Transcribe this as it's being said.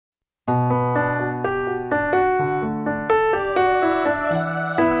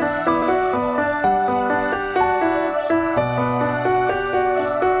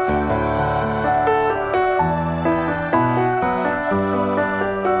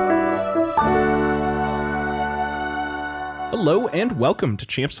Hello and welcome to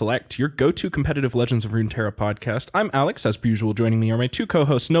Champ Select, your go-to competitive Legends of Runeterra podcast. I'm Alex, as per usual. Joining me are my two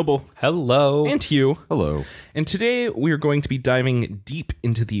co-hosts, Noble. Hello. And Hugh. Hello. And today we are going to be diving deep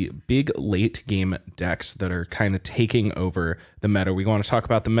into the big late game decks that are kind of taking over the meta. We want to talk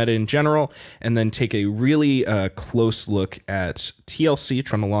about the meta in general and then take a really close look at TLC,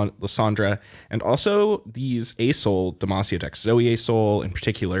 Trundle Lysandra, and also these Asol Demacia decks, Zoe Asol in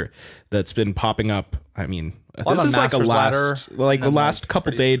particular, that's been popping up. I mean, this is like the last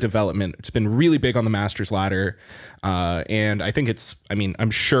couple day development. It's been really big on the Masters ladder, and I think it's. I mean,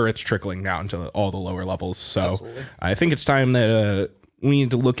 I'm sure it's trickling down to all the lower levels. So absolutely. I think it's time that we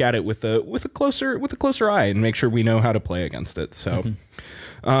need to look at it with a closer eye and make sure we know how to play against it. So,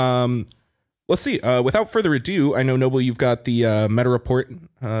 let's see. Without further ado, I know Noble, you've got the meta report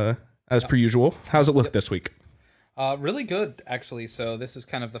as per usual. How's it look this week? Really good, actually. So this is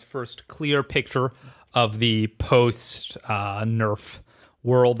kind of the first clear picture of the post-nerf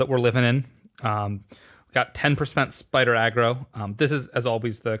world that we're living in. Got 10% spider aggro. This is, as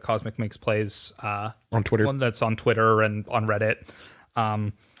always, the Cosmic Makes Plays on Twitter. One that's on Twitter and on Reddit.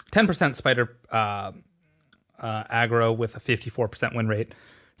 10% spider aggro with a 54% win rate.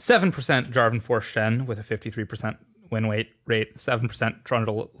 7% Jarvan Force Shen with a 53% win rate. 7%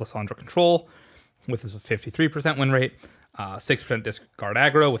 Trundle Lysandra Control with a 53% win rate, 6% Discard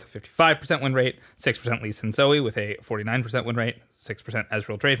Aggro with a 55% win rate, 6% Lee Sin Zoe with a 49% win rate, 6%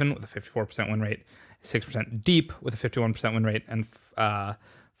 Ezreal Draven with a 54% win rate, 6% Deep with a 51% win rate, and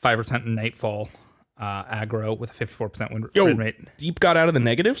 5% Nightfall Aggro with a 54% win rate. Deep got out of the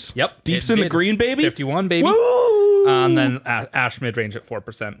negatives? Yep. Deep's in the green, baby? 51, baby. Woo! And then Ashe mid-range at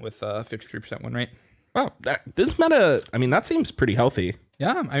 4% with a 53% win rate. Wow. This meta, I mean, that seems pretty healthy.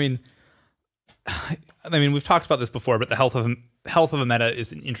 Yeah, I mean, we've talked about this before, but the health of a meta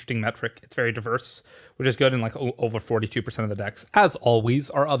is an interesting metric. It's very diverse, which is good in like over 42% of the decks. As always,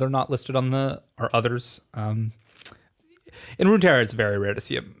 are other not listed on the are others. In Runeterra, it's very rare to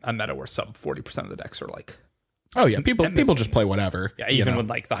see a meta where sub 40% of the decks are like. Oh yeah, people just play whatever. Yeah, even when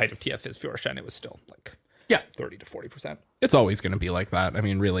like the height of TF is Fiora Shen, it was still like 30 to 40%. It's always going to be like that. I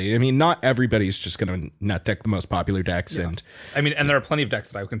mean, really. I mean, not everybody's just going to nut deck the most popular decks. Yeah. And I mean, and there are plenty of decks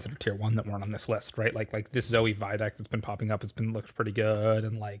that I would consider tier 1 that weren't on this list, right? Like this Zoe Vi deck that's been popping up has been looked pretty good,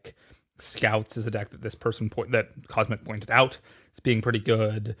 and like Scouts is a deck that this person that Cosmic pointed out is being pretty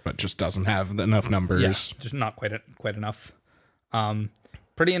good, but just doesn't have enough numbers. Yeah, just not quite enough. I mean,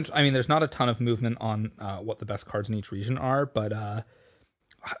 there's not a ton of movement on what the best cards in each region are, but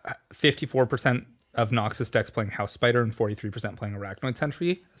 54% of Noxus decks playing House Spider and 43% playing Arachnoid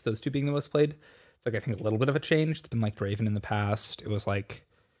Sentry, as those two being the most played. It's like, I think, a little bit of a change. It's been like Draven in the past. It was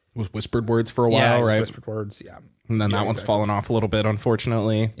Whispered Words for a while, right? Whispered Words, yeah. And then that one's fallen off a little bit,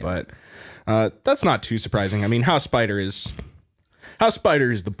 unfortunately. Yeah. But that's not too surprising. I mean, House Spider is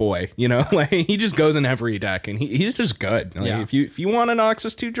the boy, you know? Like, he just goes in every deck, and he's just good. Like, if you want an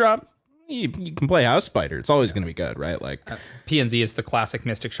Noxus 2-drop, you can play House Spider. It's always going to be good, right? Like PNZ is the classic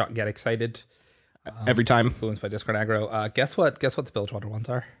Mystic Shot Get Excited. Every time. Influenced by Discard Aggro. Guess what the Bilgewater ones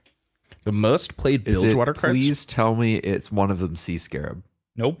are? The most played Bilgewater cards? Please tell me it's one of them Sea Scarab.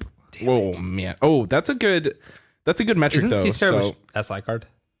 Nope. Whoa, man. Oh, that's a good metric. Isn't though. Sea Scarab a SI card?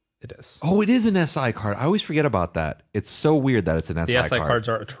 It is. Oh, it is an SI card. I always forget about that. It's so weird that it's an SI card. The SI cards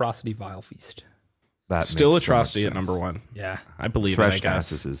are Atrocity, Vile Feast. That still makes Atrocity so at number 1. Yeah. I believe Thresh it, I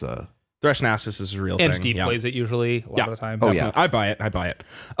guess. Nasus is a Thresh Nasus is a real thing. And Deep plays it usually a lot of the time. Oh, Definitely. yeah. I buy it.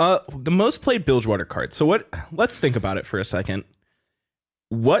 The most played Bilgewater card. So let's think about it for a second.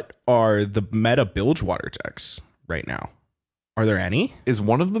 What are the meta Bilgewater decks right now? Are there any? Is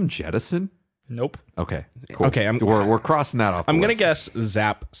one of them Jettison? Nope. Okay. Cool. Okay, we're crossing that off. I'm going to guess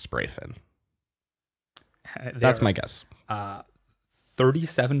Zap Sprayfin. That's my guess.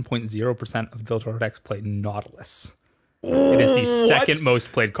 37.0% of Bilgewater decks play Nautilus. It is the second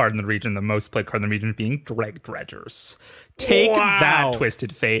most played card in the region. The most played card in the region being Dreg Dredgers. Take that,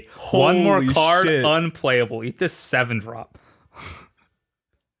 Twisted Fate. One more card, unplayable. Eat this 7-drop.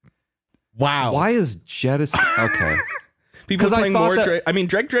 Wow. Why is Jettison? Okay. People playing more. I mean,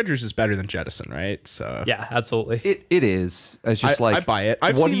 Dreg Dredgers is better than Jettison, right? So yeah, absolutely. It is. It's just I buy it.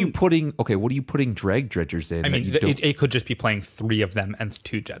 What are you putting Dreg Dredgers in? I mean, it could just be playing 3 of them and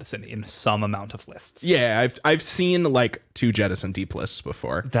 2 Jettison in some amount of lists. Yeah, I've seen like 2 Jettison deep lists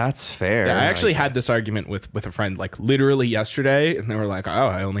before. That's fair. Yeah, I actually had this argument with a friend like literally yesterday, and they were like, "Oh,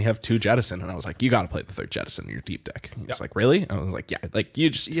 I only have 2 Jettison," and I was like, "You got to play the 3rd Jettison in your deep deck." He was like, "Really?" I was like, "Yeah, like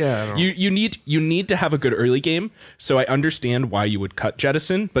you just you need to have a good early game." So I understand why you would cut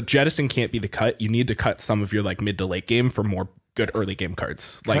Jettison, but Jettison can't be the cut. You need to cut some of your like mid to late game for more good early game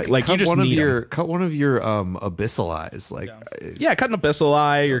cards. Cut You just one of need your cut one of your Abyssal Eyes. yeah, cut an Abyssal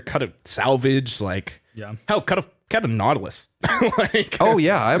Eye or cut a Salvage. Hell, cut a Nautilus. Oh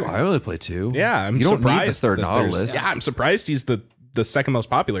yeah, I only play 2. Yeah, you don't need the surprised third that there's- Nautilus. Yeah, I'm surprised he's the second most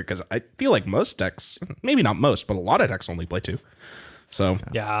popular because I feel like most decks, maybe not most, but a lot of decks only play 2. So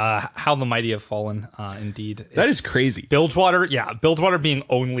Yeah, how the mighty have fallen. Indeed, that is crazy. Bilgewater being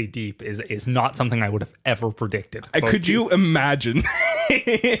only deep is not something I would have ever predicted. Could you imagine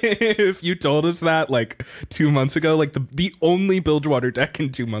if you told us that 2 months ago? The only Bilgewater deck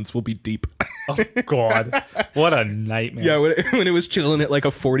in 2 months will be deep. Oh God, what a nightmare! Yeah, when it was chilling at a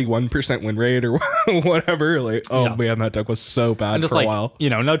 41% win rate or whatever. Man, that deck was so bad for a while.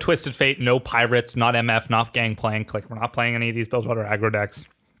 No Twisted Fate, no Pirates, not MF, not Gangplank. We're not playing any of these Bilgewater aggro decks.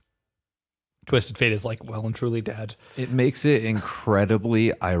 Twisted Fate is well and truly dead. It makes it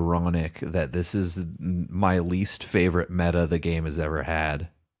incredibly ironic that this is my least favorite meta the game has ever had.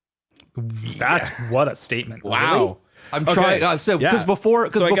 That's what a statement. Wow. Really? I'm trying because before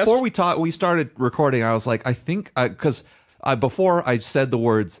we started recording, I was like, I think because before I said the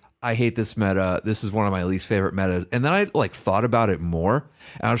words, I hate this meta. This is one of my least favorite metas, and then I thought about it more,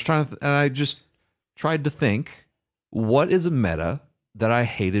 and I was and I just tried to think, what is a meta that I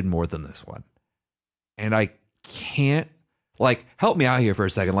hated more than this one, and I can't. Help me out here for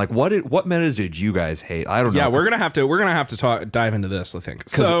a second. What metas did you guys hate? I don't know. Yeah, we're gonna have to dive into this, I think.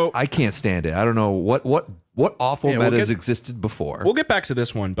 So I can't stand it. I don't know what awful metas existed before. We'll get back to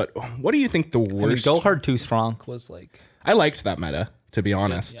this one, but what do you think the worst? Go Hard Too Strong was I liked that meta, to be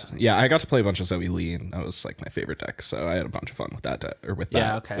honest. Yeah, I got to play a bunch of Zoe Lee, and that was my favorite deck. So I had a bunch of fun with that with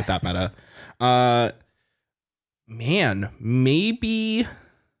that meta. Man, maybe.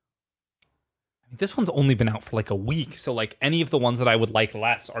 This one's only been out for a week, so any of the ones that I would like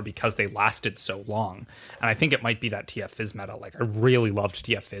less are because they lasted so long. And I think it might be that TF Fizz meta. I really loved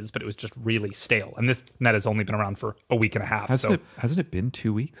TF Fizz, but it was just really stale. And this meta's only been around for a week and a half. Hasn't it been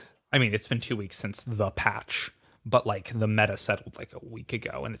 2 weeks? I mean, it's been 2 weeks since the patch, but the meta settled a week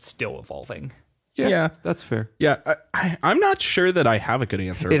ago, and it's still evolving. Yeah, that's fair. Yeah, I'm not sure that I have a good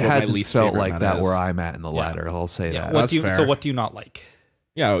answer. It for hasn't my least felt favorite like meta that is. where I'm at in the ladder. I'll say that. What do you not like?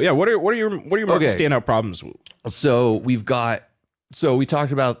 Yeah. What are your more standout problems? So we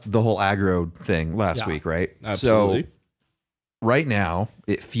talked about the whole aggro thing last week, right? Absolutely. So right now,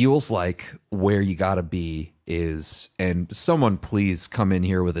 it feels like where you got to be is, and someone please come in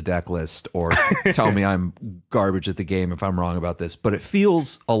here with a deck list or tell me I'm garbage at the game if I'm wrong about this, but it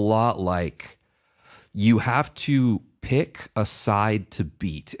feels a lot like you have to pick a side to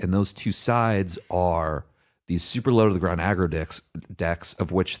beat, and those two sides are these super low to the ground aggro decks,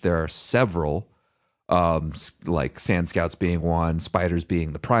 of which there are several, Sand Scouts being one, Spiders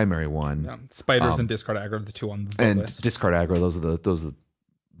being the primary one. Yeah, Spiders and Discard Aggro are the two on the list. Discard Aggro, those are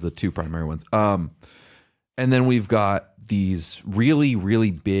the two primary ones. And then we've got these really,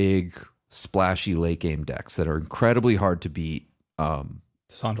 really big, splashy late game decks that are incredibly hard to beat.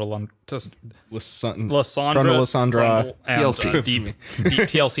 Lysandra, TLC, deep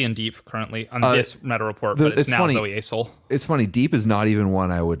TLC and deep currently on this meta report, but it's now funny. Zoe Asol. It's funny. Deep is not even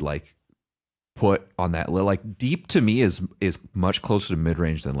one I would put on that list. Deep to me is much closer to mid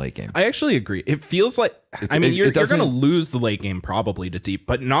range than late game. I actually agree. It feels like you're going to lose the late game probably to deep,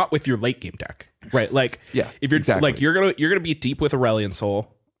 but not with your late game deck, right? If you're exactly. you're gonna beat deep with Aurelion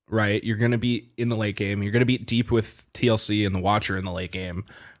Soul. Right, you're gonna be in the late game. You're gonna beat deep with TLC and the Watcher in the late game,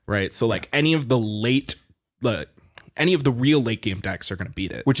 right? So any of the real late game decks are gonna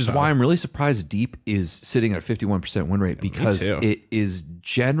beat it. Which is why I'm really surprised deep is sitting at a 51% win rate, because it is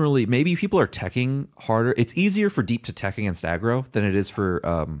generally, maybe people are teching harder. It's easier for deep to tech against aggro than it is for.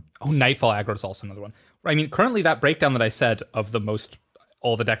 Nightfall aggro is also another one. I mean, currently that breakdown that I said of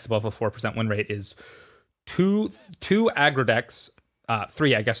all the decks above a 4% win rate is two aggro decks.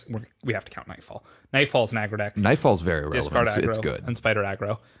 3, I guess we have to count Nightfall. Nightfall is an aggro deck. Nightfall's very Discard relevant. aggro, It's good. and Spider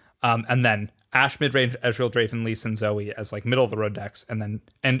aggro. And then Ash midrange, Ezreal, Draven, Lee Sin, Zoe as middle of the road decks, and then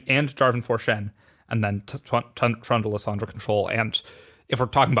and Jarvan for Shen, and then Trundle, Lysandra control. And if we're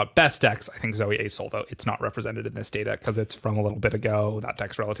talking about best decks, I think Zoe Asol, though it's not represented in this data because it's from a little bit ago. That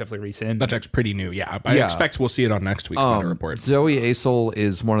deck's relatively recent. That deck's pretty new, yeah. I expect we'll see it on next week's meta report. Zoe Asol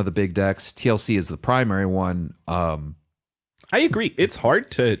is one of the big decks. TLC is the primary one. I agree. It's hard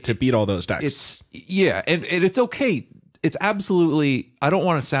to beat all those decks. And it's okay. It's absolutely. I don't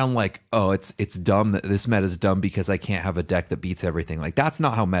want to sound like, oh, it's dumb that this meta is dumb because I can't have a deck that beats everything. That's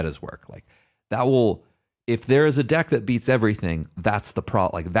not how metas work. If there is a deck that beats everything, that's the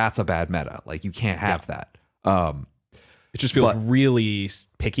that's a bad meta. You can't have that. It just feels really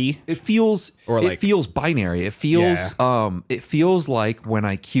picky. It feels binary. It feels like when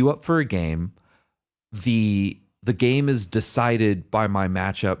I queue up for a game, the game is decided by my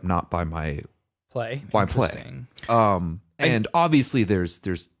matchup, not by my play. And obviously there's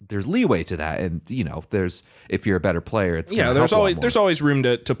leeway to that, and there's, if you're a better player, it's there's always room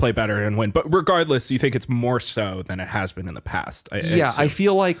to play better and win. But regardless, you think it's more so than it has been in the past. I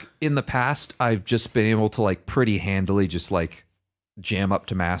feel like in the past I've just been able to like pretty handily just like jam up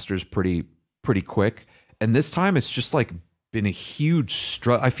to masters pretty quick, and this time it's just like been a huge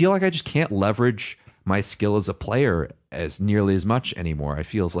struggle. I feel like I just can't leverage my skill as a player as nearly as much anymore. I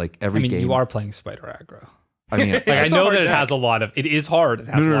feels like every game you are playing spider aggro. I mean, like, I know that it has a lot of. It is hard. It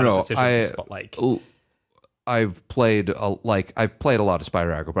has a lot of decisions, but like, I've played a lot of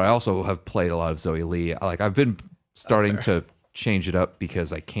spider aggro, but I also have played a lot of Zoe Lee. Like, I've been starting to change it up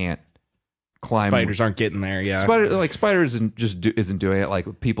because I can't climb. Spiders aren't getting there. Yeah, spiders isn't doing it.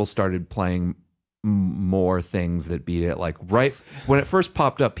 Like, people started playing more things that beat it. Like, right when it first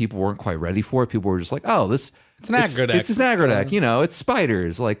popped up, people weren't quite ready for it. People were just like, "Oh, this." It's an aggro deck. It's an aggro deck. It's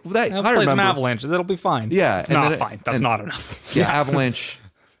spiders. Like that. I play some avalanches. It'll be fine. Yeah, it's not fine. That's not enough. Yeah, avalanche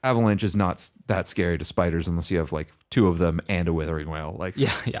is not that scary to spiders unless you have like two of them and a withering wail. Like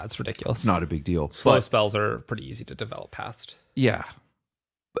yeah, it's ridiculous. It's not a big deal. Slow spells are pretty easy to develop past. Yeah,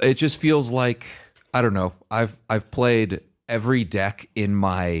 it just feels like, I don't know. I've played every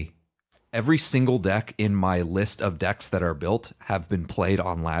single deck in my list of decks that are built have been played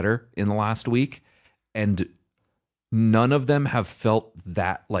on ladder in the last week, and none of them have felt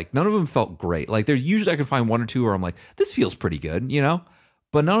that, like, none of them felt great. Like, there's usually I can find one or two where I'm like, this feels pretty good,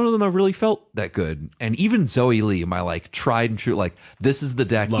 but none of them have really felt that good. And even Zoe Lee, my like tried and true, like, this is the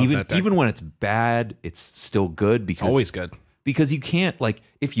deck. Even when it's bad, it's still good because it's always good. Because you can't, like,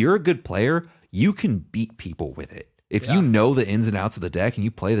 if you're a good player, you can beat people with it. If you know the ins and outs of the deck and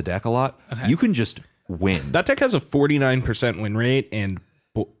you play the deck a lot, you can just win. That deck has a 49% win rate, and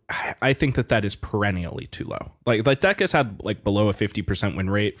I think that is perennially too low. Like deck has had like below a 50% win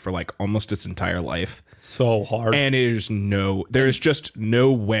rate for like almost its entire life. So hard. And there is just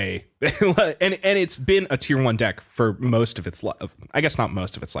no way. and it's been a tier 1 deck for most of its life. I guess not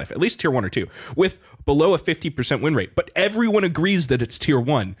most of its life, at least tier 1 or 2, with below a 50% win rate. But everyone agrees that it's tier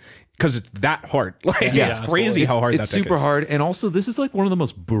 1 because it's that hard. Like, it's crazy how hard that deck is. It's super hard. And also, this is like one of the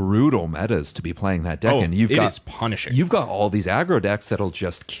most brutal metas to be playing that deck. And it is punishing. You've got all these aggro decks that'll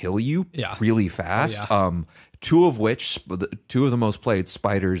just kill you really fast. Two of the most played,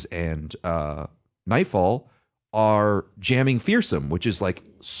 Spiders and Nightfall, are jamming Fearsome, which is like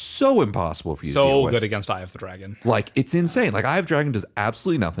so impossible for you to deal with. So good against Eye of the Dragon. Like, it's insane. Like, Eye of Dragon does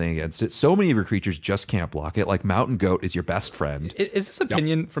absolutely nothing against it. So many of your creatures just can't block it. Like, Mountain Goat is your best friend. Is this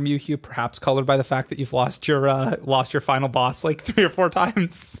opinion from you, Hugh, perhaps colored by the fact that you've lost your final boss like 3 or 4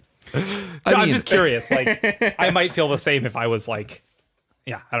 times? I'm just curious. Like, I might feel the same if I was like,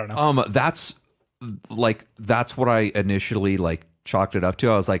 I don't know. That's what I initially like chalked it up to.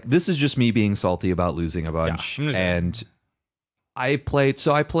 I was like, this is just me being salty about losing a bunch. And I have to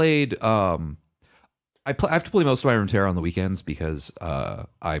play most of my Runeterra on the weekends because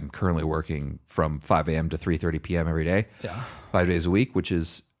I'm currently working from 5 a.m. to 3:30 p.m. every day, 5 days a week, which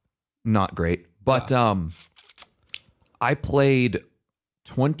is not great. But I played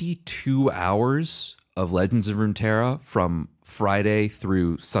 22 hours of Legends of Runeterra from Friday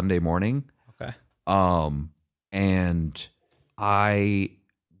through Sunday morning. Okay. And I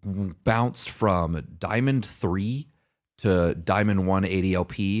bounced from Diamond 3 to Diamond 1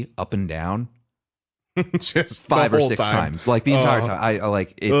 ADLP up and down just 5 or 6 times, like the entire time. I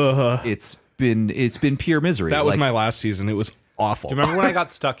like it's been pure misery. That was my last season. It was awful. Do you remember when I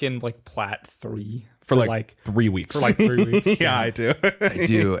got stuck in like Plat 3 for like 3 weeks? For like 3 weeks. Yeah, I do. I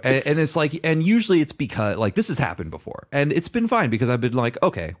do. And it's like, and usually it's because like this has happened before, and it's been fine because I've been like,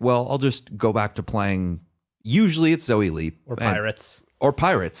 okay, well, I'll just go back to playing. Usually it's Zoe Lee or Pirates.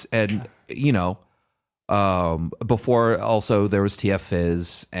 And before also there was TF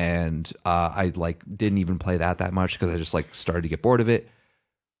Fizz, and I like didn't even play that much because I just like started to get bored of it.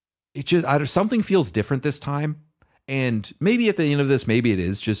 It just something feels different this time, and maybe at the end of this, maybe it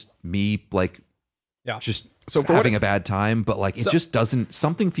is just me like just having a bad time, but like it just doesn't.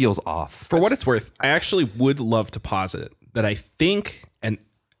 Something feels off. For what it's worth, I actually would love to posit that I think, and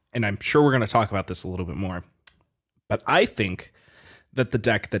I'm sure we're going to talk about this a little bit more, but I think that the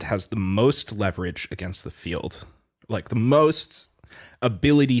deck that has the most leverage against the field, like the most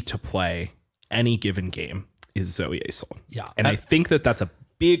ability to play any given game, is Zoe Asol. Yeah. And I think that that's a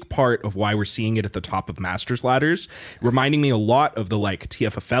big part of why we're seeing it at the top of Masters ladders, reminding me a lot of the like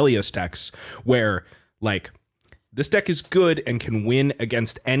TF Aphelios decks where like this deck is good and can win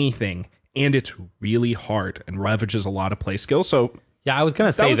against anything, and it's really hard and leverages a lot of play skill. So yeah, I was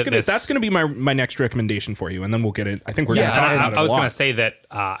gonna say that's gonna be my next recommendation for you, and then we'll get it. I think we're gonna talk about it. I was gonna say that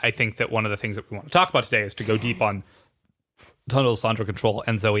I think that one of the things that we want to talk about today is to go deep on Tunnel Lysandra Control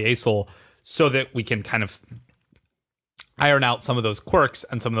and Zoe Asol, so that we can kind of iron out some of those quirks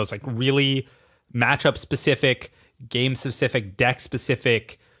and some of those like really matchup specific, game specific, deck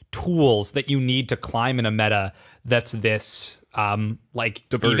specific tools that you need to climb in a meta that's this like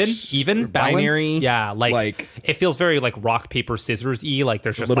diverse, even binary. balanced. Yeah, like it feels very like rock paper scissors like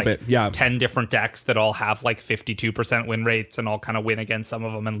there's just little like bit, yeah. 10 different decks that all have like 52% win rates and all kind of win against some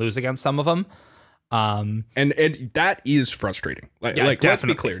of them and lose against some of them. And that is frustrating. Like let's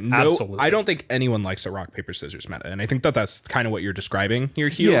be clear. No, absolutely. I don't think anyone likes a rock paper scissors meta, and I think that's kind of what you're describing here,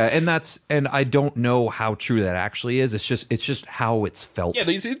 Hugh. Yeah, and I don't know how true that actually is. It's just how it's felt. Yeah,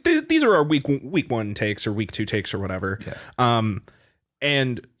 these are our week 1 takes or week 2 takes or whatever. Yeah.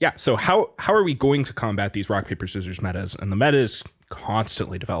 And yeah, so how are we going to combat these rock paper scissors metas? And the meta is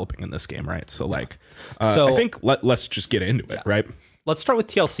constantly developing in this game, right? So like, I think let's just get into it, right? Let's start with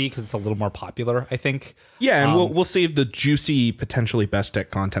TLC because it's a little more popular, I think. Yeah, and we'll save the juicy, potentially best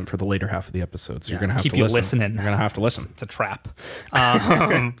deck content for the later half of the episode. So you're gonna have keep to you listen. listening. You're gonna have to listen. It's a trap.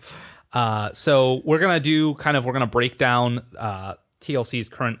 So we're gonna break down TLC's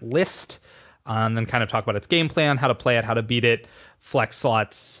current list, and then kind of talk about its game plan, how to play it, how to beat it, flex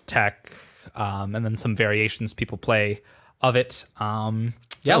slots, tech, and then some variations people play of it.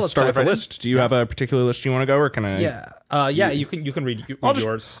 Yeah, let's start with the list. Do you have a particular list you want to go, or can I? Yeah. You can read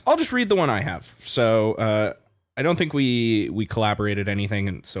yours. I'll just read the one I have. So I don't think we collaborated anything,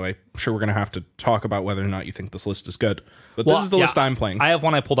 and so I'm sure we're gonna have to talk about whether or not you think this list is good. But this is the list I'm playing. I have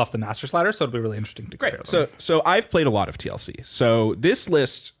one I pulled off the Masters ladder, so it'll be really interesting to compare them. So I've played a lot of TLC. So this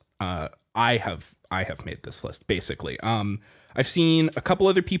list, I have made this list basically. I've seen a couple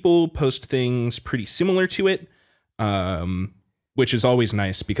other people post things pretty similar to it. Which is always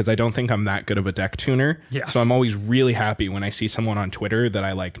nice because I don't think I'm that good of a deck tuner. Yeah. So I'm always really happy when I see someone on Twitter that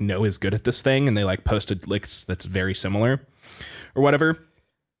I like know is good at this thing and they like posted links that's very similar or whatever.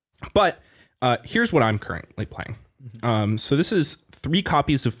 But here's what I'm currently playing. So this is 3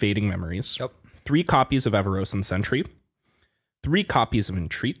 copies of Fading Memories. Yep. 3 copies of Everosan Sentry. 3 copies of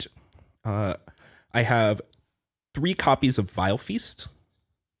Entreat. I have 3 copies of Vile Feast.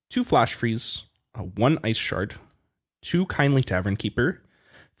 2 Flash Freeze. 1 Ice Shard. 2 Kindly Tavern Keeper,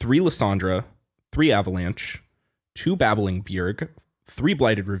 3 Lysandra, 3 Avalanche, 2 Babbling Bjerg, 3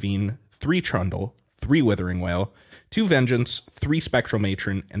 Blighted Ravine, 3 Trundle, 3 Withering Whale, 2 Vengeance, 3 Spectral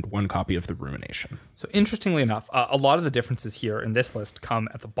Matron, and 1 copy of the Rumination. So interestingly enough, a lot of the differences here in this list come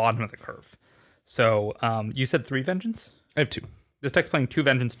at the bottom of the curve. So you said 3 Vengeance? I have 2. This deck's playing 2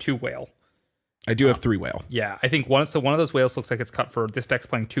 Vengeance, 2 Whale. I do have 3 Whale. Yeah, I think one of those whales looks like it's cut for this deck's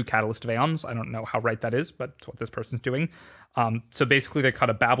playing 2 Catalyst of Aeons. I don't know how right that is, but it's what this person's doing. So basically they cut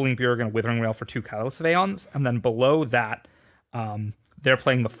a Babbling Bjerg and a Withering Whale for 2 Catalyst of Aeons, and then below that, they're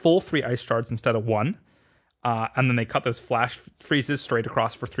playing the full 3 Ice Shards instead of 1. And then they cut those Flash Freezes straight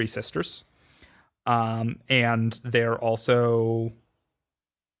across for 3 Sisters. And they're also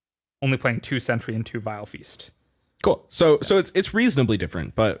only playing 2 Sentry and 2 Vile Feast. Cool. So it's reasonably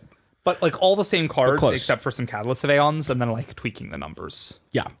different, but like all the same cards except for some Catalyst of Aeons and then like tweaking the numbers.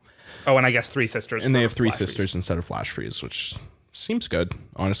 Yeah. Oh, and I guess 3 Sisters. And they have 3 Sisters instead of Flash Freeze, which seems good,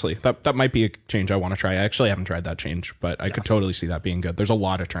 honestly. That might be a change I want to try. I actually haven't tried that change, but I could totally see that being good. There's a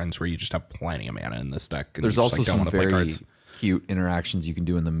lot of turns where you just have plenty of mana in this deck. And there's also don't some very cards. cute interactions you can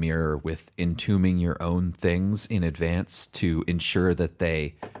do in the mirror with entombing your own things in advance to ensure that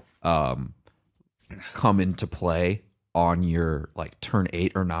they come into play on your like turn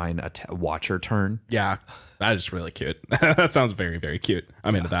 8 or 9 watcher turn. Yeah, that is really cute. That sounds very, very cute.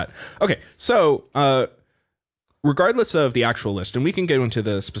 I'm into that. Okay, so regardless of the actual list, and we can get into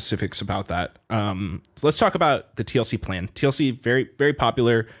the specifics about that, let's talk about the TLC plan. TLC, very, very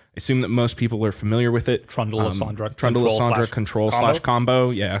popular. I assume that most people are familiar with it. Trundle Lysandra control slash combo.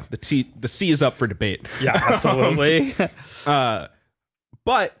 Yeah, the C is up for debate. Yeah, absolutely.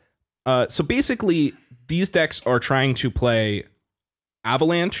 But so basically, these decks are trying to play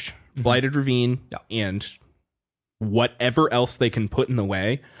Avalanche, Blighted Ravine, and whatever else they can put in the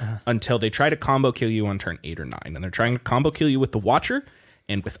way until they try to combo kill you on turn 8 or 9. And they're trying to combo kill you with the Watcher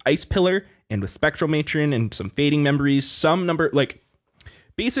and with Ice Pillar and with Spectral Matron and some Fading Memories, some number, like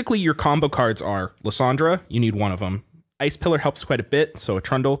basically your combo cards are Lysandra, you need 1 of them. Ice Pillar helps quite a bit, so a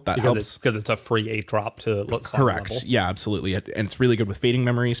Trundle, that helps. Because it's a free 8-drop to Lysandra Correct. level. Yeah, absolutely. And it's really good with Fading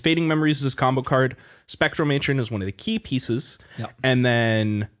Memories. Fading Memories is his combo card. Spectral Matron is one of the key pieces. Yep. And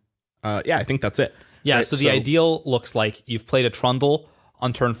then, I think that's it. Yeah, right? so the ideal looks like you've played a Trundle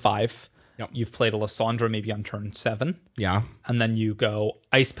on turn 5. Yep. You've played a Lysandra maybe on turn 7. Yeah. And then you go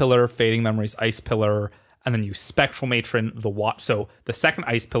Ice Pillar, Fading Memories, Ice Pillar, and then you Spectral Matron the Watch. So the second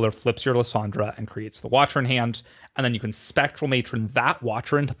Ice Pillar flips your Lysandra and creates the Watcher in hand. And then you can Spectral Matron that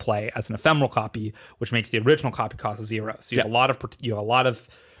Watcher into play as an ephemeral copy, which makes the original copy cost 0. So you have a lot of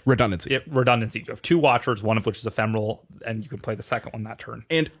Redundancy. You have 2 Watchers, one of which is ephemeral, and you can play the second one that turn.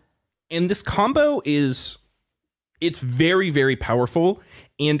 And this combo it's very, very powerful,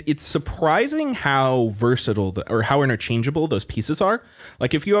 and it's surprising how versatile or how interchangeable those pieces are.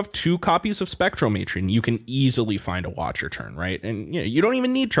 Like if you have 2 copies of Spectral Matron, you can easily find a Watcher turn, right? And you don't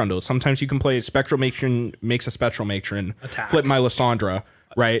even need Trundle. Sometimes you can play Spectral Matron, makes a Spectral Matron, Attack. flip my Lysandra,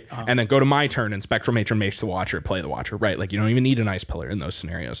 right? And then go to my turn and Spectral Matron makes the Watcher, play the Watcher, right? Like you don't even need an Ice Pillar in those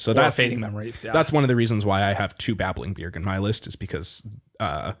scenarios. So that's Fading Memories. Yeah. That's one of the reasons why I have 2 Babbling Beard in my list, is because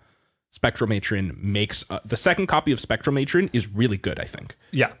Spectral Matron makes the second copy of Spectral Matron is really good, I think.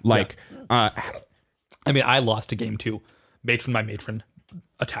 Yeah. Like, I mean, I lost a game too. Matron by Matron,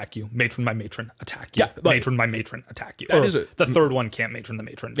 attack you. Matron by Matron, attack you. Yeah, like, Matron by Matron, attack you. The third one can't Matron the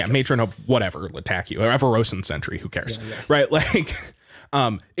Matron. Yeah, Matron of whatever will attack you. Or Everosan Sentry, who cares? Yeah. Right? Like,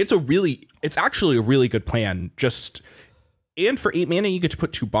 it's actually a really good plan. And for 8 mana, you get to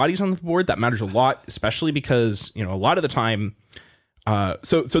put 2 bodies on the board. That matters a lot, especially because, a lot of the time,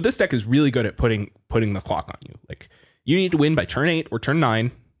 so this deck is really good at putting the clock on you. Like you need to win by turn 8 or turn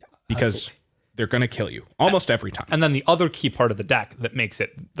 9 because they're going to kill you almost every time. And then the other key part of the deck that makes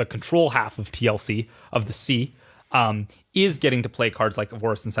it the control half of TLC of the C is getting to play cards like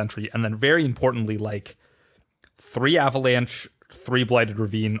Everosan Sentry, and then very importantly, like 3 Avalanche, 3 Blighted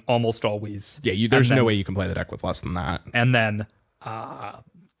Ravine almost always. Yeah, there's no way you can play the deck with less than that. And then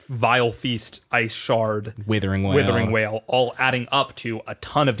Vile Feast, Ice Shard, Withering Whale, all adding up to a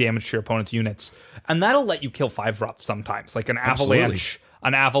ton of damage to your opponent's units. And that'll let you kill 5-drops sometimes. Like an Avalanche,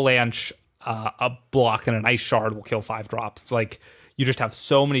 a block, and an Ice Shard will kill 5-drops. It's like you just have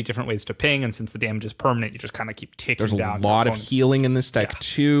so many different ways to ping, and since the damage is permanent, you just kind of keep ticking down. There's a lot of healing in this deck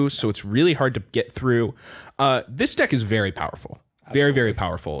too, so it's really hard to get through. This deck is very powerful. Absolutely. Very, very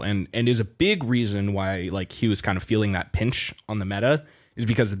powerful, and is a big reason why like Hugh is kind of feeling that pinch on the meta, is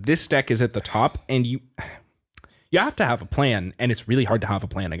because this deck is at the top, and you have to have a plan, and it's really hard to have a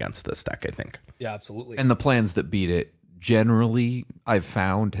plan against this deck, I think. Yeah, absolutely. And the plans that beat it generally, I've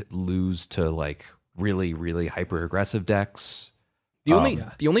found, lose to like really, really hyper aggressive decks. The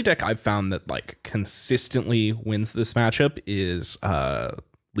only deck I've found that like consistently wins this matchup is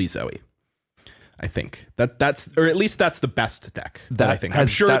Zoe. I think that's or at least that's the best deck that I think. I'm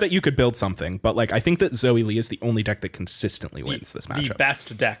sure that you could build something, but like I think that Zoe Lee is the only deck that consistently wins this matchup. The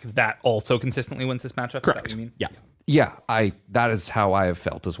best deck that also consistently wins this matchup. Correct. Is that what you mean? Yeah. Yeah, that is how I have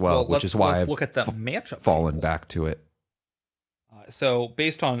felt as well, which is why I've look at the matchup fallen tables. back to it. So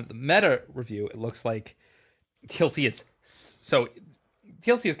based on the meta review, it looks like TLC is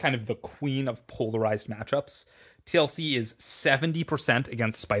kind of the queen of polarized matchups. TLC is 70%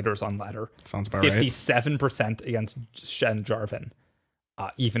 against Spiders on ladder. Sounds about right. 57% against Shen Jarvan.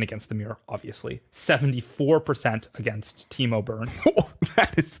 Even against the mirror, obviously. 74% against Teemo Burn.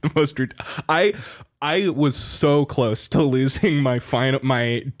 That is the most. I was so close to losing my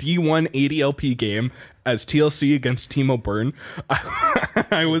D1 ADLP game as TLC against Teemo Burn.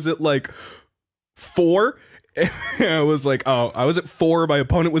 I was at like 4. I was like, I was at 4. My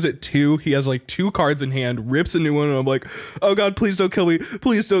opponent was at 2. He has like 2 cards in hand, rips a new one, and I'm like, oh god, please don't kill me.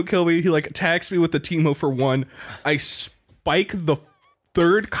 Please don't kill me. He like attacks me with the Teemo for 1. I spike the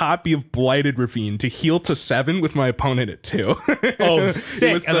 3rd copy of Blighted Ravine to heal to 7 with my opponent at 2. Oh, sick.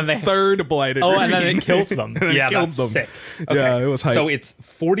 It was the 3rd Blighted Ravine. And then it kills them. Yeah, that's sick. Okay. Yeah, it was hype. So it's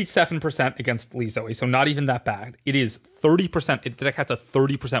 47% against Lee Zoe, so not even that bad. It is 30%. The deck has a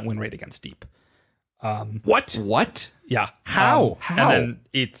 30% win rate against Deep. What? Yeah. How? And then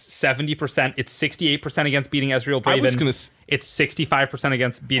it's 70%. It's 68% against beating Ezreal Draven. It's 65%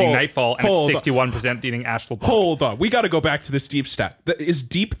 against beating Nightfall, and it's 61% beating Astral Block. Hold on. We got to go back to this Deep stat. Is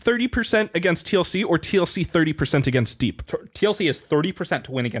Deep 30% against TLC or TLC 30% against Deep? TLC is 30%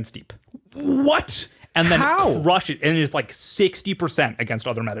 to win against Deep. What? And then crush it, and it is like 60% against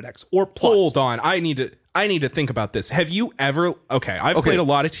other meta decks or plus. Hold on. I need to think about this. Have you ever... Okay, I've played a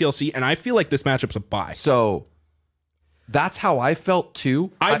lot of TLC, and I feel like this matchup's a buy. So that's how I felt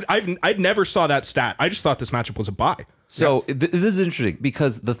too. I never saw that stat. I just thought this matchup was a buy. So this is interesting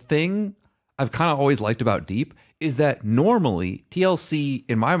because the thing I've kind of always liked about Deep is that normally TLC,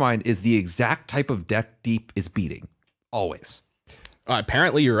 in my mind, is the exact type of deck Deep is beating. Always.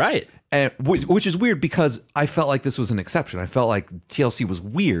 Apparently, you're right. And which is weird because I felt like this was an exception. I felt like TLC was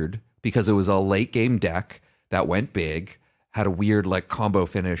weird, because it was a late game deck that went big, had a weird like combo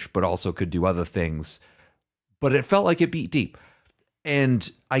finish, but also could do other things. But it felt like it beat deep. And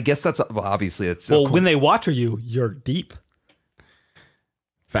I guess that's obviously it's when they water you, you're deep.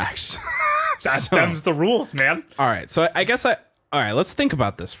 Facts. Them's the rules, man. All right. So I guess all right, let's think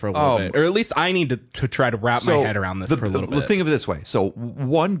about this for a little bit. Or at least I need to try to wrap my head around this for a little bit. Think of it this way. So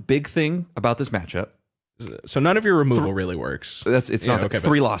one big thing about this matchup. So none of your removal really works. It's not okay,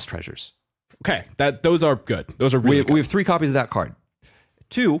 3 lost treasures. Okay. Those are good. Those are really good. We have 3 copies of that card.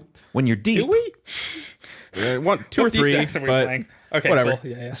 2, when you're deep. Do we? 2 or 3. But okay, whatever.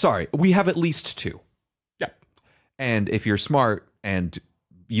 Cool. Yeah. Sorry, we have at least 2. Yeah. And if you're smart and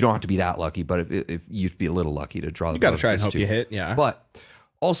you don't have to be that lucky, but if you'd be a little lucky to draw, you got to try and hope you hit. Yeah. But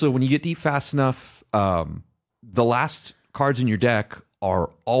also, when you get deep fast enough, the last cards in your deck are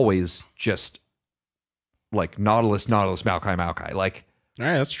always just like Nautilus, Maokai. Like, all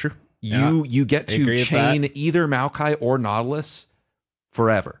right, that's true. You get to chain either Maokai or Nautilus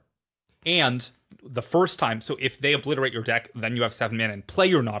forever. And the first time, so if they obliterate your deck, then you have 7 mana and play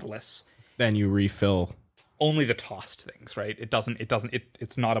your Nautilus. Then you refill. Only the tossed things, right?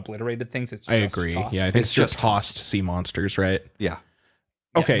 It's not obliterated things. It's just I agree. Tossed. Yeah, I think it's just tossed sea monsters, right? Yeah.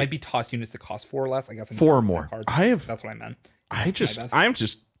 Okay. It might be tossed units that cost 4 or less. I guess 4 or more. That's what I meant. I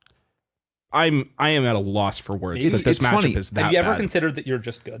am at a loss for words that this matchup funny. is that Have you ever bad. considered that you're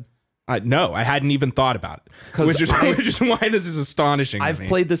just good? No, I hadn't even thought about it. Which is why this is astonishing. I've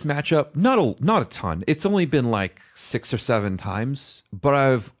played this matchup not a ton. It's only been like 6 or 7 times, but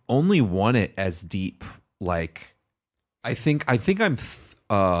I've only won it as deep. Like, I think I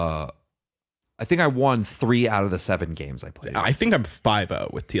won 3 out of the 7 games I played. I think I'm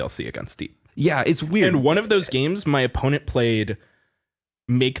 5-0 with TLC against deep. Yeah, it's weird. And one of those games, my opponent played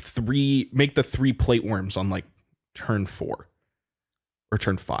make the 3 plate worms on like turn 4 or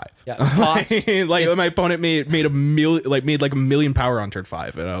turn 5. Yeah, my opponent made like a million power on turn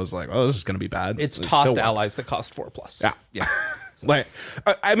 5, and I was like, oh, this is gonna be bad. It's tossed allies that cost 4+. Yeah. Like,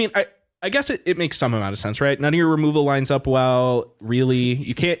 I guess it makes some amount of sense, right? None of your removal lines up well. Really,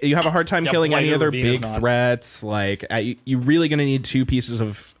 you have a hard time killing any other big threats. Like, you really gonna need 2 pieces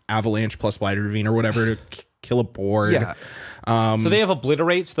of Avalanche plus Blighted Ravine or whatever to kill a board. Yeah. So they have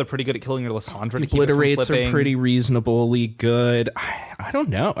obliterates. So they're pretty good at killing your Lysandra. Obliterates are pretty reasonably good. I don't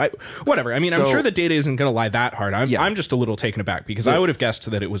know. Whatever. I mean, I'm sure the data isn't going to lie that hard. I'm just a little taken aback because I would have guessed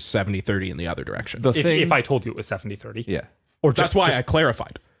that it was 70-30 in the other direction. If I told you it was 70-30. Yeah. Or that's why I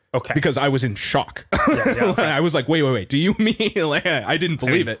clarified. Okay. Because I was in shock. Okay. I was like, wait. Do you mean? Like, I didn't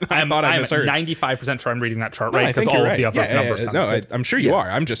believe it. I thought I misheard. 95% sure I'm reading that chart right because all of the other numbers. I'm sure you are.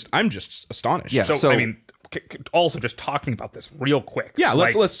 I'm just astonished. Yeah. So I mean, also just talking about this real quick. Yeah.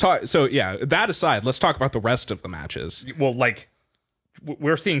 Let's talk. So yeah, that aside, let's talk about the rest of the matches. Well, like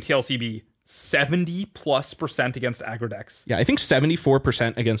we're seeing TLC be 70+% against aggro decks. Yeah, I think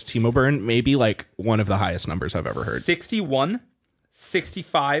 74% against Teemo Burn may be like one of the highest numbers I've ever heard. 61,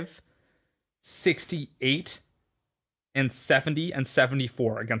 65, 68, and 70 and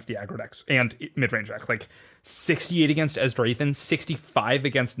 74 against the aggro decks and mid-range decks. Like 68 against Ezdraithan, 65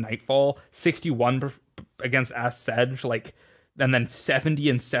 against Nightfall, 61 against Ash Sedge, like, and then 70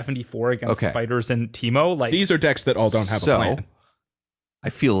 and 74 against Spiders and Teemo. Like, these are decks that all don't have a plan. I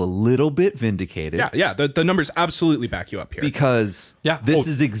feel a little bit vindicated. Yeah. The numbers absolutely back you up here because this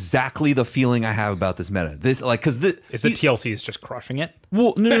is exactly the feeling I have about this meta. This because the TLC is just crushing it.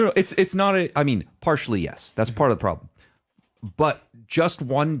 Well, no. It's not a. I mean, partially yes, that's part of the problem. But just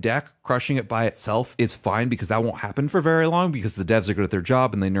one deck crushing it by itself is fine because that won't happen for very long because the devs are good at their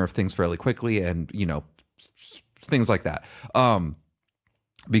job and they nerf things fairly quickly and things like that.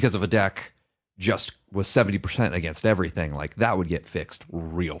 Because of a deck just was 70% against everything, like that would get fixed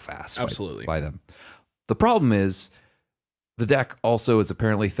real fast. Absolutely. By them. The problem is the deck also is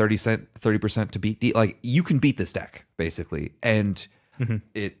apparently 30% to beat. Like you can beat this deck basically. And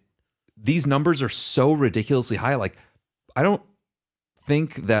these numbers are so ridiculously high. Like I don't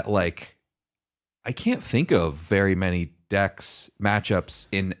think that I can't think of very many decks matchups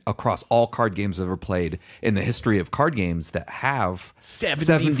across all card games I've ever played in the history of card games that have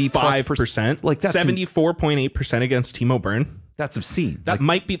 75%, like that's 74.8% against Teemo Burn. That's obscene. That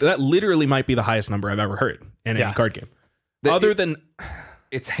literally might be the highest number I've ever heard in any card game.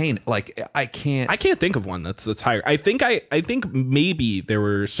 It's heinous. Like I can't think of one that's higher. I think maybe there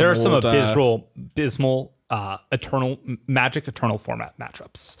are some abysmal Eternal format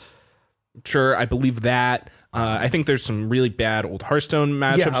matchups. Sure, I believe that. I think there's some really bad old Hearthstone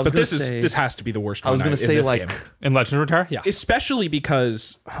matchups, but this has to be the worst one. I was going to say like game. In Legends of Runeterra, especially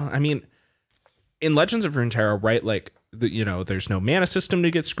because I mean, in Legends of Runeterra, right? Like there's no mana system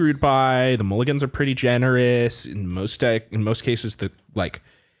to get screwed by. The mulligans are pretty generous in most cases.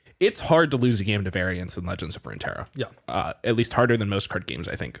 It's hard to lose a game to variance in Legends of Runeterra. Yeah. At least harder than most card games,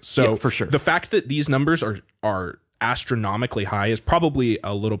 I think. So for sure. The fact that these numbers are astronomically high is probably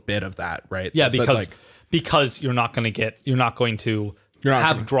a little bit of that, right? Yeah, That's because you're not going to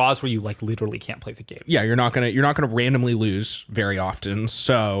have draws where you like literally can't play the game. Yeah, you're not gonna randomly lose very often.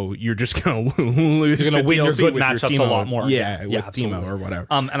 So you're just gonna lose. You're gonna to win your TLC good with matchups Teemo. a lot more. Yeah, with absolutely. Teemo or whatever.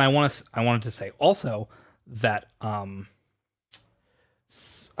 And I wanted to say also that I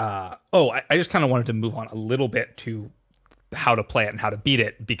just kind of wanted to move on a little bit to how to play it and how to beat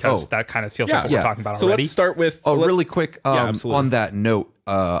it, because that kind of feels like what we're talking about so already. let's start with really quick. absolutely. On that note,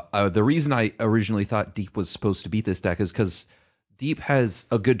 the reason I originally thought Deep was supposed to beat this deck is because Deep has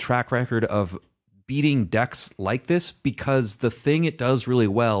a good track record of beating decks like this, because the thing it does really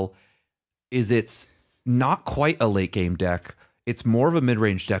well is it's not quite a late game deck. It's more of a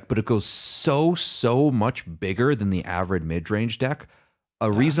mid-range deck, but it goes so much bigger than the average mid-range deck.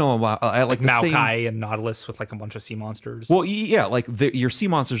 A reasonable amount, I like the Maokai and Nautilus with like a bunch of sea monsters. Well, yeah, like your sea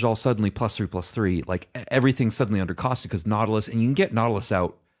monsters all suddenly +3/+3. Like everything's suddenly undercosted because Nautilus, and you can get Nautilus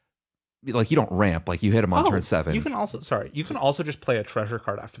out. Like you don't ramp, like you hit them on turn 7. You can also just play a treasure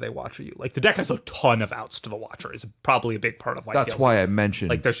card after they Watcher you. Like the deck has a ton of outs to the Watcher. Is probably a big part of why. That's TLC. why I mentioned.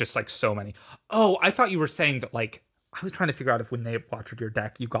 Like there's just like so many. Oh, I thought you were saying that like. I was trying to figure out if when they Watchered your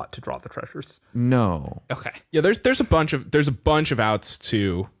deck, you got to draw the treasures. No. Okay. Yeah, there's a bunch of outs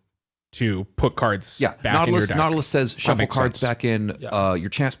to put cards back in your deck. Nautilus says shuffle cards sense. back in. Your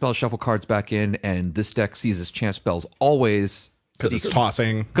champ spells shuffle cards back in, and this deck sees its champ spells always because it's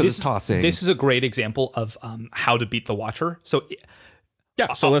tossing. This is a great example of how to beat the Watcher. So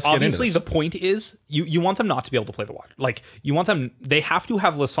so let's get into obviously this. the point is you want them not to be able to play the Watcher. Like you want them, they have to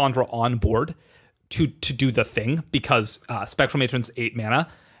have Lysandra on board to do the thing, because Spectral Matron's 8 mana,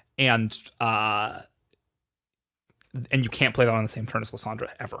 and you can't play that on the same turn as Lysandra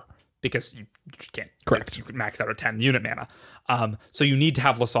ever, because you just can't. Correct. You can max out a 10 unit mana. So you need to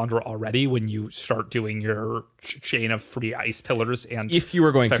have Lysandra already when you start doing your chain of free ice pillars, and if you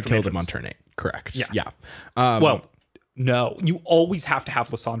were going to Spectral kill them on Matrons. turn 8. Correct. Yeah. Well, no, you always have to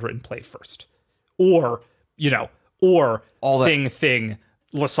have Lysandra in play first, or thing.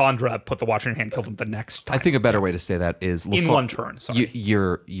 Lysandra, put the Watcher in your hand, kill them the next time. I think a better way to say that is in one turn. Sorry.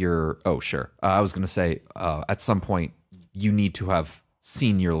 You're oh sure. I was going to say at some point you need to have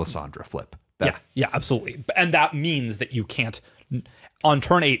seen your Lysandra flip. Yeah, absolutely. And that means that you can't on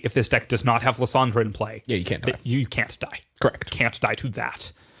turn 8 if this deck does not have Lysandra in play. Yeah, you can't die. You can't die. Correct. Can't die to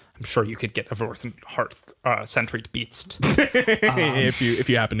that. I'm sure you could get a Vorthen Heart Sentry Beast if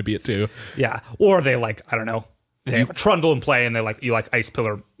you happen to be it too. Yeah, or they I don't know. They have a Trundle in play, and you Ice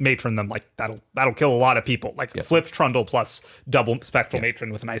Pillar Matron them, that'll kill a lot of people. Flips Trundle plus double Spectral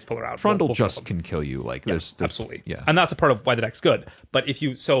Matron with an Ice Pillar out. Trundle just can kill you. There's absolutely. Yeah, and that's a part of why the deck's good. But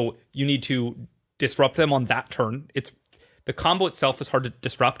you need to disrupt them on that turn. The combo itself is hard to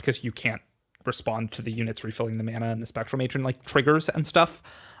disrupt because you can't respond to the units refilling the mana and the Spectral Matron triggers and stuff.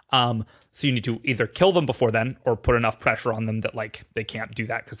 So you need to either kill them before then, or put enough pressure on them that they can't do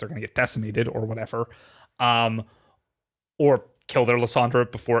that because they're going to get decimated or whatever. Or kill their Lysandra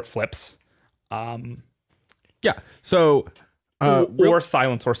before it flips. So or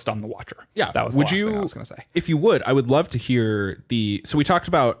silence or stun the Watcher. Yeah. That was the last thing I was going to say. If you would, I would love to hear so we talked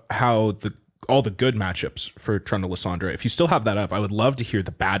about how all the good matchups for Trundle Lysandra. If you still have that up, I would love to hear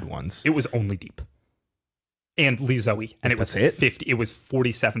the bad ones. It was only Deep. And Lee Zoe. And it was 50. It was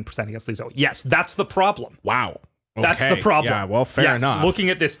 47% against Lee Zoe. Yes, that's the problem. Wow. Okay. That's the problem. Yeah, well, fair enough.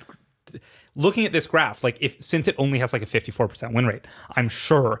 Looking at this graph, since it only has a 54% win rate, I'm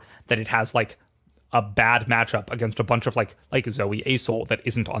sure that it has a bad matchup against a bunch of like Zoe Asol that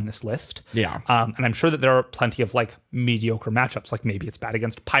isn't on this list. Yeah. And I'm sure that there are plenty of mediocre matchups. Maybe it's bad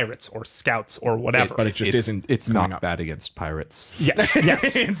against Pirates or Scouts or whatever. But it just isn't. It's not bad against Pirates. Yeah.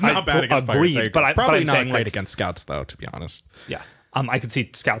 Yes. It's not bad against agreed, Pirates. But probably I'm not saying, great against Scouts, though, to be honest. Yeah. I could see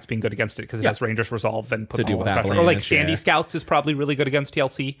Scouts being good against it because it has Rangers Resolve and puts to deal with pressure. Avalanche. Or Sandy Scouts is probably really good against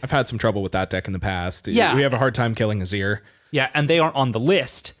TLC. I've had some trouble with that deck in the past. Yeah. We have a hard time killing Azir. Yeah, and they aren't on the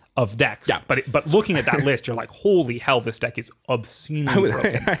list of decks. Yeah. But looking at that list, you're like, holy hell, this deck is obscenely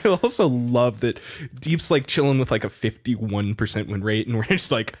broken. I also love that Deep's chilling with a 51% win rate, and we're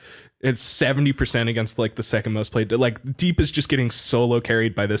just it's 70% against the second most played. Deep is just getting solo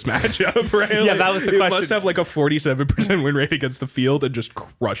carried by this matchup, right? Yeah, that was the question. It must have a 47% win rate against the field and just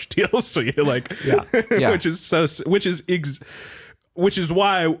crush TLC. Yeah. which is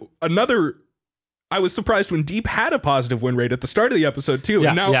why another I was surprised when Deep had a positive win rate at the start of the episode too. Yeah,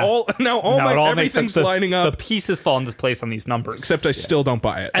 and now yeah. all Now it all makes everything's sense. lining up. The pieces fall into place on these numbers. Except I still don't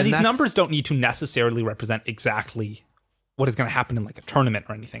buy it. And these that's- numbers don't need to necessarily represent exactly what is going to happen in like a tournament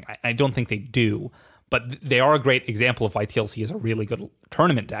or anything. I don't think they do, but they are a great example of why TLC is a really good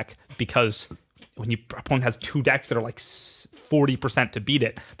tournament deck, because when your opponent has two decks that are like 40% to beat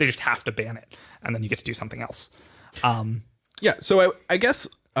it, they just have to ban it, and then you get to do something else. Yeah, so I guess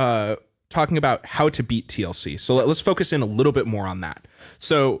talking about how to beat TLC. So let's focus in a little bit more on that.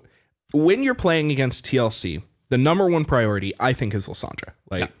 So when you're playing against TLC, the number one priority, I think, is Lysandra.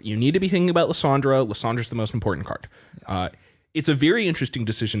 Like, you need to be thinking about Lysandra. Lysandra's the most important card. It's a very interesting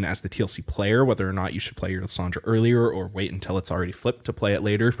decision as the TLC player, whether or not you should play your Lysandra earlier or wait until it's already flipped to play it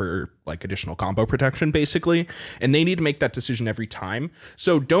later for like additional combo protection, basically. And they need to make that decision every time.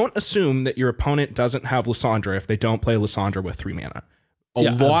 So don't assume that your opponent doesn't have Lysandra if they don't play Lysandra with 3 mana. A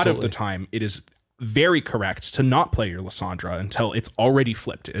lot of the time, it is very correct to not play your Lysandra until it's already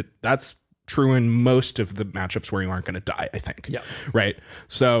flipped. That's true in most of the matchups where you aren't going to die, I think. Yeah. Right?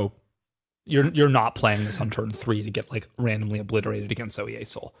 So You're not playing this on turn 3 to get like randomly obliterated against Zoe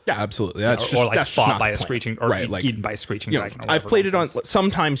Asol. yeah, absolutely. That's Or like that's just fought not by the a plan. screeching, or right, like, eaten by a screeching you know, dragon. Or I've whatever played it on. nonsense.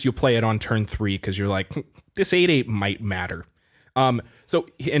 Sometimes you'll play it on turn 3 because you're like, this 8/8 might matter. So,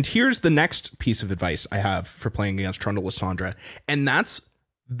 and here's the next piece of advice I have for playing against Trundle Lysandra, and that's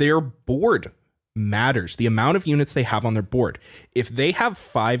their board matters. The amount of units they have on their board. If they have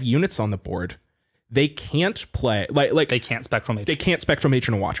 5 units on the board, they can't play like They can't Spectral Mage. they can't Spectral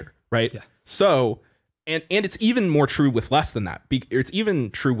Matron a Watcher, right? Yeah. So, and it's even more true with less than that. It's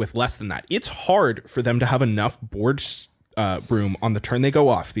even true with less than that. It's hard for them to have enough board room on the turn they go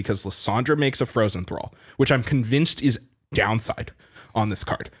off because Lysandra makes a Frozen Thrall, which I'm convinced is downside on this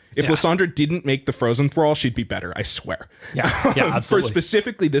card. If Lysandra didn't make the Frozen Thrall, she'd be better, I swear. Yeah, absolutely. For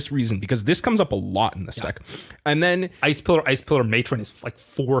specifically this reason, because this comes up a lot in this deck. And then Ice Pillar Matron is like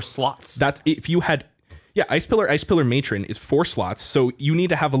 4 slots. that's if you had Ice Pillar Matron is 4 slots, so you need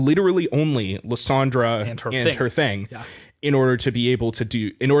to have literally only Lysandra and her thing in order to be able to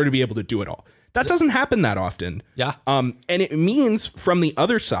do it all. That doesn't happen that often. Yeah. And it means from the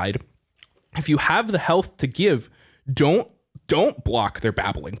other side, if you have the health to give, don't block their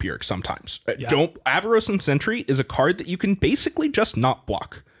Babbling Bjerg sometimes. Avaros and Sentry is a card that you can basically just not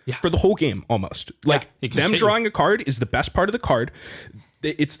block for the whole game almost. Like them drawing a card is the best part of the card.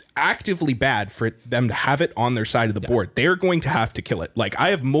 It's actively bad for them to have it on their side of the board. They're going to have to kill it. Like I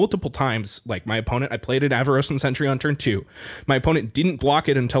have multiple times, like my opponent, I played an Avaros and Sentry on turn 2. My opponent didn't block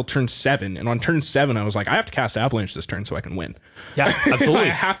it until turn 7. And on turn 7, I was like, I have to cast Avalanche this turn so I can win. Yeah,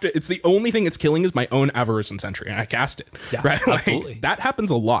 absolutely. I have to. It's the only thing it's killing is my own Avaros and Sentry, and I cast it. Yeah, right? Like, absolutely. that happens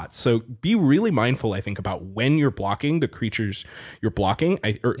a lot. So be really mindful, I think, about when you're blocking the creatures you're blocking,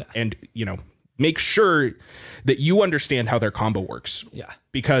 and make sure that you understand how their combo works. Yeah.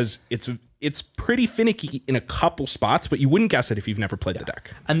 Because it's pretty finicky in a couple spots, but you wouldn't guess it if you've never played the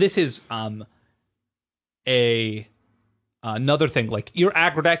deck. And this is another thing. Like your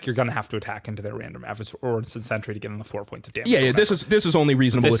aggro deck, you're gonna have to attack into their random Avaros or Sentry to get in the 4 points of damage. Yeah, this is only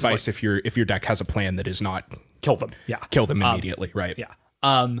reasonable This is advice if your deck has a plan that is not kill them. Yeah. kill them immediately, right? Yeah.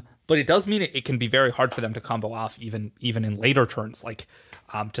 But it does mean it can be very hard for them to combo off even in later turns, like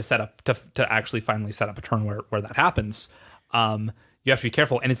to set up to actually finally set up a turn where that happens. You have to be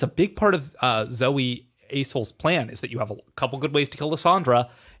careful, and it's a big part of Zoe Asol's plan is that you have a couple good ways to kill Lysandra,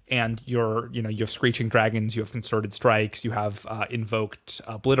 and you have Screeching Dragons, you have Concerted Strikes, you have invoked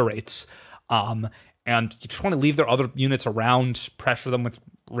Obliterates, and you just want to leave their other units around, pressure them with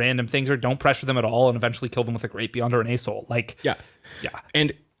random things, or don't pressure them at all, and eventually kill them with a Great Beyonder and Asol. Yeah.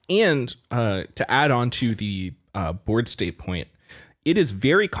 And to add on to the board state point, it is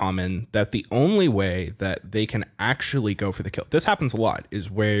very common that the only way that they can actually go for the kill, this happens a lot,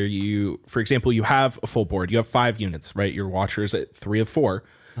 is where you, for example, you have a full board, you have 5 units, right? Your Watcher's at 3 of 4.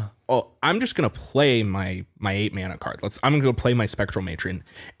 Oh, I'm just going to play my 8 mana card. I'm going to play my Spectral Matron,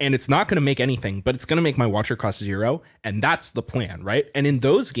 and it's not going to make anything, but it's going to make my Watcher cost 0, and that's the plan, right? And in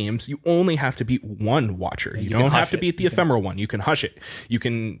those games, you only have to beat one Watcher. You don't have to beat the ephemeral one. You can hush it. You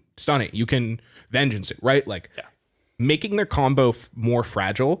can stun it. You can vengeance it, right? Making their combo more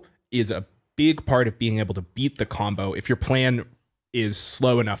fragile is a big part of being able to beat the combo if your plan is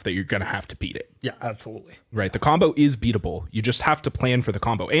slow enough that you're going to have to beat it. Yeah, absolutely. Right. The combo is beatable. You just have to plan for the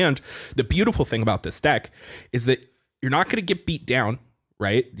combo. And the beautiful thing about this deck is that you're not going to get beat down,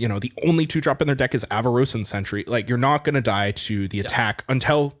 right? The only 2-drop in their deck is Avaros and Sentry. Like, you're not going to die to the attack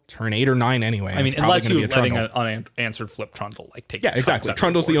until turn 8 or 9 anyway. I mean, unless you're letting an unanswered flip Trundle, take exactly.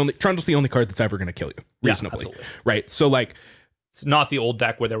 Trundle's the only card that's ever going to kill you reasonably. Yeah, right? So It's not the old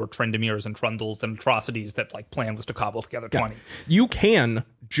deck where there were Tryndamirs and Trundles and atrocities that like plan was to cobble together 20. You can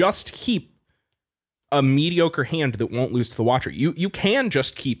just keep a mediocre hand that won't lose to the Watcher. You can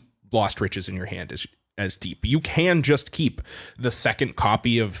just keep Lost Riches in your hand as deep. You can just keep the second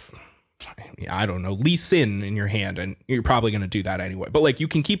copy of, I don't know, Lee Sin in your hand, and you're probably going to do that anyway. But like, you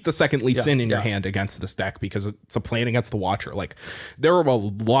can keep the second Lee Sin in your hand against this deck because it's a plan against the Watcher. Like, there are a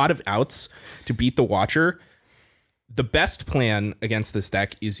lot of outs to beat the Watcher. The best plan against this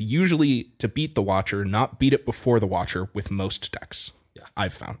deck is usually to beat the Watcher, not beat it before the Watcher with most decks. Yeah,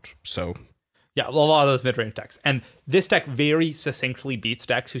 I've found. So yeah, a lot of those mid-range decks. And this deck very succinctly beats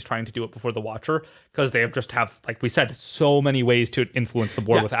decks who's trying to do it before the Watcher, because they have, like we said, so many ways to influence the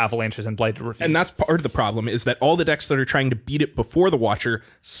board with avalanches and blighted reviews. And that's part of the problem, is that all the decks that are trying to beat it before the Watcher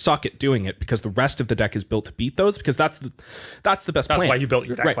suck at doing it, because the rest of the deck is built to beat those, because that's the best plan. That's why you built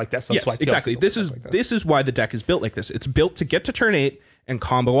your deck like this. That's why TLC exactly. This is why the deck is built like this. It's built to get to turn 8 and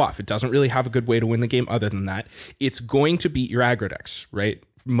combo off. It doesn't really have a good way to win the game other than that. It's going to beat your aggro decks, right?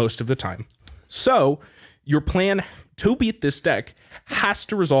 Most of the time. So your plan to beat this deck has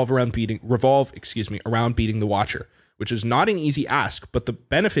to revolve around beating the Watcher, which is not an easy ask, but the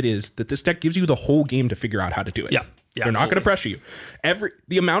benefit is that this deck gives you the whole game to figure out how to do it. Yeah, they're not going to pressure you.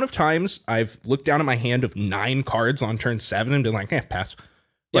 The amount of times I've looked down at my hand of 9 cards on turn 7 and been like, pass.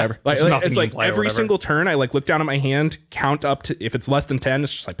 Whatever. It's like every single turn I like look down at my hand, count up to, if it's less than 10,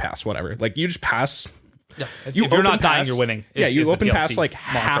 it's just like pass, whatever. Like, you just pass. Yeah. If you're not dying, you're winning. You open pass like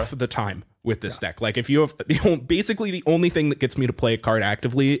half the time with this deck. Like, if you have basically the only thing that gets me to play a card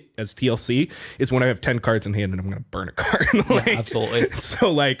actively as TLC is when I have 10 cards in hand and I'm going to burn a card. Absolutely.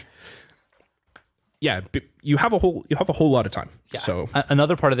 So like, you have a whole lot of time. Yeah. So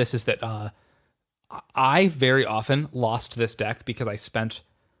another part of this is that I very often lost this deck because I spent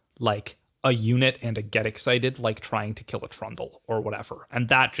like a unit and a get excited like trying to kill a Trundle or whatever, and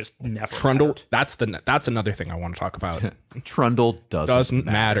that just never mattered. That's another thing I want to talk about. Trundle doesn't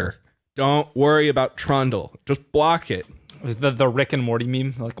matter. Don't worry about Trundle. Just block it. The Rick and Morty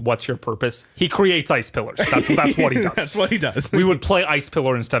meme, like, what's your purpose? He creates ice pillars. That's what he does. That's what he does. We would play ice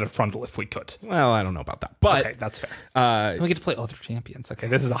pillar instead of Trundle if we could. Well, I don't know about that, but okay, that's fair. We get to play other champions. Okay,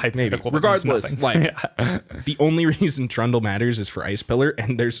 this is a hypothetical. Regardless, the only reason Trundle matters is for ice pillar,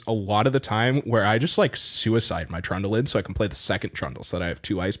 and there's a lot of the time where I just like suicide my Trundle in so I can play the second Trundle so that I have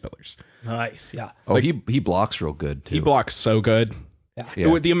 2 ice pillars. Nice, yeah. Oh, he blocks real good too. He blocks so good.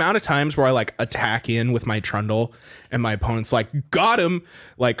 Yeah. The amount of times where I like attack in with my Trundle and my opponent's like, got him,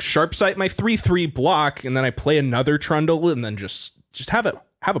 like sharp sight my 3/3 block, and then I play another Trundle and then just have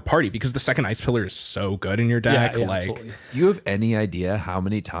a party, because the second ice pillar is so good in your deck. Yeah, like, absolutely. Do you have any idea how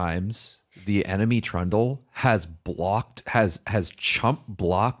many times the enemy Trundle has chump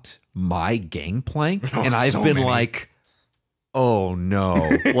blocked my Gangplank? And I've been many. Like, oh no.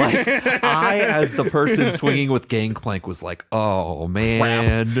 Like, I, as the person swinging with Gangplank, was like, oh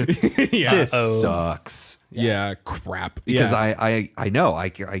man, this sucks. Yeah, crap. Because I know.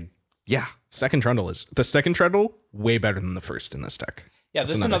 Second Trundle way better than the first in this deck. Yeah,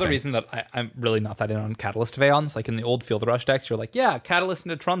 this is another reason that I'm really not that in on Catalyst Veons. Like, in the old Field Rush decks, you're like, yeah, Catalyst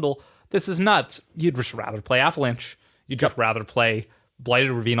into Trundle, this is nuts. You'd just rather play Avalanche. You'd just rather play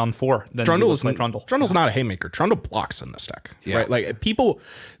Blighted Ravine on 4 than Trundle's not a Haymaker. Trundle blocks in this deck. Yeah. Right? Like,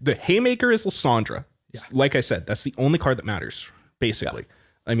 the Haymaker is Lysandra. Yeah. Like I said, that's the only card that matters, basically.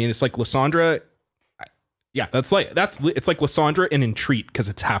 Yeah. I mean, it's like Lysandra. Yeah, it's like Lysandra and Entreat, because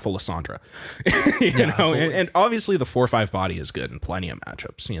it's half a Lysandra. you know, and obviously the 4/5 body is good in plenty of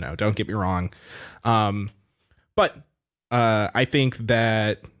matchups. You know, don't get me wrong. But I think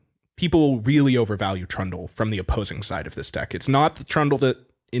that people really overvalue Trundle from the opposing side of this deck. It's not the Trundle that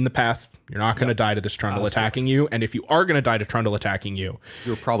in the past, you're not going to die to this Trundle attacking you. And if you are going to die to Trundle attacking you,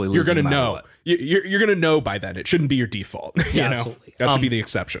 you're going to know. You're going to know by then. It shouldn't be your default. You know? Absolutely. That should be the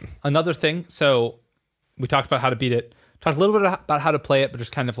exception. Another thing. So we talked about how to beat it. Talked a little bit about how to play it, but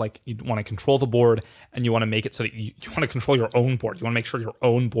just kind of like, you want to control the board and you want to make it so that you want to control your own board. You want to make sure your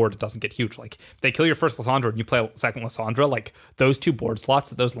own board doesn't get huge. Like, if they kill your first Lysandra and you play a second Lysandra, like, those 2 board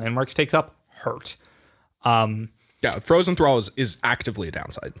slots that those landmarks takes up hurt. Frozen Thrall is actively a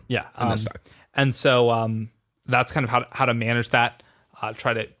downside. Yeah, in this deck. And so that's kind of how to manage that.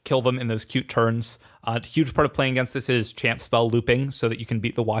 Try to kill them in those cute turns. A huge part of playing against this is champ spell looping so that you can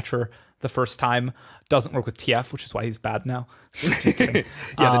beat the Watcher the first time. Doesn't work with TF, which is why he's bad now. Just kidding.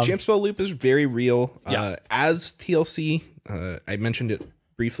 The champ spell loop is very real. As TLC, I mentioned it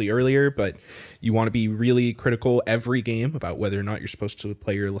briefly earlier, but you want to be really critical every game about whether or not you're supposed to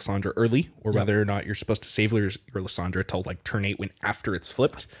play your Lysandra early or whether or not you're supposed to save your Lysandra till like turn 8 when after it's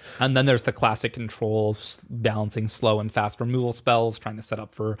flipped. And then there's the classic control, balancing slow and fast removal spells, trying to set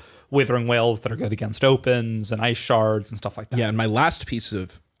up for Withering Wails that are good against opens and ice shards and stuff like that. Yeah, and my last piece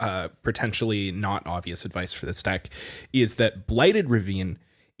of potentially not obvious advice for this deck is that Blighted Ravine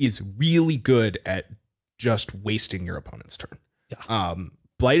is really good at just wasting your opponent's turn. Yeah.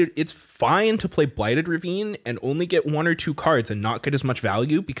 Blighted, it's fine to play Blighted Ravine and only get 1 or 2 cards and not get as much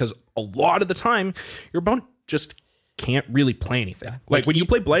value because a lot of the time your opponent just can't really play anything. Yeah. Like when you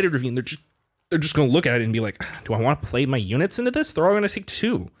play Blighted Ravine, they're just going to look at it and be like, do I want to play my units into this? They're all going to take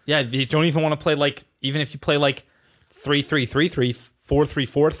 2. Yeah, you don't even want to play like, even if you play like 3-3-3-3,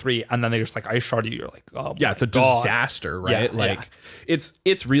 4-3-4-3, and then they just like ice shard you. You're like, oh yeah, it's a God. disaster, right?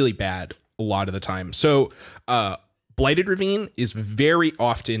 It's really bad a lot of the time. So Blighted Ravine is very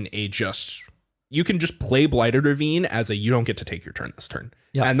often you can just play Blighted Ravine as you don't get to take your turn this turn.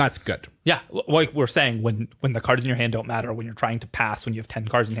 Yeah. And that's good. Yeah. Like we're saying, when the cards in your hand don't matter, when you're trying to pass, when you have 10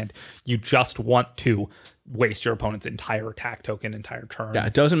 cards in hand, you just want to waste your opponent's entire attack token, entire turn. Yeah,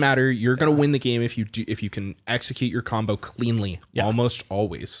 it doesn't matter. You're going to win the game if you can execute your combo cleanly, almost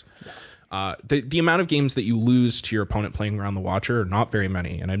always. Yeah. The amount of games that you lose to your opponent playing around the Watcher are not very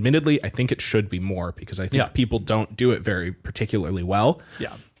many. And admittedly, I think it should be more because I think people don't do it very particularly well.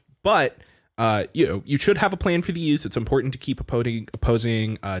 Yeah. But you should have a plan for these. It's important to keep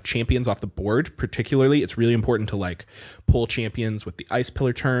opposing champions off the board. Particularly, it's really important to like pull champions with the Ice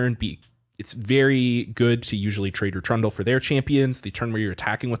Pillar turn. It's very good to usually trade your Trundle for their champions. The turn where you're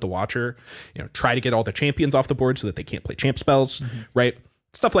attacking with the Watcher, try to get all the champions off the board so that they can't play champ spells, right?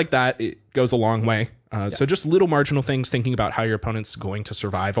 Stuff like that, it goes a long way. So just little marginal things, thinking about how your opponent's going to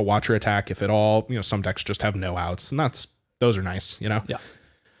survive a Watcher attack, if at all. Some decks just have no outs, and those are nice, Yeah.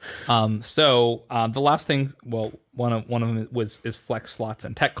 So the last thing, well, one of them is flex slots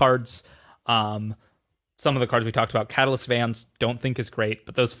and tech cards. Some of the cards we talked about, Catalyst Vans, don't think is great,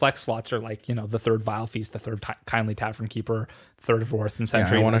 but those flex slots are like, the third Vile Feast, the third Kindly Tavern Keeper, third Voracin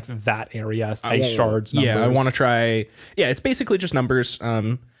Sentry, I want that area, Ice Shards, numbers. Yeah, I want to try. Yeah, it's basically just numbers.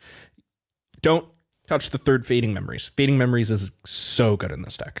 Don't touch the third Fading Memories. Fading Memories is so good in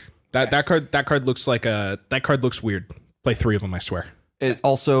this deck. That card looks weird. Play 3 of them, I swear. It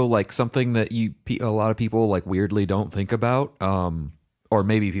also like something that a lot of people like weirdly don't think about. Or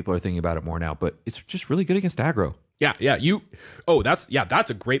maybe people are thinking about it more now, but it's just really good against aggro. Yeah. That's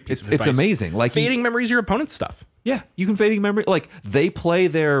a great piece of advice. It's amazing. Like Fading Memories, your opponent's stuff. Yeah, you can Fading Memory. Like they play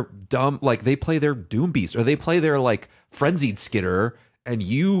their Doom Beast, or they play their like Frenzied Skitter, and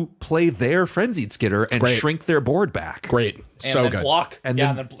you play their Frenzied Skitter and shrink their board back. Great, and so then good. Block, and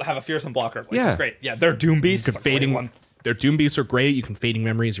then have a fearsome blocker. It's great. Yeah, their Doom Beast is fading one. Their Doom Beasts are great. You can Fading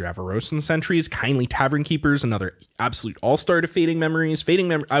Memories your Avarosan Sentries. Kindly Tavern Keepers, another absolute all-star to Fading Memories.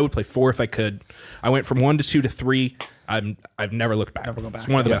 I would play 4 if I could. I went from 1 to 2 to 3. I've never looked back. It's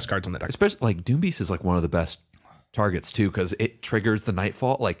one of the best cards on the deck. Especially like Doom Beast is like one of the best targets too, because it triggers the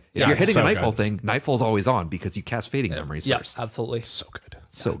Nightfall. Like if you're hitting a Nightfall thing, Nightfall's always on because you cast Fading Memories first. Yeah, absolutely. So good.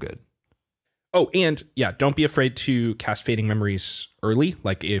 So good. Oh, and don't be afraid to cast Fading Memories early,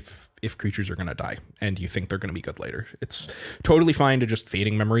 like if creatures are going to die and you think they're going to be good later. It's totally fine to just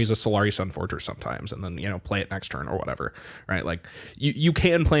Fading Memories a Solari Sunforger sometimes and then, play it next turn or whatever, right? Like you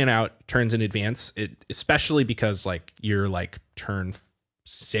can plan out turns in advance, especially because like your like turn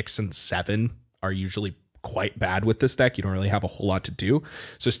 6 and 7 are usually quite bad with this deck. You don't really have a whole lot to do.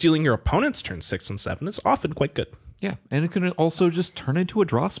 So stealing your opponent's turn 6 and 7 is often quite good. Yeah, and it can also just turn into a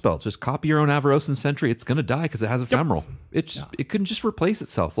draw spell. Just copy your own Avarosan Sentry. It's going to die because it has Ephemeral. It can just replace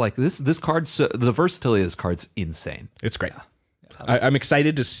itself. Like this card, the versatility of this card's insane. It's great. I'm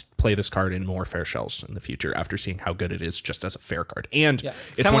excited to play this card in more fair shells in the future after seeing how good it is just as a fair card. And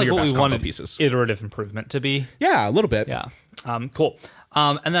it's one of your best combo pieces. Iterative improvement to be. Yeah, a little bit. Yeah. Cool.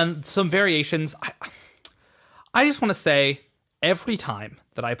 And then some variations. I just want to say every time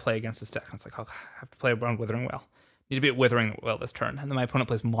that I play against this deck, it's like, I have to play around Withering Wail. Need to be at Withering Wail this turn. And then my opponent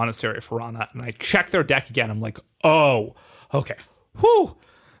plays Monastery of Farana, and I check their deck again. I'm like, oh, okay. Whew.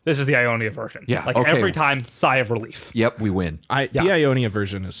 This is the Ionia version. Yeah. Like every time, sigh of relief. Yep, we win. The Ionia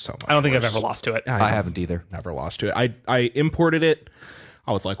version is so much I don't think worse. I've ever lost to it. I haven't either. Never lost to it. I imported it.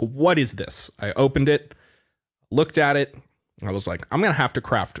 I was like, what is this? I opened it, looked at it. I was like, I'm going to have to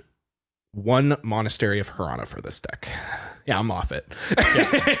craft 1 Monastery of Harana for this deck. Yeah, I'm off it.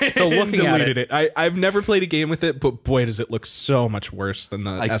 Yeah. So looking at it, I've never played a game with it, but boy, does it look so much worse than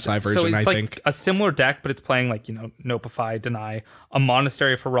the SI version. So it's I like think a similar deck, but it's playing like Nopify, Deny, a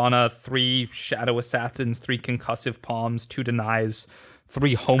Monastery of Harana, 3 Shadow Assassins, 3 Concussive Palms, 2 Denies,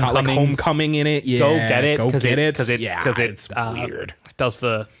 3 got like homecomings. homecoming in it. Yeah, Go get it. Go get it. Because it's weird. It does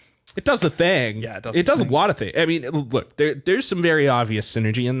the... It does the thing. Yeah, it does It the does a thing. lot of things. I mean, look, there's some very obvious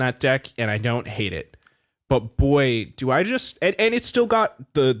synergy in that deck, and I don't hate it. But boy, do I just... And it's still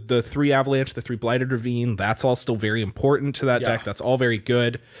got the 3 Avalanche, the 3 Blighted Ravine. That's all still very important to that deck. That's all very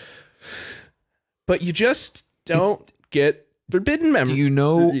good. But you just don't get Forbidden Memory. Do you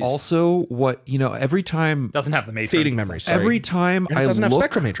know also what, every time... Doesn't have the matron. Fading Memories. Sorry. Every time And it doesn't have look...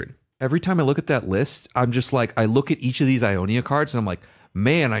 Spectrum Matron. Every time I look at that list, I'm just like, I look at each of these Ionia cards and I'm like,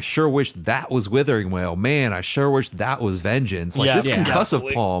 man, I sure wish that was Withering Wail. Man, I sure wish that was Vengeance. Like this Concussive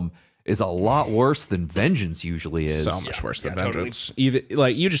absolutely. Palm is a lot worse than Vengeance usually is. So much worse than totally. Vengeance. Even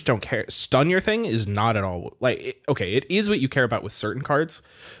like you just don't care. Stun your thing is not at all okay. It is what you care about with certain cards,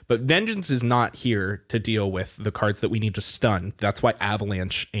 but Vengeance is not here to deal with the cards that we need to stun. That's why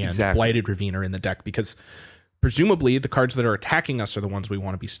Avalanche and Blighted Ravine are in the deck, because presumably the cards that are attacking us are the ones we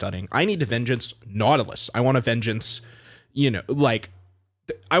want to be stunning. I need a Vengeance Nautilus. I want a Vengeance,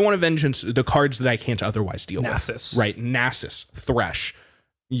 I want to Vengeance the cards that I can't otherwise deal Nasus. with. Right. Nasus, Thresh,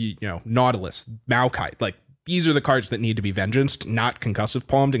 Nautilus, Maokai. Like, these are the cards that need to be Vengeanced, not Concussive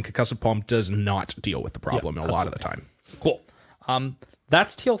Palmed, and Concussive Palm does not deal with the problem a lot of the time. Cool.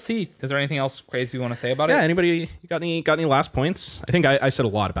 That's TLC. Is there anything else crazy you want to say about it? Yeah, anybody got any last points? I think I said a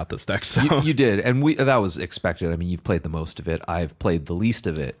lot about this deck. So You did, and that was expected. I mean, you've played the most of it. I've played the least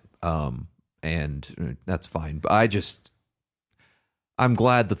of it, and that's fine. But I'm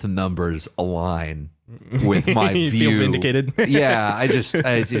glad that the numbers align with my You view. feel vindicated. Yeah, I just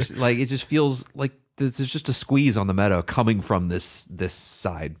like it just feels like there's just a squeeze on the meta coming from this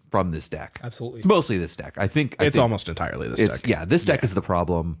side, from this deck. Absolutely. It's mostly this deck. I think almost entirely this deck. Yeah, this deck is the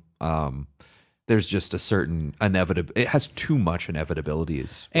problem. There's just a certain inevitable. It has too much inevitability,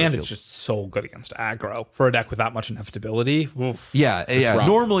 And it's just so good against aggro for a deck with that much inevitability. Oof. yeah. rough.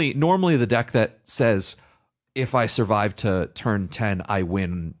 Normally the deck that says, if I survive to turn 10, I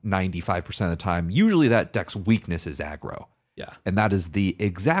win 95% of the time. Usually that deck's weakness is aggro. Yeah. And that is the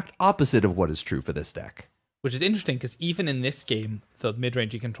exact opposite of what is true for this deck. Which is interesting because even in this game, the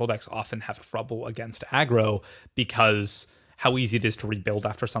mid-range control decks often have trouble against aggro because how easy it is to rebuild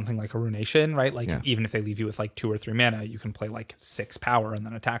after something like a Ruination, right? Like even if they leave you with like 2 or 3 mana, you can play like 6 power and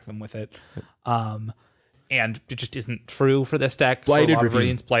then attack them with it. And it just isn't true for this deck. Blighted for a lot of Ravine.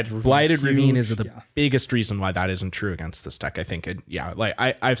 reasons. Blighted Blighted Ravine is huge. the biggest reason why that isn't true against this deck. I think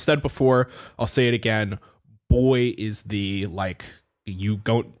I've said before, I'll say it again. Boy, is the you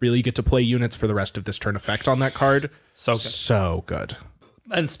don't really get to play units for the rest of this turn effect on that card. So good. So good.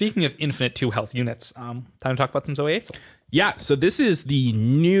 And speaking of infinite 2 health units, time to talk about some Zoe Asol. Yeah, so this is the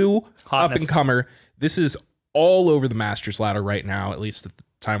new Hotness. up-and-comer. This is all over the Masters ladder right now, at least at the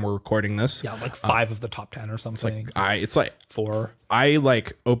time we're recording this. Yeah, like 5 of the top 10 or something. It's like 4. I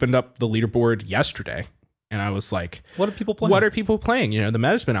opened up the leaderboard yesterday, and I was like, What are people playing? What are people playing? The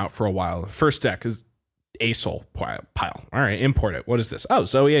meta's been out for a while. First deck is Asol pile. All right, import it. What is this? Oh,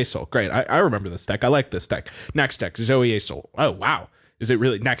 Zoe Asol. Great. I remember this deck. I like this deck. Next deck, Zoe Asol. Oh, wow. Is it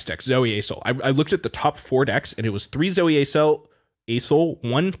really? Next deck, Zoe Asol. I looked at the top 4 decks, and it was 3 Zoe Asol,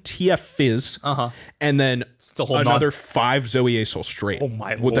 1 TF Fizz, and then another 5 Zoe Asol straight. Oh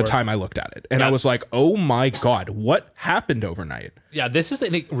my With the lord. time I looked at it. And I was like, oh my God, what happened overnight? Yeah, this is a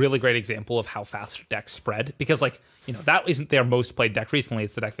really great example of how fast decks spread because, that isn't their most played deck recently.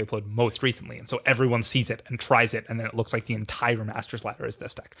 It's the deck they played most recently. And so everyone sees it and tries it. And then it looks like the entire Masters ladder is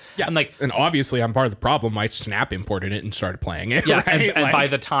this deck. Yeah. And obviously I'm part of the problem. My Snap imported it and started playing it. Yeah. Right? And by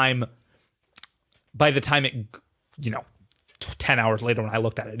the time it, 10 hours later when I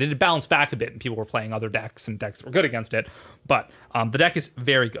looked at it, it had bounced back a bit and people were playing other decks and decks that were good against it. But the deck is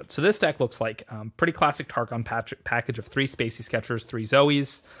very good. So this deck looks like pretty classic Targon package of 3 Spacey Sketchers, 3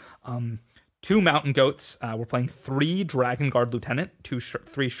 Zoes, 2 Mountain Goats. We're playing 3 Dragon Guard Lieutenant, 3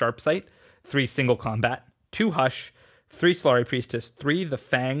 Sharpsight, 3 Single Combat, 2 Hush, 3 Solari Priestess, 3 The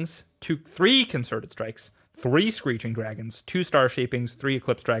Fangs, 3 Concerted Strikes, 3 Screeching Dragons, 2 Star Shapings, 3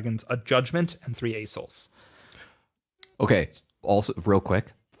 Eclipse Dragons, a Judgment, and 3 Asols. Okay. Also, real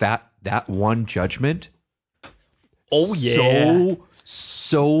quick, that one Judgment. Oh yeah,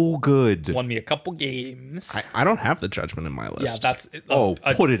 so good. won me a couple games. I don't have the Judgment in my list. Yeah, that's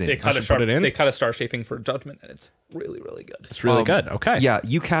put it in. They cut I should put it in? They cut a Star Shaping for Judgment, and it's really, really good. It's really good. Okay. Yeah,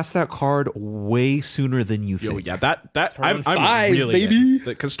 you cast that card way sooner than you think. Yeah, that I'm 5, really baby.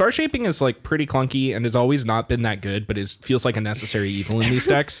 because Star Shaping is pretty clunky and has always not been that good, but feels like a necessary evil in these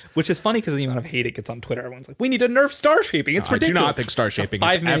decks. Which is funny because the amount of hate it gets on Twitter. Everyone's like, "We need to nerf Star Shaping. It's I do ridiculous." not think Star Shaping It's a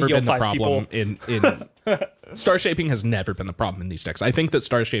has 5-minute ever heal been the 5 problem people. in Star Shaping has never been the problem in these decks. I think that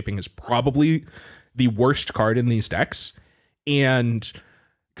Star Shaping is probably the worst card in these decks. and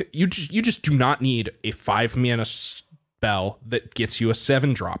you just do not need a 5 mana spell that gets you a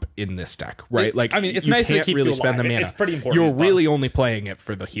 7 drop in this deck, right? Like, I mean, it's you nice that it can't keeps really you spend the alive. mana. It's pretty important, You're but- really only playing it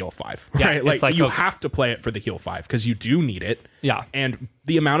for the heal 5, Yeah, right? it's like, you okay. have to play it for the heal 5 because you do need it. Yeah. And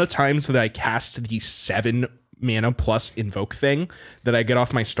the amount of times that I cast the 7 mana plus invoke thing that I get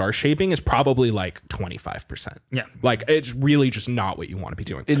off my star shaping is probably like 25%. Yeah. Like, it's really just not what you want to be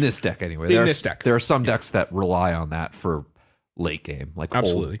doing. In this deck, anyway. This deck. There are some decks that rely on that for late game, like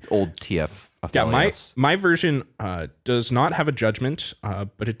Absolutely. old TF Yeah, affiliates. my version does not have a judgment,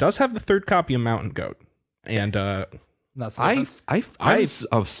 but it does have the 3rd copy of Mountain Goat. And That's I'm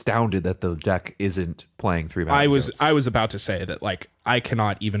astounded that the deck isn't playing 3 Mountain Goats. I was about to say that, like, I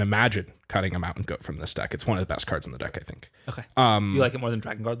cannot even imagine cutting a Mountain Goat from this deck. It's one of the best cards in the deck, I think. okay. You like it more than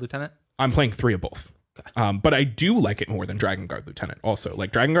Dragon Guard Lieutenant? I'm playing 3 of both. But I do like it more than Dragon Guard Lieutenant also.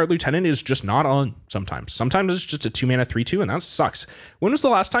 Like, Dragon Guard Lieutenant is just not on sometimes. Sometimes it's just a 2 mana 3/2, and that sucks. When was the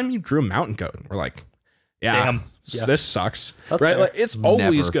last time you drew a Mountain Goat? And we're like, yeah, Damn. Yeah. this sucks. That's right? fair. Like, it's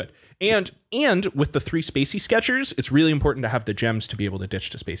always Never. good. And with the 3 Spacey Sketchers, it's really important to have the gems to be able to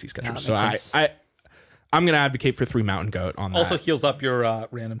ditch to Spacey Sketchers. that So makes sense. I'm going to advocate for 3 Mountain Goat on that. Also heals up your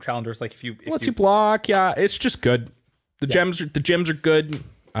random challengers. Like if you lets you block. Yeah, it's just good. The gems are good.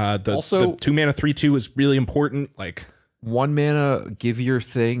 Also- the 2 mana 3/2 is really important. Like, 1 mana, give your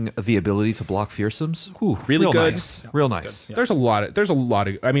thing the ability to block fearsomes. Whew, Really real good. Nice. Real nice. there's a lot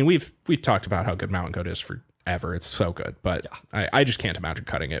of. I mean, we've talked about how good Mountain Goat is forever. It's so good, but I just can't imagine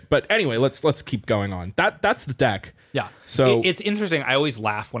cutting it. But anyway, let's keep going on. That's the deck. Yeah. So it's interesting. I always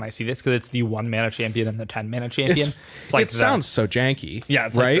laugh when I see this because it's the 1 mana champion and the 10 mana champion. It's like it sounds so janky. Yeah,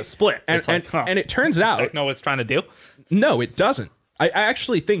 it's right. like the split. And It's like, huh. and it turns out don't know what it's trying to do. no, it doesn't. I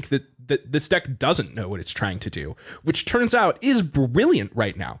actually think that this deck doesn't know what it's trying to do, which turns out is brilliant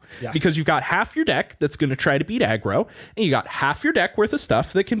right now. Yeah. Because you've got half your deck that's going to try to beat aggro, and you got half your deck worth of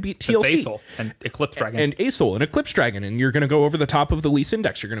stuff that can beat TLC. Asol and Eclipse Dragon. And Asol and Eclipse Dragon, and you're going to go over the top of the least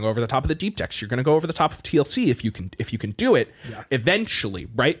index. You're going to go over the top of the deep decks. You're going to go over the top of TLC if you can do it eventually,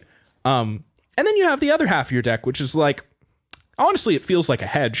 right? And then you have the other half of your deck, which is like, honestly, it feels like a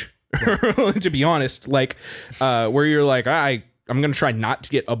hedge, to be honest. Like, where you're like, I'm going to try not to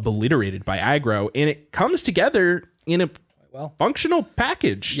get obliterated by aggro, and it comes together in a functional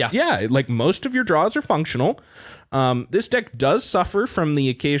package. Yeah. Like, most of your draws are functional. This deck does suffer from the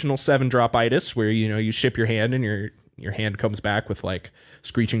occasional 7-drop-itis where, you ship your hand and your hand comes back with like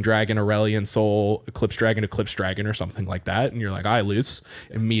Screeching Dragon, Aurelian Soul, Eclipse Dragon, or something like that. And you're like, I lose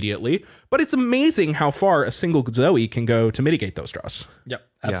immediately. But it's amazing how far a single Zoe can go to mitigate those draws. Yep,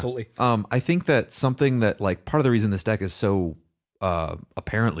 Yeah. absolutely. I think that something that, like, part of the reason this deck is so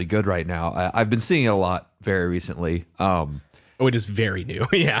apparently good right now, I've been seeing it a lot very recently. Oh, it is very new.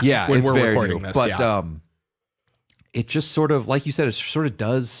 Yeah, When it's we're very recording new. this. But it just sort of, like you said, it sort of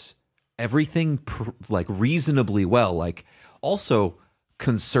does everything like reasonably well. Like, also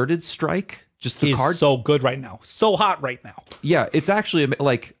Concerted Strike, just the He's card. so good right now. So hot right now. Yeah, it's actually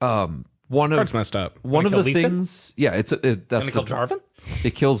like one Card's of messed up. one of kill the Lee Sin? things. Yeah, that's Gonna kill Jarvan?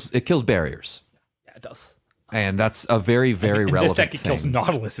 It kills barriers, Yeah, it does. and that's a very very In relevant this deck, it kills thing.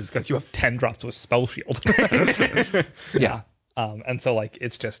 Nautiluses because you have 10 drops with Spell Shield. Yeah. And so, like,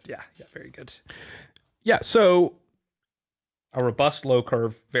 it's just, very good. Yeah, so A robust low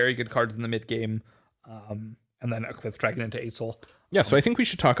curve, very good cards in the mid game, and then Eclipse Dragon into Asol. yeah, so I think we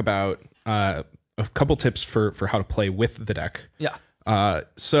should talk about a couple tips for how to play with the deck. Yeah.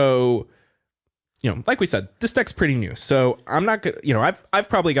 So, like we said, this deck's pretty new. So I'm not gonna, I've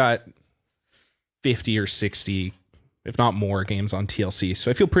probably got 50 or 60, if not more, games on TLC. So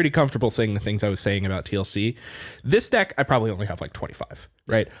I feel pretty comfortable saying the things I was saying about TLC. This deck, I probably only have like 25,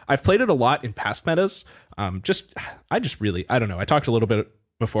 right? I've played it a lot in past metas. I don't know. I talked a little bit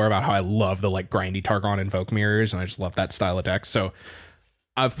before about how I love the like grindy Targon Invoke mirrors, and I just love that style of deck. So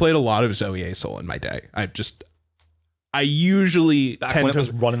I've played a lot of Zoe Asol in my day. I usually Back tend when it to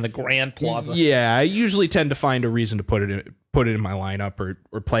was running the Grand Plaza. Yeah, I usually tend to find a reason to put it in my lineup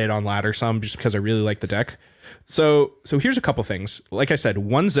or play it on ladder some, just because I really like the deck. So here's a couple things. Like I said,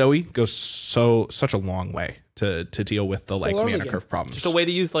 one Zoe goes such a long way to deal with the like early mana game. curve problems. Just a way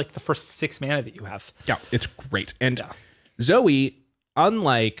to use like the first 6 mana that you have. Yeah, it's great. And Zoe,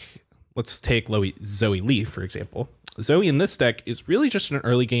 unlike, let's take Zoe Lee, for example. Zoe in this deck is really just an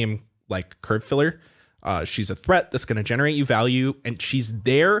early game like curve filler. She's a threat that's going to generate you value, and she's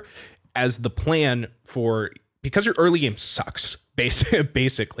there as the plan because your early game sucks,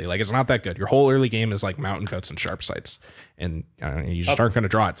 basically. Like, it's not that good. Your whole early game is like Mountain Goats and Sharp Sights, and you just aren't going to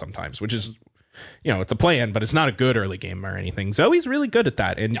draw it sometimes, which is, it's a plan, but it's not a good early game or anything. Zoe's really good at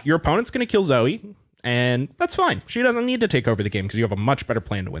that, and your opponent's going to kill Zoe, And that's fine. She doesn't need to take over the game because you have a much better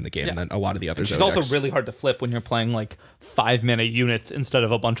plan to win the game than a lot of the others. She's also really hard to flip when you're playing like 5-mana units instead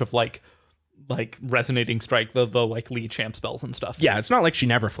of a bunch of like resonating strike, the like lead champ spells and stuff. Yeah, it's not like she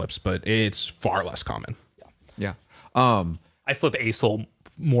never flips, but it's far less common. Yeah. I flip Asol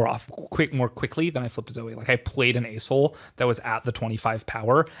more quickly than I flipped Zoe. Like I played an Asol that was at the 25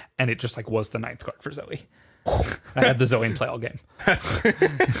 power, and it just like was the 9th card for Zoe. I had the Zoe in play all game.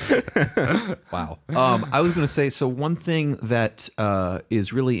 Wow. I was going to say, so one thing that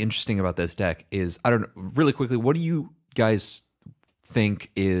is really interesting about this deck is, I don't know, really quickly, what do you guys think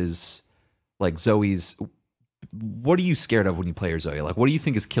is like Zoe's, what are you scared of when you play your Zoe? Like, what do you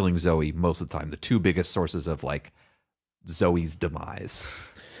think is killing Zoe most of the time? The two biggest sources of like Zoe's demise.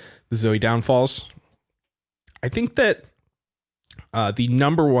 The Zoe downfalls. I think that the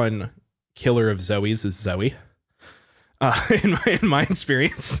number one killer of Zoe's is Zoe. In my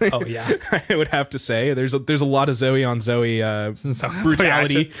experience, oh yeah, I would have to say there's a lot of Zoe on Zoe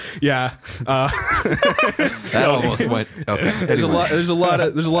brutality. Yeah, that almost went. Okay, there's a lot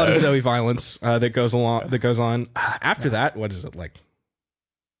of Zoe violence that goes on. After that, what is it like?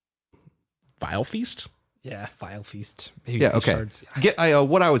 Vile Feast. Yeah, Vile Feast. Yeah, okay. Shards.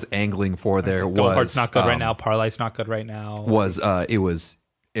 What I was angling for there was Go Hard's not good right now. Parlay's not good right now. It was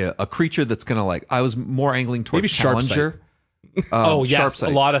a creature that's gonna like. I was more angling towards maybe Challenger. Oh yes, Sharpsight.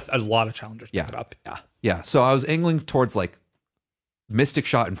 a lot of challengers pick it up. Yeah. So I was angling towards like Mystic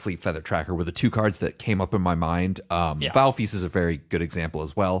Shot and Fleet Feather Tracker were the two cards that came up in my mind. Vile Feast is a very good example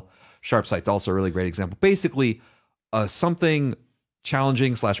as well. Sharpsight's also a really great example. Basically, something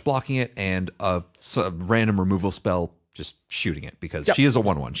challenging / blocking it, and a random removal spell just shooting it because she is a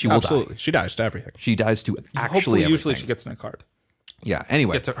 1/1. She will die. She dies to everything. She dies to actually Hopefully, everything. usually she gets in a card. Yeah.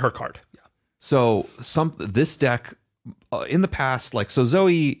 Anyway, Gets her card. Yeah. So this deck in the past, like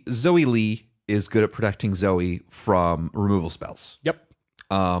Zoe Lee is good at protecting Zoe from removal spells. Yep.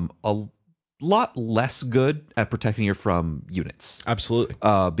 A lot less good at protecting her from units. Absolutely.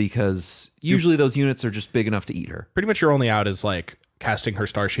 Because usually those units are just big enough to eat her. Pretty much your only out is like casting her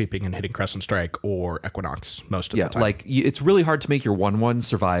Star Shaping and hitting Crescent Strike or Equinox most of the time. Like it's really hard to make your 1/1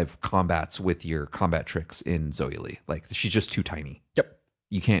 survive combats with your combat tricks in Zoe Lee. Like she's just too tiny. Yep.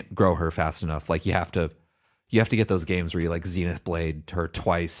 You can't grow her fast enough. Like you have to get those games where you like Zenith Blade her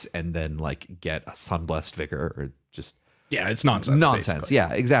twice and then like get a Sunblessed Vigor or just it's nonsense. Basically.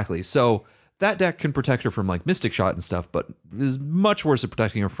 Yeah, exactly. So that deck can protect her from like Mystic Shot and stuff, but is much worse at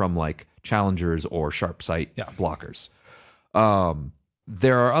protecting her from like challengers or sharp sight blockers.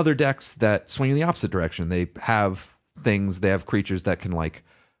 There are other decks that swing in the opposite direction. They have creatures that can like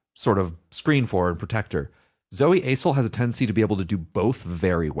sort of screen for and protect her. Zoe Asol has a tendency to be able to do both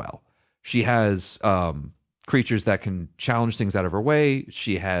very well. She has creatures that can challenge things out of her way.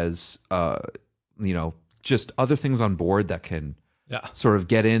 She has just other things on board that can sort of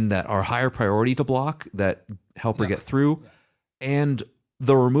get in that are higher priority to block that help her get through. And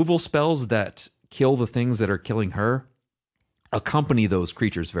the removal spells that kill the things that are killing her accompany those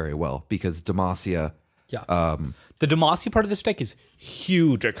creatures very well because Demacia. The Demacia part of this deck is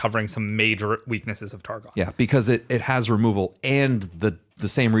huge at covering some major weaknesses of Targon. Yeah, because it has removal and the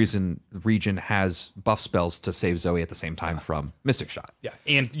same region has buff spells to save Zoe at the same time from Mystic Shot. Yeah,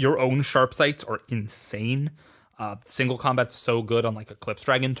 and your own sharp sights are insane. Single combat's so good on like Eclipse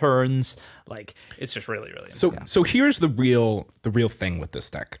Dragon turns. Like it's just really, really insane. So here's the real thing with this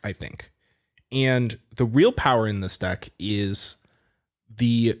deck, I think. And the real power in this deck is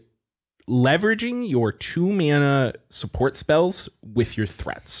the leveraging your 2-mana support spells with your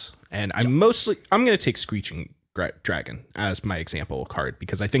threats. And I'm going to take Screeching Dragon as my example card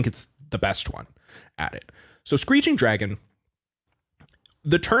because I think it's the best one at it. So Screeching Dragon,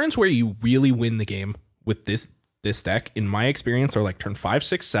 the turns where you really win the game with this deck, in my experience, are like turn 5,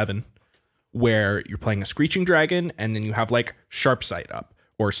 6, 7, where you're playing a Screeching Dragon and then you have like Sharp Sight up.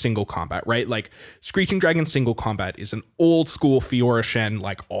 Or single combat, right? Like Screeching Dragon single combat is an old school Fiora Shen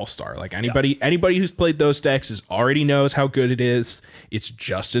like all-star. Like anybody who's played those decks already knows how good it is. It's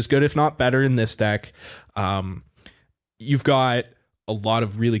just as good, if not better, in this deck. You've got a lot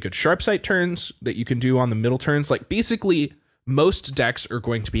of really good sharp sight turns that you can do on the middle turns. Like basically, most decks are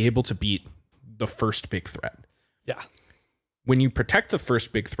going to be able to beat the first big threat. Yeah. When you protect the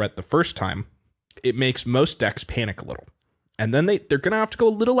first big threat the first time, it makes most decks panic a little. And then they're going to have to go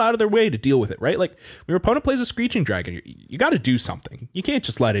a little out of their way to deal with it, right? Like when your opponent plays a Screeching Dragon, you got to do something. You can't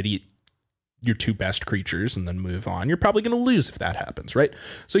just let it eat your 2 best creatures and then move on. You're probably going to lose if that happens, right?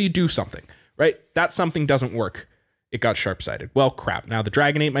 So you do something, right? That something doesn't work. It got sharp-sighted. Well, crap. Now the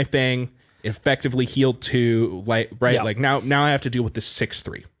dragon ate my thing. It effectively healed 2, right? Yeah. Like now I have to deal with this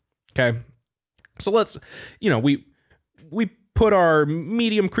 6/3. Okay. So let's, we put our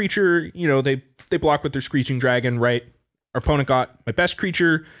medium creature, they block with their Screeching Dragon, right? Our opponent got my best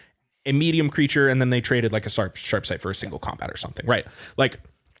creature, a medium creature, and then they traded like a sharp sight for a single combat or something, right? Like,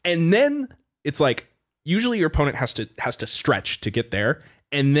 and then it's like usually your opponent has to stretch to get there,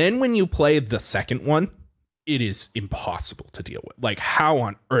 and then when you play the second one, it is impossible to deal with. Like, how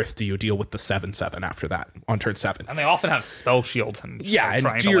on earth do you deal with the 7/7 after that on turn 7? And they often have spell shield and and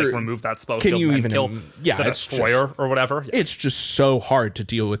trying to like remove that spell shield you and even kill the destroyer or whatever. Yeah. It's just so hard to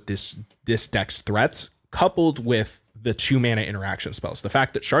deal with this deck's threats, coupled with the 2-mana interaction spells. The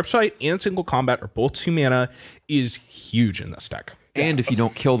fact that Sharp Sight and Single Combat are both 2 mana is huge in this deck. And if you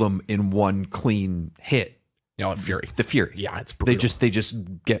don't kill them in one clean hit, Fury. The Fury. Yeah, it's brutal. They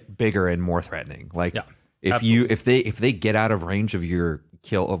just get bigger and more threatening. Like if absolutely. if they get out of range of your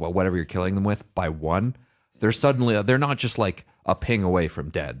kill of whatever you're killing them with by 1, they're not just like a ping away from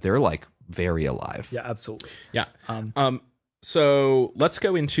dead. They're like very alive. Yeah, absolutely. Yeah. So let's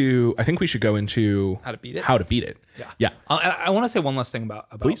go into. I think we should go into How to beat it. Yeah. I want to say one last thing about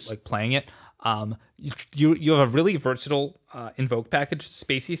Please. like playing it. You have a really versatile invoke package.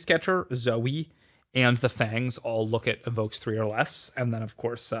 Spacey Sketcher, Zoe, and the Fangs all look at evokes 3 or less, and then of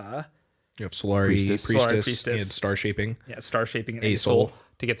course You have Solari, Priestess, and Star Shaping. Yeah, Star Shaping and Asol. Asol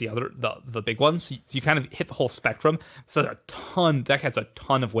to get the big ones. So you kind of hit the whole spectrum. So deck has a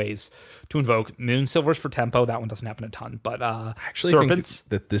ton of ways to invoke. Moon Silvers for tempo. That one doesn't happen a ton, but Actually, Serpents. I think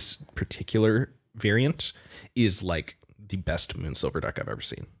that this particular variant is like the best Moon Silver deck I've ever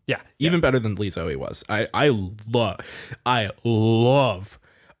seen. Yeah, Even better than Lee Zoe was. I love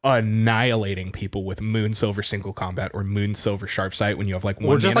annihilating people with Moon Silver Single Combat or Moon Silver Sharp Sight when you have like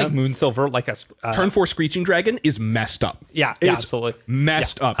one or just mana. like Moon Silver, like a Turn 4 Screeching Dragon is messed up. Yeah, It's absolutely.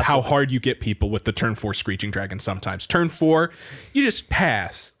 Messed Yeah, up how hard you get people with the turn 4 Screeching Dragon sometimes. Turn 4, you just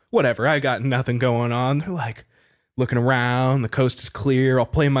pass. Whatever, I got nothing going on. They're like looking around, the coast is clear, I'll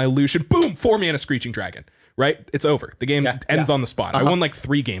play my Lucian. Boom, 4 mana Screeching Dragon. Right? It's over. The game ends on the spot. I won like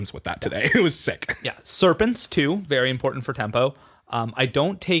 3 games with that today. It was sick. Yeah, Serpents too, very important for tempo. I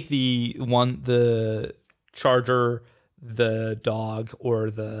don't take the Charger, the Dog,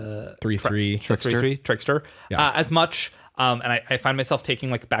 or the 3/3 Trickster as much. And I find myself taking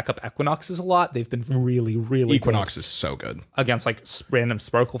like backup Equinoxes a lot. They've been really, really Equinox good is so good. against like random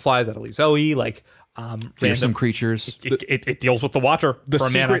Sparkle Flies out of Zoe, like Fearsome creatures. It deals with the Watcher for a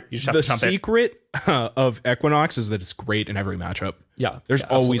mana. You just have to jump it. secret of Equinox is that it's great in every matchup. Yeah, There's yeah,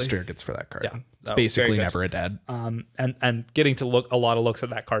 always absolutely. targets for that card. Yeah. It's So, basically very good. never a dead. And getting to look a lot of looks at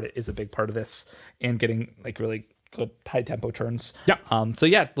that card is a big part of this, and getting like really good high tempo turns. Yeah. So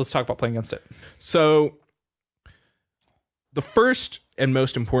yeah, let's talk about playing against it. So the first and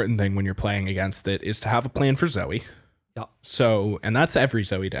most important thing when you're playing against it is to have a plan for Zoe. Yeah. So, and that's every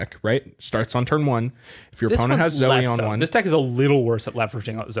Zoe deck, right? Starts on turn 1. If your This opponent one has Zoe less on so. 1. This deck is a little worse at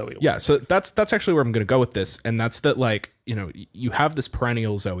leveraging out Zoe. Yeah, so that's actually where I'm going to go with this, and that's that, like, you have this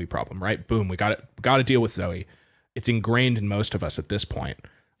perennial Zoe problem, right? Boom, we got to deal with Zoe. It's ingrained in most of us at this point.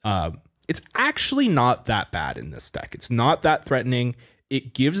 It's actually not that bad in this deck. It's not that threatening.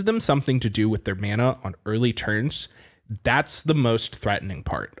 It gives them something to do with their mana on early turns. That's the most threatening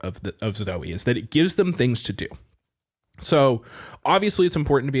part of Zoe, is that it gives them things to do. So obviously it's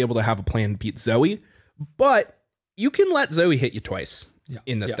important to be able to have a plan to beat Zoe, but you can let Zoe hit you twice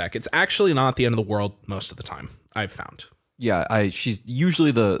in this deck. It's actually not the end of the world most of the time, I've found. Yeah, she's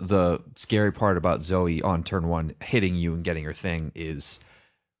usually the scary part about Zoe on turn 1 hitting you and getting her thing is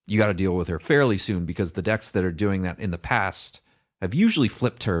you got to deal with her fairly soon, because the decks that are doing that in the past have usually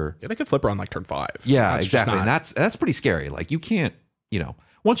flipped her. Yeah, they could flip her on like turn 5. Yeah, That's exactly. just not- And that's pretty scary. Like, you can't,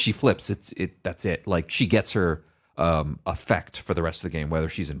 once she flips, that's it. Like, she gets her effect for the rest of the game, whether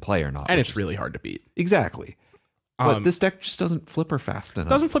she's in play or not. and which it's is- really hard to beat. exactly. But this deck just doesn't flip her fast enough.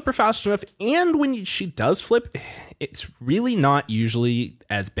 Doesn't flip her fast enough, and when she does flip, it's really not usually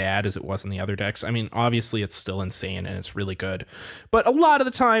as bad as it was in the other decks. I mean, obviously it's still insane and it's really good, but a lot of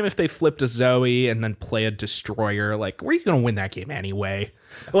the time if they flipped a Zoe and then play a Destroyer, like, were you going to win that game anyway?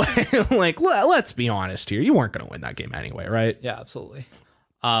 Like, let's be honest here, you weren't going to win that game anyway, right? Yeah, absolutely.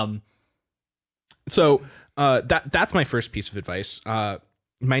 So that's my first piece of advice.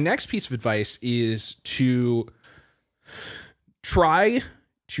 My next piece of advice is to try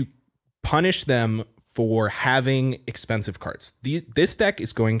to punish them for having expensive cards. This deck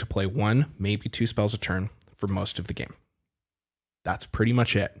is going to play 1, maybe 2 spells a turn for most of the game. That's pretty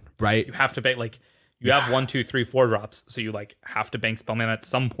much it, right? You have to bank, like, you have 1, 2, 3, 4 drops, so you like have to bank spell mana at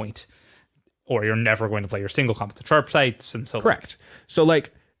some point, or you're never going to play your single combats and sharp sights. And so Correct. So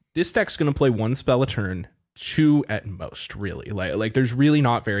like this deck's going to play 1 spell a turn 2 at most, really. Like there's really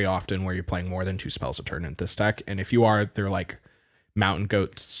not very often where you're playing more than 2 spells a turn in this deck, and if you are, they're like Mountain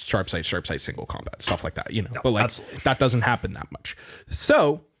Goat, Sharp Sight, single combat, stuff like that, but like absolutely. That doesn't happen that much.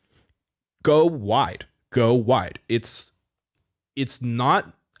 So go wide. It's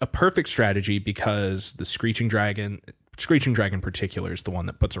not a perfect strategy because the Screeching Dragon in particular is the one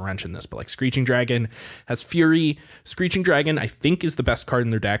that puts a wrench in this, but like Screeching Dragon has Fury. Screeching Dragon, I think, is the best card in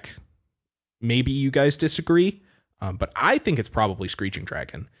their deck. Maybe you guys disagree, but I think it's probably Screeching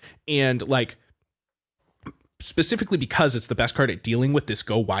Dragon. And like, specifically because it's the best card at dealing with this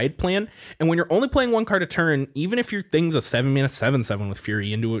go wide plan. And when you're only playing 1 card a turn, even if your thing's a 7-mana 7/7 with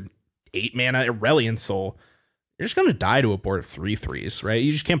Fury into an 8-mana Aurelion Soul, you're just going to die to a board of 3/3s, right?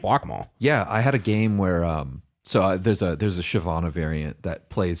 You just can't block them all. Yeah, I had a game where there's a Shyvana variant that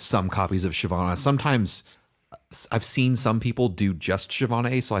plays some copies of Shyvana. Sometimes I've seen some people do just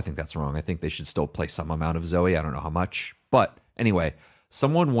Shyvana Asol. I think that's wrong. I think they should still play some amount of Zoe. I don't know how much. But anyway,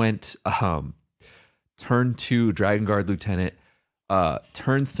 someone went turn 2 Dragon Guard Lieutenant.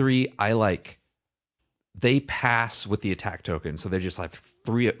 Turn 3, they pass with the attack token. So they just like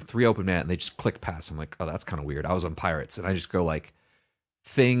three open mana and they just click pass. I'm like, oh, that's kind of weird. I was on Pirates and I just go like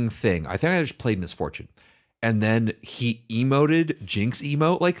thing. I think I just played Misfortune. And then he emoted Jinx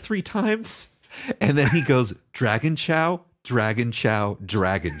emote like 3 times. And then he goes, Dragon Chow, Dragon Chow,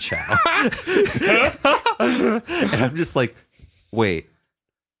 Dragon Chow. And I'm just like, wait,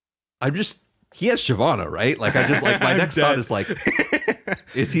 he has Shyvana, right? Like, my next thought is like,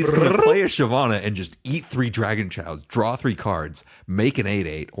 is he's going to play a Shyvana and just eat 3 Dragon Chows, draw 3 cards, make an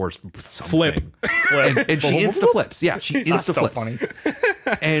 8/8 or something. Flip. And she insta flips. Yeah, she insta flips. So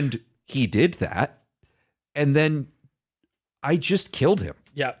funny. And he did that. And then I just killed him.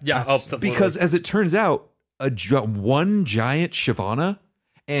 Yeah. Because as it turns out, one giant Shyvana,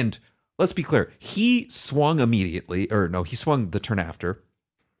 and let's be clear, he swung immediately, or no, he swung the turn after,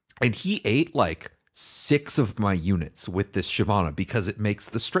 and he ate like 6 of my units with this Shyvana because it makes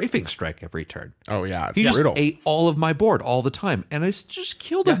the strafing strike every turn. Oh yeah, he just ate all of my board all the time, and I just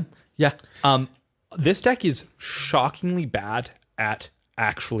killed him. Yeah. This deck is shockingly bad at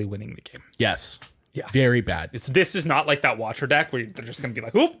actually winning the game. Yes. Yeah, very bad. This is not like that Watcher deck where they're just going to be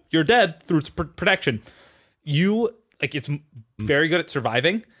like, "Oop, you're dead" through its protection. It's very good at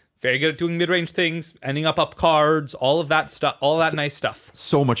surviving, very good at doing mid-range things, ending up cards, all of that stuff, all that nice stuff.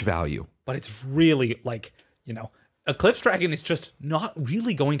 So much value, but it's really Eclipse Dragon is just not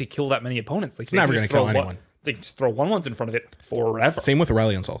really going to kill that many opponents. Like, it's never going to kill anyone. They just throw 1/1s in front of it forever. Same with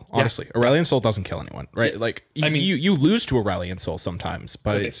Aurelion Soul. Honestly, Aurelion Soul doesn't kill anyone, right? Like, you lose to Aurelion Soul sometimes,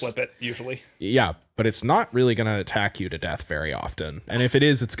 but they flip it usually. Yeah, but it's not really going to attack you to death very often. And if it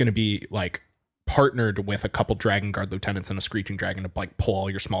is, it's going to be like partnered with a couple Dragon Guard Lieutenants and a Screeching Dragon to like pull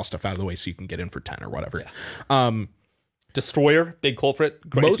all your small stuff out of the way so you can get in for 10 or whatever. Yeah. Destroyer, big culprit.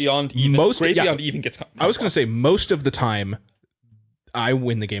 Great Beyond Even. Beyond Even gets. I was going to say most of the time, I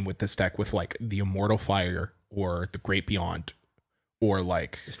win the game with this deck with like the Immortal Fire or the Great Beyond or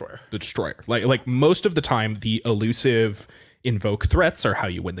like the Destroyer. Like most of the time, the elusive invoke threats are how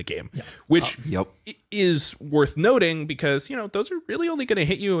you win the game, which is worth noting because, those are really only going to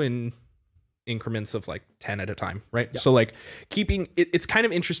hit you in increments of like 10 at a time, right? Yeah. So like keeping it's kind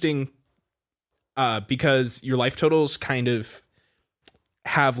of interesting because your life totals kind of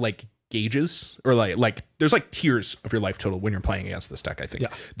have like gauges or like there's like tiers of your life total when you're playing against this deck. I think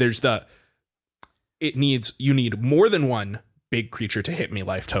there's you need more than one big creature to hit me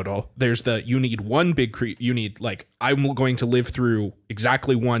life total. There's you need one big creature. You need like, I'm going to live through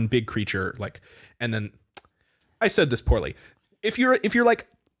exactly one big creature. Like, and then I said this poorly. If you're like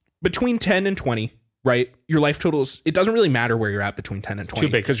between 10 and 20, right? Your life totals, it doesn't really matter where you're at between 10 and 20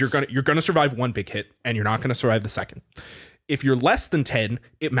 because you're going to survive one big hit and you're not going to survive the second. If you're less than 10,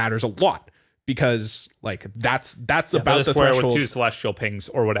 it matters a lot because like that's about the square threshold with 2 celestial pings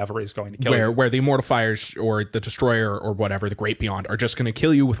or whatever is going to kill you. Where the Immortal Fires or the Destroyer or whatever, the Great Beyond, are just going to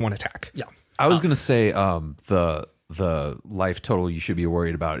kill you with one attack. Yeah. I was going to say the life total you should be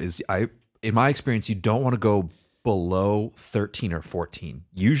worried about is in my experience, you don't want to go below 13 or 14.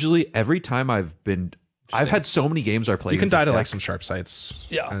 Usually every time I've had so many games where I played. You can die to like some sharp sights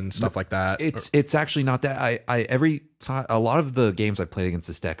and stuff like that. It's actually not that. I every time, a lot of the games I played against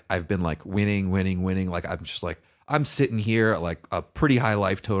this deck, I've been like winning. Like I'm just like, I'm sitting here like a pretty high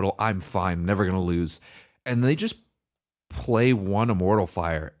life total. I'm fine. I'm never going to lose. And they just play one Immortal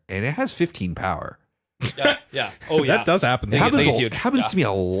Fire and it has 15 power. Yeah. Oh yeah. That does happen. It happens to me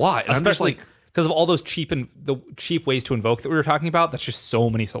a lot. And I'm just like, because of all those cheap ways to invoke that we were talking about. That's just so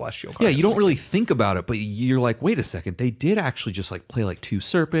many celestial cards. Yeah, you don't really think about it, but you're like, wait a second, they did actually just like play like 2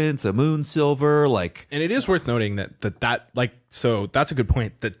 serpents, a moon silver, like. And it is worth noting that like, so that's a good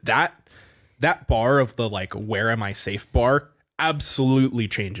point, that bar of the like where am I safe bar absolutely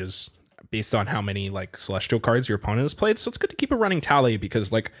changes based on how many like celestial cards your opponent has played. So it's good to keep a running tally,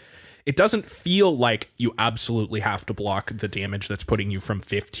 because like it doesn't feel like you absolutely have to block the damage that's putting you from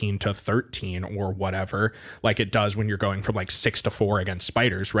 15 to 13 or whatever, like it does when you're going from like 6 to 4 against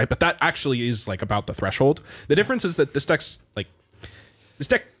spiders, right? But that actually is like about the threshold. The difference is that this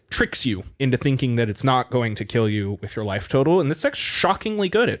deck tricks you into thinking that it's not going to kill you with your life total, and this deck's shockingly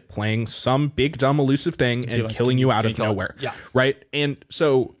good at playing some big dumb elusive thing and killing you out of nowhere. Yeah. Right? And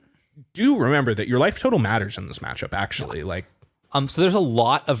so do remember that your life total matters in this matchup, actually. Like, so there's a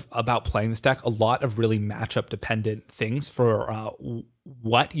lot about playing this deck, a lot of really matchup dependent things for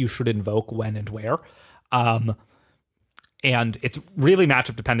what you should invoke when and where. And it's really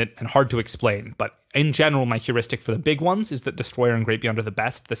matchup dependent and hard to explain. But in general, my heuristic for the big ones is that Destroyer and Great Beyond are the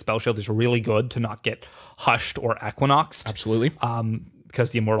best. The Spell Shield is really good to not get hushed or equinoxed. absolutely.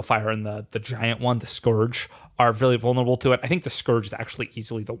 Because the Immortal Fire and the giant one, the Scourge, are really vulnerable to it. I think the Scourge is actually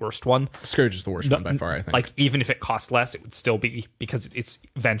easily the worst one. Scourge is the worst one by far, I think. Like, even if it cost less, it would still be, because it's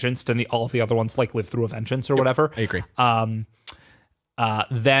vengeance, and all of the other ones like live through a vengeance or whatever. I agree.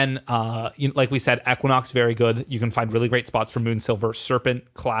 Then, like we said, Equinox, very good. You can find really great spots for Moon Silver.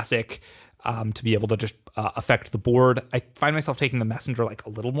 Serpent, classic, to be able to just affect the board. I find myself taking the Messenger like a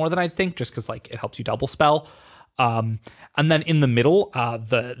little more than I'd think, just because like it helps you double spell. And then in the middle,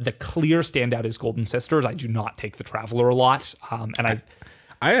 the clear standout is Golden Sisters. I do not take the Traveler a lot, and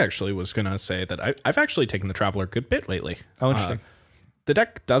I actually was gonna say that I've actually taken the Traveler a good bit lately. Oh, interesting. The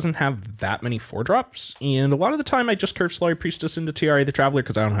deck doesn't have that many 4-drops, and a lot of the time I just curve Solari Priestess into TRA the Traveler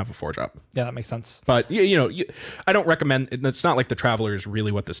because I don't have a 4-drop. Yeah, that makes sense. But I don't recommend. It's not like the Traveler is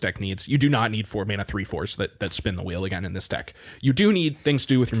really what this deck needs. You do not need 4 mana 3/4s that spin the wheel again in this deck. You do need things to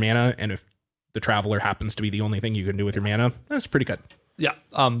do with your mana, and if the Traveler happens to be the only thing you can do with your mana, that's pretty good. Yeah,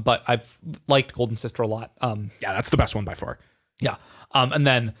 but I've liked Golden Sister a lot. Yeah, that's the best one by far. Yeah, and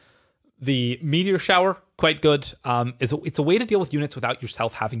then the Meteor Shower, quite good. It's a way to deal with units without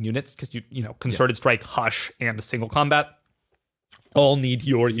yourself having units, because Concerted Strike, Hush, and a single combat all need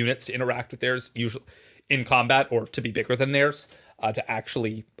your units to interact with theirs, usually in combat, or to be bigger than theirs, to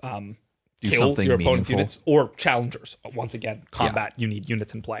actually kill your opponent's units, or challengers. Once again, combat, you need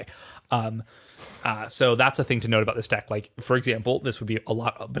units in play. So that's a thing to note about this deck. Like, for example, this would be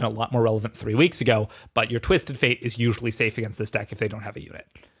been a lot more relevant 3 weeks ago, but your Twisted Fate is usually safe against this deck if they don't have a unit.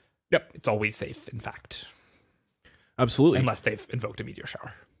 Yep. It's always safe, in fact. Absolutely. Unless they've invoked a Meteor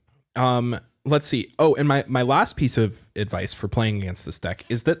Shower. Let's see. Oh, and my last piece of advice for playing against this deck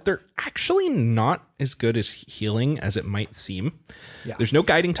is that they're actually not as good as healing as it might seem. Yeah. There's no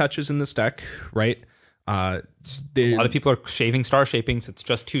guiding touches in this deck, right? A lot of people are shaving Star Shapings. It's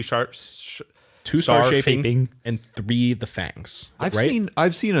just 2 shards. 2 star shaping and 3 the Fangs. I've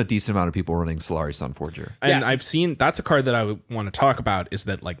seen a decent amount of people running Solari Sunforger. And I've seen, that's a card that I would want to talk about, is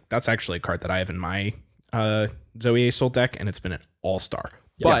that like that's actually a card that I have in my Zoe Asol deck, and it's been an all-star.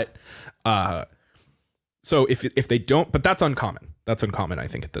 Yeah. But so if they don't, but that's uncommon. That's uncommon, I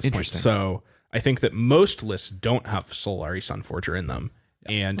think, at this point. So I think that most lists don't have Solari Sunforger in them.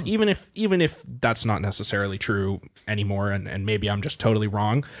 And even if that's not necessarily true anymore, and maybe I'm just totally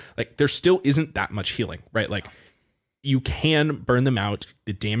wrong, like there still isn't that much healing, right? Like you can burn them out.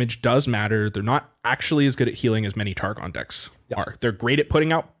 The damage does matter. They're not actually as good at healing as many Targon decks are. They're great at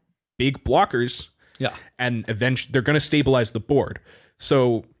putting out big blockers. Yeah. And eventually they're going to stabilize the board.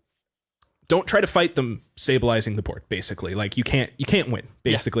 So don't try to fight them stabilizing the board, basically. Like you can't win,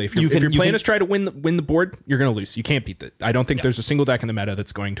 basically. If your plan is try to win the board, you're going to lose. You can't beat it. I don't think there's a single deck in the meta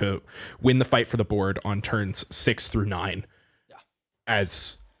that's going to win the fight for the board on turns 6 through 9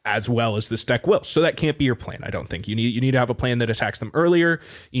 as well as this deck will. So that can't be your plan, I don't think. You need to have a plan that attacks them earlier.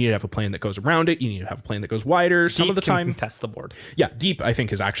 You need to have a plan that goes around it. You need to have a plan that goes wider. Some of the time, test the board. Yeah, Deep, I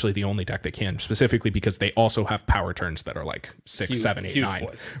think, is actually the only deck that can, specifically because they also have power turns that are like 6, 7, 8, 9.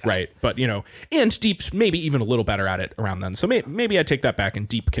 Boys. Right. But, and Deep's maybe even a little better at it around then. So maybe I take that back and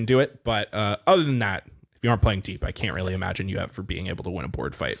Deep can do it. But other than that, if you aren't playing Deep, I can't really imagine you ever being able to win a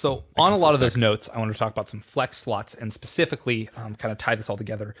board fight. So on a lot of those notes, I want to talk about some flex slots and specifically kind of tie this all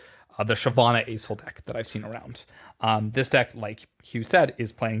together. The Shyvana Asol deck that I've seen around. This deck, like Hugh said,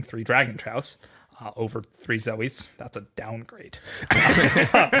 is playing 3 Dragon Chows over 3 Zoes. That's a downgrade.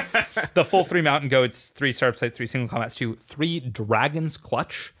 The full 3 Mountain Goats, 3 Star Plates, 3 Single Combats, 3 Dragon's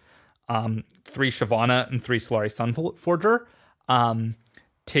Clutch, 3 Shyvana, and 3 Solari Sunforger.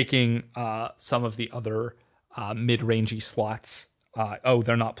 taking some of the other mid-rangey slots.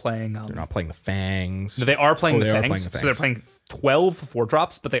 They're not playing. They're not playing the Fangs. No, they are playing the they are Fangs. playing the So they're playing 12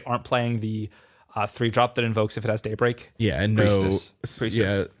 4-drops, but they aren't playing the 3-drop that invokes if it has Daybreak. Yeah, and Priestess.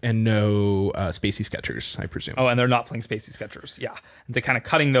 yeah, and no Spacey Sketchers, I presume. Oh, and they're not playing Spacey Sketchers. Yeah. They're kind of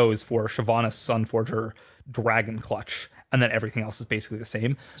cutting those for Shyvana, Sunforger, Dragon Clutch, and then everything else is basically the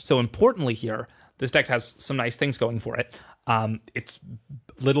same. So importantly here, this deck has some nice things going for it. It's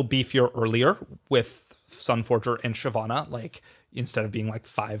a little beefier earlier with Sunforger and Shyvana, like instead of being like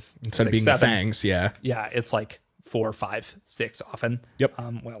 5, Instead 6, of being 7, the Fangs, yeah. Yeah, it's like 4, 5, 6 often. Yep.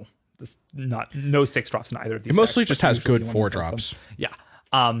 Well, this no 6-drops in either of these. It mostly decks, just but has usually good you wanna 4-drops. invoke them.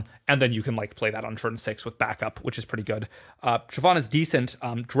 Yeah. And then you can like play that on turn 6 with backup, which is pretty good. Shyvana's decent.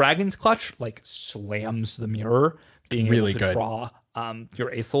 Dragon's Clutch like slams the mirror, being Really able to good. draw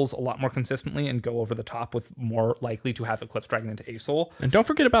your Asols a lot more consistently and go over the top with more likely to have Eclipse Dragon into Asol. And don't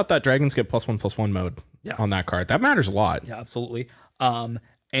forget about that Dragons get +1/+1 mode on that card. That matters a lot. Yeah, absolutely. And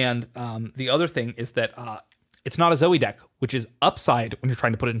the other thing is that it's not a Zoe deck, which is upside when you're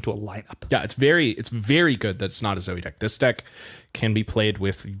trying to put it into a lineup. Yeah, it's very good that it's not a Zoe deck. This deck can be played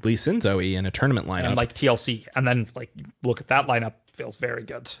with Lee Sin Zoe in a tournament lineup. And like TLC, and then like you look at that lineup, feels very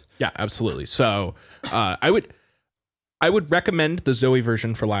good. Yeah, absolutely. So I would recommend the Zoe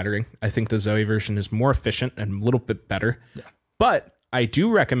version for laddering. I think the Zoe version is more efficient and a little bit better. Yeah. But I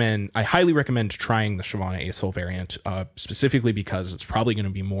highly recommend trying the Shyvana Asol variant, specifically because it's probably going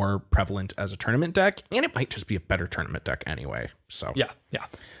to be more prevalent as a tournament deck, and it might just be a better tournament deck anyway. So yeah.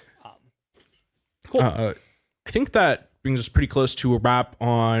 Cool. I think that brings us pretty close to a wrap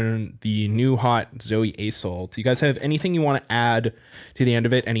on the new hot Zoe Asol. Do you guys have anything you want to add to the end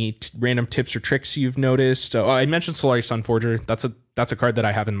of it? Any random tips or tricks you've noticed? I mentioned Solari Sunforger. That's a card that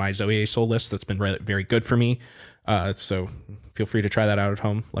I have in my Zoe Asol list that's been very good for me. So feel free to try that out at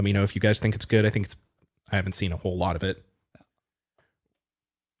home. Let me know if you guys think it's good. I haven't seen a whole lot of it.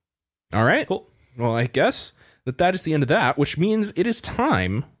 All right. Cool. Well, I guess that is the end of that, which means it is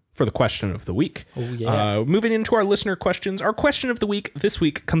time for the question of the week. Oh, yeah. Moving into our listener questions. Our question of the week this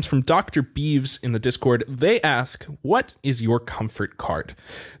week comes from Dr. Beeves in the Discord. They ask, what is your comfort card?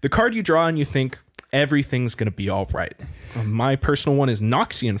 The card you draw and you think, everything's going to be all right. My personal one is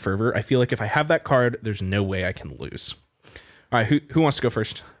Noxian Fervor. I feel like if I have that card, there's no way I can lose. All right, who wants to go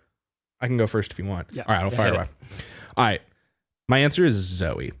first? I can go first if you want. Yeah, all right, I'll fire away. All right, my answer is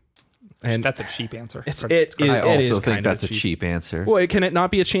Zoe. And that's a cheap answer. I also think that's a cheap answer. Well, can it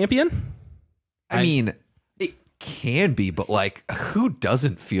not be a champion? I mean, it can be, but like, who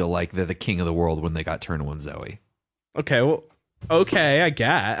doesn't feel like they're the king of the world when they got turn 1 Zoe? Okay, well, okay, I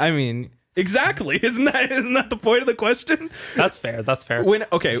get. I mean, exactly. Isn't that the point of the question? That's fair.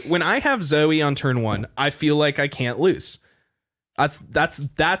 When I have Zoe on turn 1, I feel like I can't lose.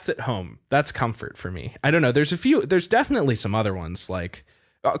 That's at home. That's comfort for me. I don't know. There's definitely some other ones like.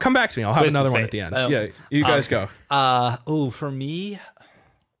 Come back to me. I'll have another one at the end. Yeah, you guys go. For me,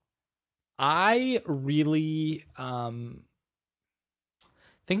 I really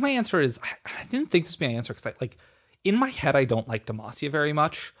think my answer is I didn't think this would be my answer because in my head I don't like Demacia very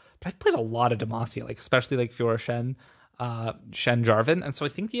much, but I've played a lot of Demacia, like especially like Fiora Shen Jarvan, and so I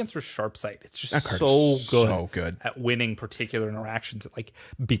think the answer is Sharpsight. It's just so good at winning particular interactions. It like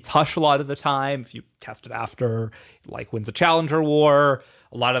beats Hush a lot of the time. If you cast it after, like wins a Challenger War.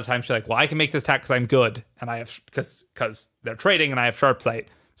 A lot of the times you're like, well, I can make this attack because I'm good, and I have because they're trading and I have Sharpsight.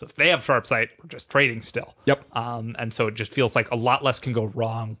 So if they have Sharpsight, we're just trading still. Yep. And so it just feels like a lot less can go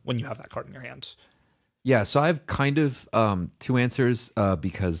wrong when you have that card in your hand. Yeah. So I have kind of two answers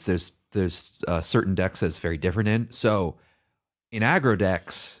because there's certain decks that's very different in. So in aggro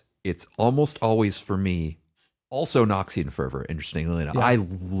decks, it's almost always for me also Noxian Fervor. Interestingly enough, I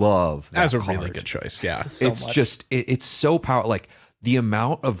love that That's a card. really good choice. Yeah. It's so powerful. Like the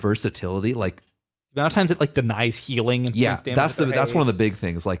amount of versatility, like the amount of times it like denies healing and that's one of the big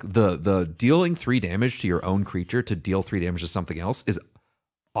things. Like the dealing 3 damage to your own creature to deal 3 damage to something else is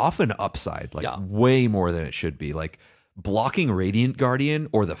often upside, like way more than it should be. Like blocking Radiant Guardian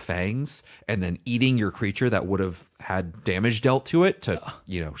or the Fangs and then eating your creature that would have had damage dealt to it to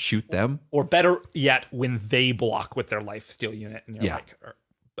shoot them. Or better yet, when they block with their life steal unit and you're like,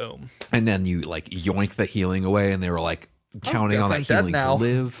 boom. And then you like yoink the healing away and they were like counting on that healing to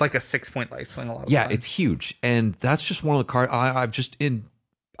live. It's like a 6-point life swing a lot of time. It's huge. And that's just one of the cards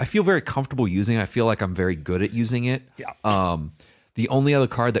I feel very comfortable using. I feel like I'm very good at using it. Yeah. The only other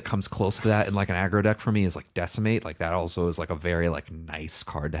card that comes close to that in like an aggro deck for me is like Decimate. Like that also is like a very like nice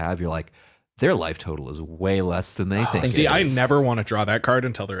card to have. You're like, their life total is way less than they think. See, it I is. never want to draw that card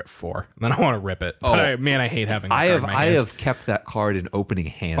until they're at 4. Then I want to rip it. But I hate having that I card have in my I hand. have kept that card in opening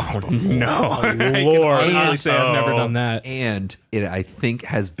hands before. No. I can Lord. honestly say I've never done that. And it, I think,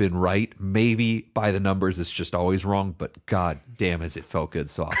 has been right. Maybe by the numbers, it's just always wrong. But god damn, has it felt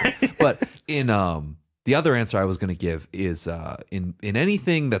good so often. But in the other answer I was going to give is in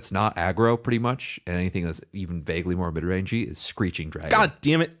anything that's not aggro, pretty much, and anything that's even vaguely more mid rangey, is Screeching Dragon. God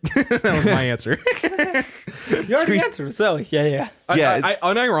damn it. That was my answer. You already answered, Zoe. Yeah. Yeah, I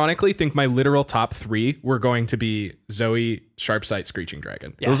unironically think my literal top 3 were going to be Zoe, Sharpsight, Screeching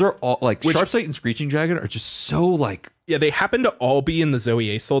Dragon. those are all like Sharpsight and Screeching Dragon are just so like. Yeah, they happen to all be in the Zoe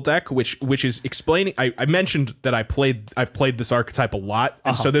Asol deck, which is explaining. I mentioned that I've played this archetype a lot,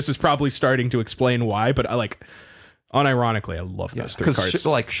 and so this is probably starting to explain why. But unironically, I love those 3 cards.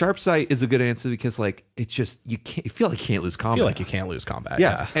 Like Sharpsight is a good answer because like it's just you feel like you can't lose combat. I feel like you can't lose combat.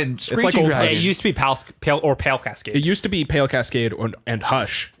 Yeah, and like Screeching old Dragon. It used to be Pale Cascade. It used to be Pale Cascade and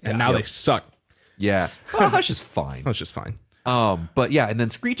Hush, and now they suck. Yeah, well, Hush is fine. That's just fine. But yeah, and then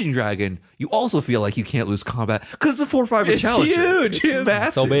Screeching Dragon, you also feel like you can't lose combat because it's a 4/5 challenger. Huge. It's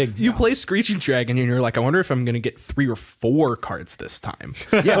massive. so big. You play Screeching Dragon, and you're like, I wonder if I'm going to get 3 or 4 cards this time.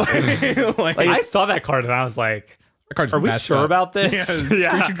 Yeah, like, I saw that card and I was like, that card's are we messed sure up. about this?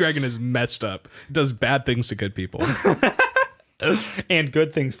 Yeah, Screeching Dragon is messed up. It does bad things to good people. And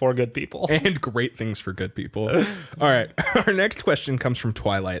good things for good people. And great things for good people. All right. Our next question comes from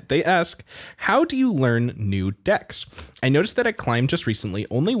Twilight. They ask, how do you learn new decks? I noticed that I climbed just recently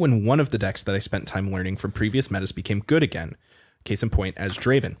only when one of the decks that I spent time learning from previous metas became good again. Case in point, as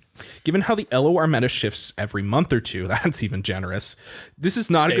Draven. Given how the LOR meta shifts every month or 2, that's even generous, this is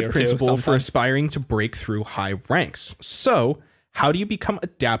not a Day good or 2 principle for sometimes. aspiring to break through high ranks. So, how do you become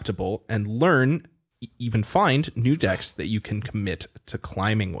adaptable and learn, even find new decks that you can commit to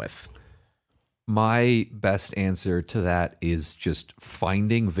climbing with? my best answer to that is just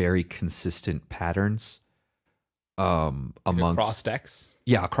finding very consistent patterns amongst Cross decks.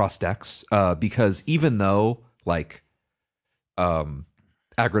 Yeah, across decks. Because even though like aggro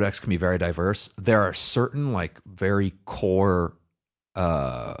decks can be very diverse, there are certain like very core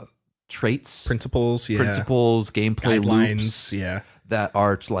traits, Principles, gameplay guidelines, loops yeah. that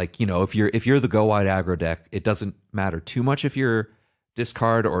are like, you know, if you're the go wide aggro deck, it doesn't matter too much if you're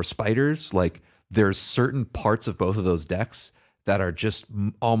discard or spiders. Like there's certain parts of both of those decks that are just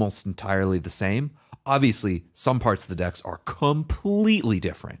almost entirely the same. Obviously, some parts of the decks are completely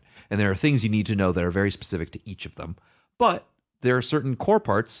different, and there are things you need to know that are very specific to each of them. But there are certain core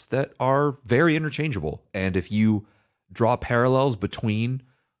parts that are very interchangeable, and if you draw parallels between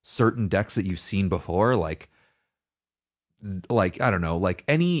certain decks that you've seen before, like I don't know, like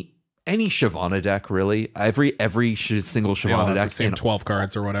any Shyvana deck, really, every single Shyvana deck, the same 12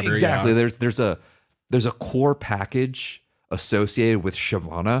 cards or whatever. Exactly. Yeah. There's a core package associated with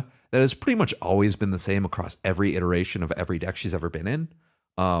Shyvana that has pretty much always been the same across every iteration of every deck she's ever been in.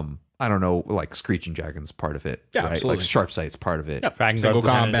 I don't know, like Screeching Dragon's part of it. Yeah, right? absolutely. Like Sharpsight's part of it. Yep. Dragon Single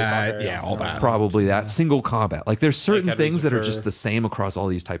Guard combat, Lieutenant is yeah, all that. Probably that. Single combat. Like there's certain Like things that are Lucifer. just the same across all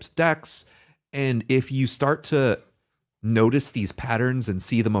these types of decks. And if you start to notice these patterns and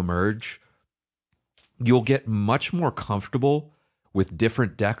see them emerge, you'll get much more comfortable with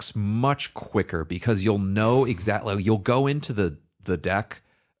different decks much quicker, because you'll know exactly, you'll go into the deck,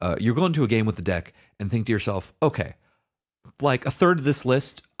 you'll go into a game with the deck and think to yourself, okay, like a third of this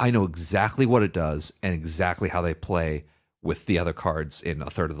list, I know exactly what it does and exactly how they play with the other cards in a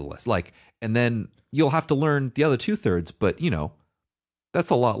third of the list. Like, and then you'll have to learn the other 2/3, but you know,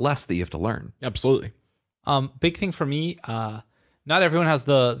 that's a lot less that you have to learn. Absolutely. Big thing for me, not everyone has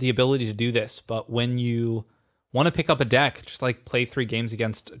the ability to do this, but when you want to pick up a deck, just like play 3 games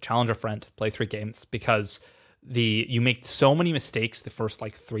against a challenger friend, play 3 games, because you make so many mistakes the first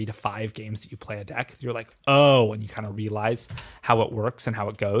like 3 to 5 games that you play a deck. You're like, oh, and you kind of realize how it works and how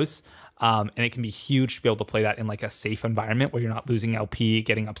it goes. And it can be huge to be able to play that in like a safe environment where you're not losing LP,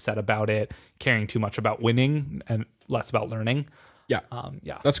 getting upset about it, caring too much about winning and less about learning. Yeah.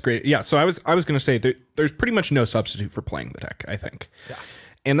 Yeah. That's great. Yeah. So I was going to say there's pretty much no substitute for playing the deck, I think. Yeah.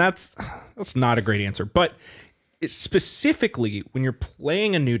 And that's not a great answer. But specifically when you're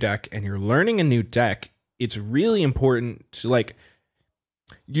playing a new deck and you're learning a new deck, it's really important to like,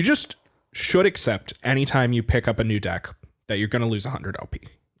 you just should accept anytime you pick up a new deck that you're going to lose 100 LP.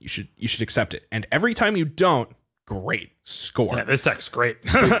 You should accept it. And every time you don't, great, score. Yeah, this deck's great.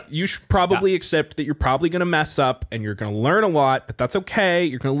 You should probably accept that you're probably going to mess up and you're going to learn a lot, but that's okay.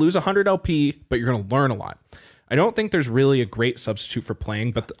 You're going to lose 100 LP, but you're going to learn a lot. I don't think there's really a great substitute for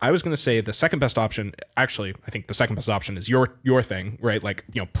playing, but I was going to say the second best option, actually, I think the second best option is your thing, right? Like,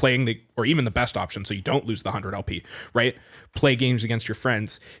 playing or even the best option so you don't lose the 100 LP, right? Play games against your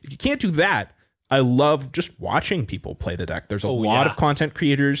friends. If you can't do that, I love just watching people play the deck. There's a lot of content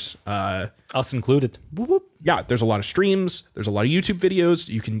creators. Us included. Whoop, whoop. Yeah, there's a lot of streams. There's a lot of YouTube videos.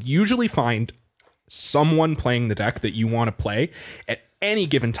 You can usually find someone playing the deck that you want to play at any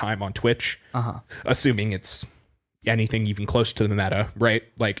given time on Twitch, assuming it's anything even close to the meta, right?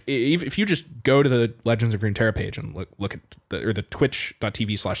 Like if you just go to the Legends of Runeterra page and look at the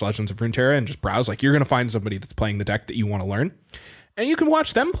twitch.tv/Legends of Runeterra and just browse, like you're going to find somebody that's playing the deck that you want to learn, and you can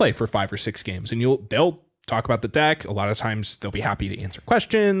watch them play for 5 or 6 games, and they'll talk about the deck. A lot of times they'll be happy to answer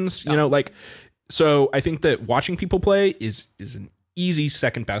questions, so I think that watching people play is an easy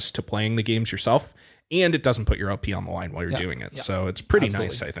second best to playing the games yourself, and it doesn't put your LP on the line while you're doing it. Yeah. So it's pretty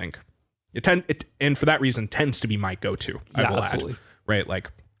nice, I think. And for that reason tends to be my go-to. I will add, right?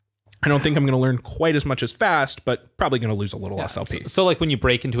 Like, I don't think I'm going to learn quite as much as fast, but probably going to lose a little less LP. So like when you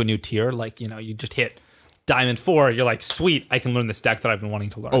break into a new tier, like, you just hit Diamond 4, you're like, sweet, I can learn this deck that I've been wanting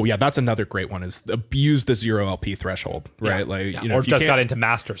to learn. Oh yeah, that's another great one, is abuse the 0 LP threshold, right? Or just got into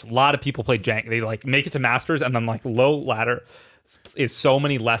Masters. A lot of people play Jank. They like make it to Masters, and then like low ladder is so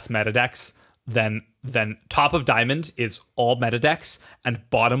many less meta decks than top of Diamond is all meta decks, and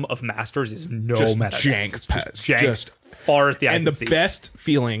bottom of Masters is no just meta jank decks. Just jank just far as the eye and can the see. best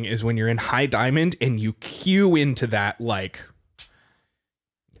feeling is when you're in high Diamond and you queue into that like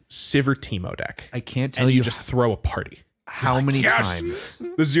Sivir Teemo deck. I can't tell and you you just throw a party. how many times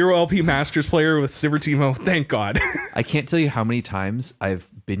The 0 LP Masters player with Sivir Teemo, thank God. I can't tell you how many times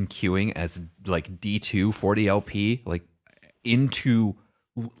I've been queuing as like D2 40 LP, like into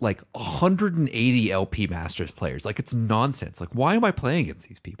like 180 LP Masters players. Like, it's nonsense. Like, why am I playing against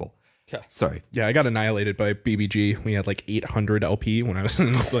these people? Okay. Sorry. Yeah, I got annihilated by BBG. We had like 800 LP when I was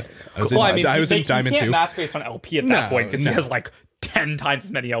in, I was in you Diamond can't 2. match based on LP at that point, because he has like 10 times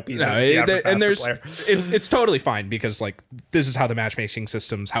as many LP. And it's totally fine, because like this is how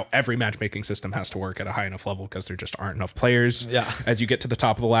how every matchmaking system has to work at a high enough level, because there just aren't enough players as you get to the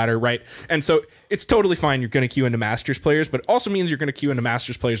top of the ladder, right? And so it's totally fine. You're going to queue into Masters players, but it also means you're going to queue into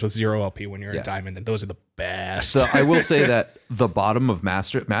Masters players with 0 LP when you're in Diamond, and those are the best. So I will say that the bottom of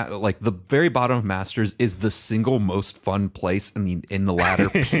like the very bottom of Masters is the single most fun place in the ladder,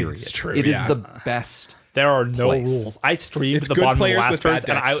 period. It's true, It is the best. There are no place. rules. I streamed the good bottom of players last with bad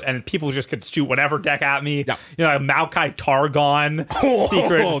pass, and people just could shoot whatever deck at me. Yeah. Maokai Targon,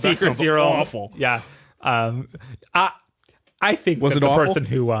 Secret Zero. Awful. Yeah. I think Was that it the awful? person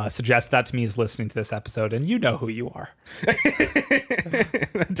who suggested that to me is listening to this episode, and you know who you are.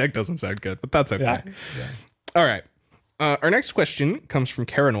 That deck doesn't sound good, but that's okay. Yeah. All right. Our next question comes from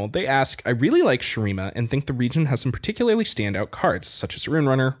Caranold. They ask, I really like Shurima and think the region has some particularly standout cards, such as Rune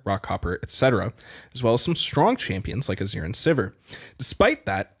Runner, Rockhopper, etc., as well as some strong champions like Azir and Sivir. Despite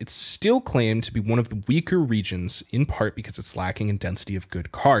that, it's still claimed to be one of the weaker regions, in part because it's lacking in density of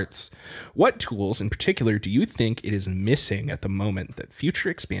good cards. What tools in particular do you think it is missing at the moment that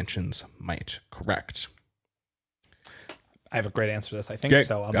future expansions might correct? I have a great answer to this, I think. Okay,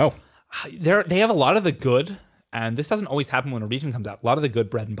 So go. They have a lot of the good, and this doesn't always happen when a region comes out, a lot of the good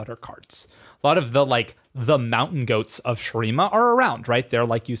bread and butter cards. A lot of the mountain goats of Shurima are around, right? They're,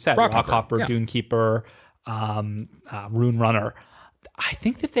 like you said, Rockhopper, Dunekeeper, Rune Runner. I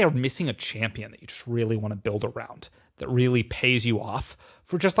think that they're missing a champion that you just really want to build around, that really pays you off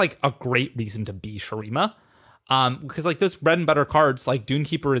for just like a great reason to be Shurima. Because like those bread and butter cards, like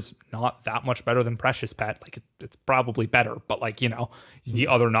Dunekeeper is not that much better than Precious Pet. Like it's probably better, but like, the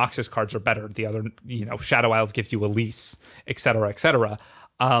other Noxus cards are better. The other, Shadow Isles gives you Elise, et cetera, et cetera.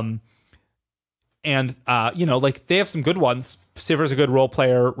 Like they have some good ones. Sivir's a good role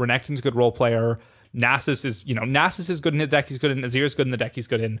player. Renekton's a good role player. Nasus is good in the deck he's good in. Azir's good in the deck he's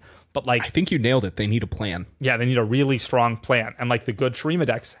good in. But like, I think you nailed it. They need a plan. Yeah, they need a really strong plan. And like the good Shurima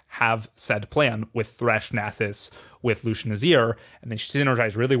decks have said plan with Thresh, Nasus, with Lucian Azir, and they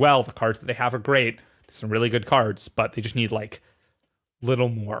synergize really well. The cards that they have are great. There's some really good cards, but they just need like little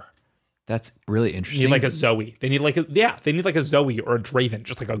more. That's really They interesting. need like a Zoe. They need like a Zoe or a Draven,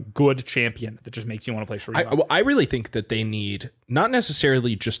 just like a good champion that just makes you want to play Shurima. I really think that they need not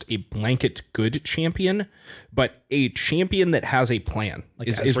necessarily just a blanket good champion, but a champion that has a plan. Like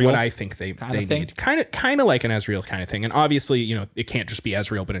is Ezreal what I think they need. Kind of like an Ezreal kind of thing. And obviously, it can't just be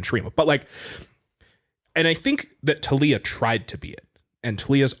Ezreal, but in Shurima. But like, and I think that Talia tried to be it, and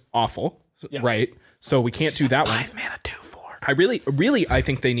Talia's awful, right? So we can't do that one. 5 mana 2/4. I really, I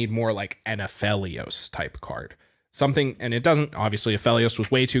think they need more like an Aphelios type card. something, and it doesn't, obviously Aphelios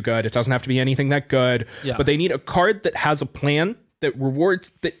was way too good. It doesn't have to be anything that good, but they need a card that has a plan that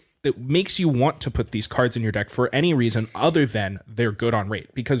rewards, that makes you want to put these cards in your deck for any reason other than they're good on rate.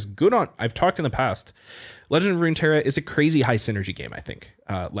 Because I've talked in the past, Legend of Runeterra is a crazy high synergy game, I think.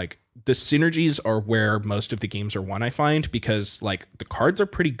 Like, the synergies are where most of the games are won, I find, because like the cards are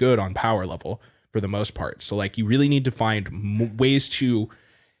pretty good on power level for the most part. So like you really need to find ways to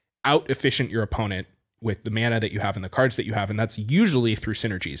out efficient your opponent with the mana that you have and the cards that you have, and that's usually through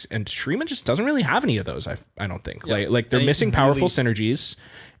synergies. And Shreema just doesn't really have any of those. I don't think. Yeah. Like they're missing powerful synergies,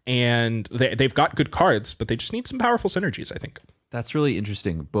 and they've got good cards, but they just need some powerful synergies, I think. That's really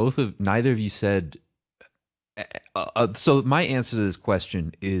interesting. Neither of you said. So my answer to this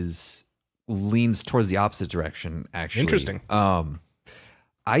question leans towards the opposite direction. Actually, interesting.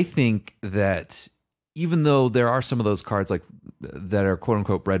 I think that even though there are some of those cards like that are quote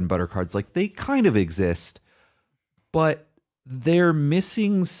unquote bread and butter cards, like they kind of exist, but they're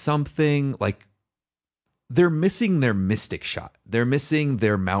missing something. Like they're missing their Mystic Shot. They're missing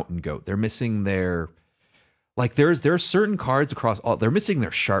their Mountain Goat. They're missing their, like there are certain cards across all. They're missing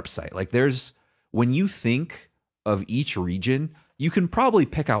their Sharp Sight. Like when you think of each region, you can probably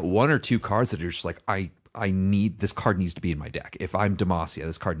pick out one or two cards that are just like, this card needs to be in my deck. If I'm Demacia,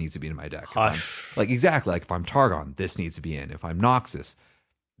 this card needs to be in my deck. Hush. Like exactly, like if I'm Targon, this needs to be in. If I'm Noxus,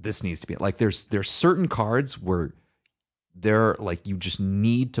 this needs to be in. Like there's certain cards where they're like you just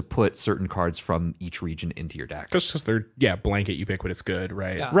need to put certain cards from each region into your deck. Just because they're blanket ubiquitous good,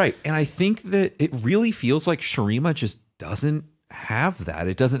 right? Yeah. Right. And I think that it really feels like Shreema just doesn't have that.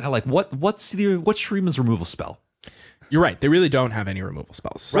 It doesn't have, like what's Shreema's removal spell? You're right. They really don't have any removal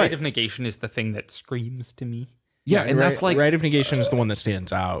spells. Rite of Negation is the thing that screams to me. Yeah, and that's like Rite of Negation is the one that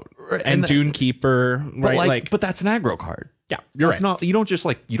stands out. Right, and Dune Keeper, right? But that's an aggro card. Yeah, you're right. Not you don't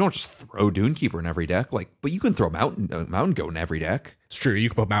just throw Dune Keeper in every deck, but you can throw Mountain Goat in every deck. It's true. You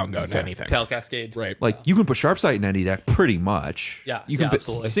can put Mountain Goat in anything. Pale Cascade, right? Like you can put Sharp Sight in any deck, pretty much. Yeah, you can put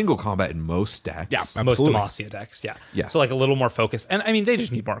absolutely. single combat in most decks. Yeah, most absolutely. Demacia decks. Yeah. So like a little more focus, and I mean they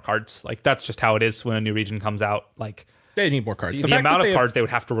just need more cards. Like that's just how it is when a new region comes out. Like they need more cards. The amount of cards they would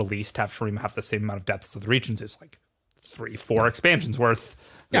have to release to have Shreema have the same amount of depths of the regions is like 3-4 expansions worth.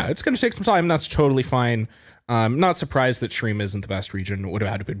 Yeah, it's going to take some time. That's totally fine. I'm not surprised that Shreema isn't the best region. It would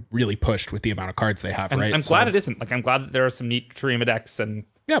have had to be really pushed with the amount of cards they have, right? I'm glad it isn't. Like I'm glad that there are some neat Shreema decks, and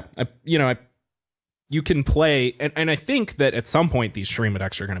you can play, and I think that at some point these Shreema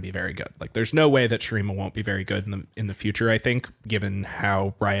decks are going to be very good. Like there's no way that Shreema won't be very good in the future, I think, given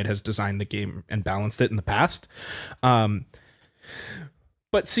how Riot has designed the game and balanced it in the past. But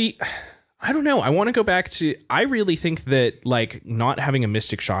see, I don't know. I want to go back to, I really think that like not having a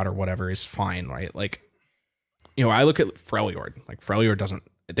Mystic Shot or whatever is fine, right? Like, I look at Freljord. Like Freljord doesn't,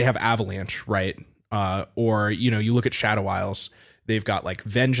 they have Avalanche, right? Or, you look at Shadow Isles. They've got like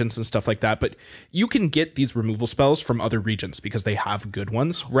Vengeance and stuff like that. But you can get these removal spells from other regions because they have good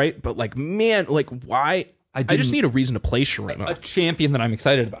ones, right? But like, man, like why? I just need a reason to play Shreema. A champion that I'm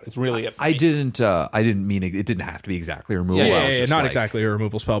excited about. It's really it. I didn't mean it didn't have to be exactly a removal. Yeah, not exactly a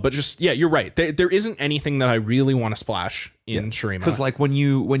removal spell, but just you're right. There isn't anything that I really want to splash in Shreema. Because like when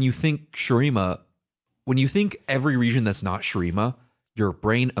you think Shreema, when you think every region that's not Shreema, your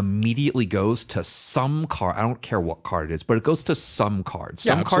brain immediately goes to some card. I don't care what card it is, but it goes to some card.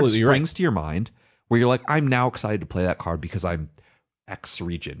 Some card springs to your mind where you're like, I'm now excited to play that card because I'm X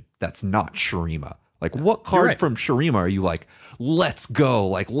region. That's not Shreema. Like, what card from Shreema are you like, let's go,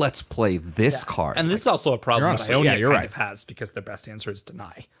 like, let's play this card? And this is also a problem that Ionia kind of has because their best answer is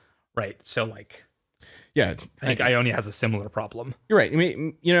deny, right? So, like, I think Ionia has a similar problem. You're right. I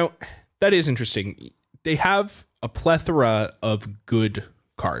mean, that is interesting. They have a plethora of good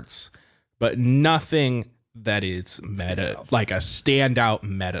cards, but nothing that is meta, like a standout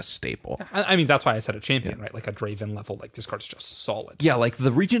meta staple. I mean, that's why I said a champion, right? Like a Draven level, like this card's just solid. Yeah, like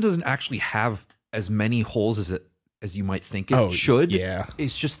the region doesn't actually have as many holes as you might think it should. Yeah.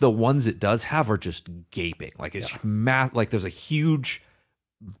 It's just the ones it does have are just gaping. Like it's like there's a huge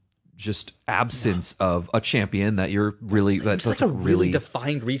just absence of a champion that you're really it's like a really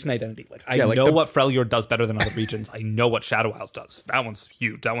defined region identity. Like I know what Freljord does better than other regions. I know what Shadow Isles does. That one's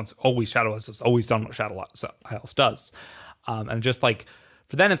huge. That one's always Shadow Isles has always done what Shadow Isles does. And just like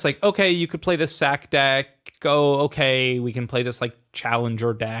for then it's like, okay, you could play this sack deck. Okay, we can play this like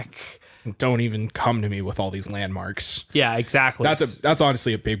challenger deck. Don't even come to me with all these landmarks. Yeah, exactly. That's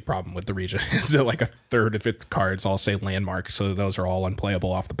honestly a big problem with the region. Is that like a third of its cards all say landmark, so those are all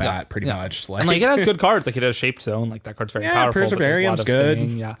unplayable off the bat, pretty much. And like it has good cards, like it has Shaped Zone, like that card's very powerful. Preservarium's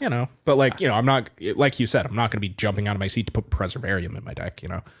good. But like I'm not, like you said, I'm not going to be jumping out of my seat to put Preservarium in my deck.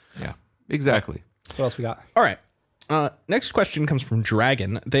 Yeah, exactly. What else we got? All right. Next question comes from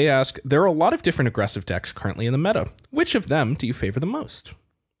Dragon. They ask, there are a lot of different aggressive decks currently in the meta. Which of them do you favor the most?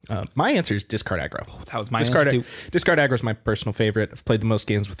 My answer is discard aggro. That was my answer too. Discard aggro is my personal favorite. I've played the most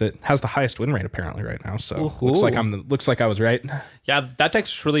games with it. Has the highest win rate apparently right now. So looks like I was right. Yeah, that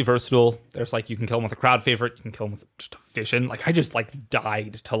deck's really versatile. There's like you can kill him with a crowd favorite. You can kill him with just a vision. Like I just like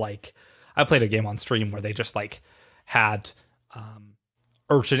died to like. I played a game on stream where they just like had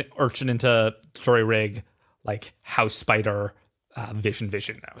urchin into story rig, like house spider, vision.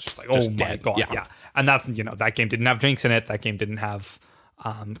 I was just like, oh my god, yeah. And that's that game didn't have Jinx in it. That game didn't have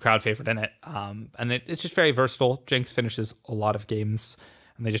crowd favorite in it. And it's just very versatile. Jinx finishes a lot of games,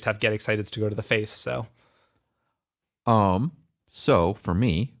 and they just have get excited to go to the face. So for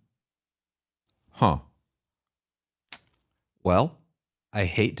me, well, I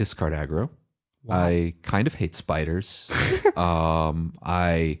hate discard aggro. Wow. I kind of hate spiders.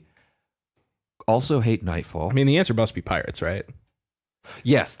 I also hate Nightfall. I mean, the answer must be pirates, right?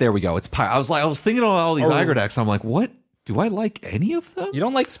 Yes, there we go. It's I was thinking about all these aggro decks. I'm like, what? Do I like any of them? You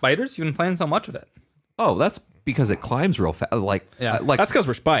don't like spiders? You've been playing so much of it. Oh, that's because it climbs real fast. That's because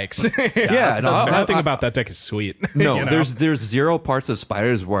we're spikes. Nothing about that deck is sweet. No, there's zero parts of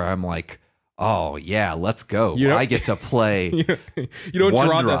spiders where I'm like, oh yeah, let's go. I get to play. You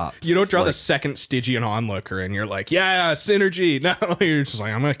don't draw the second Stygian onlooker, and you're like, yeah, synergy. No, you're just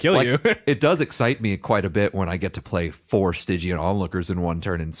like, I'm gonna kill you. It does excite me quite a bit when I get to play 4 Stygian onlookers in one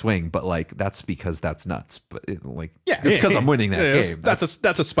turn and swing. But like, that's because that's nuts. But it's because I'm winning that game.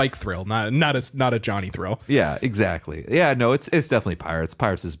 That's a spike thrill, not a Johnny thrill. Yeah, exactly. Yeah, no, it's definitely pirates.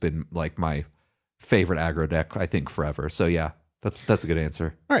 Pirates has been like my favorite aggro deck, I think, forever. So yeah, that's a good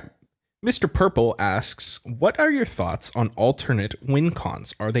answer. All right. Mr. Purple asks, what are your thoughts on alternate win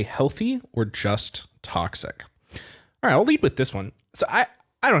cons? Are they healthy or just toxic? All right, I'll lead with this one. So I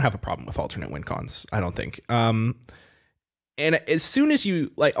don't have a problem with alternate win cons, I don't think. And as soon as you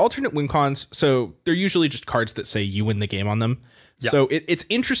like alternate win cons, so they're usually just cards that say you win the game on them. Yeah. So it's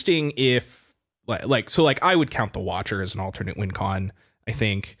interesting if like I would count the Watcher as an alternate win con. I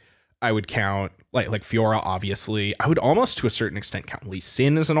think I would count like Fiora, obviously. I would almost to a certain extent count Lee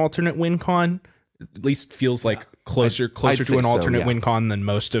Sin as an alternate win con. At least feels like closer to an alternate win con than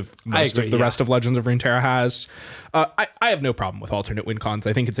most of the rest of Legends of Runeterra has. I have no problem with alternate win cons.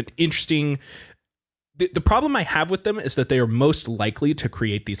 I think it's an interesting. The problem I have with them is that they are most likely to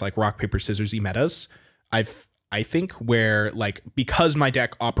create these like rock paper scissors metas. I think where like because my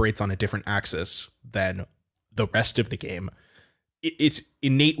deck operates on a different axis than the rest of the game, it's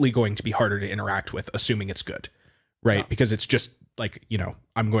innately going to be harder to interact with, assuming it's good, right? Yeah. Because it's just like,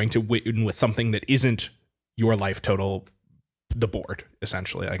 I'm going to win with something that isn't your life total, the board,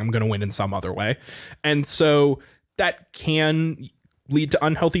 essentially. Like I'm going to win in some other way. And so that can lead to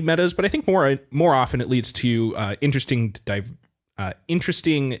unhealthy metas, but I think more often it leads to interesting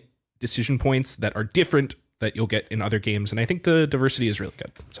decision points that are different that you'll get in other games. And I think the diversity is really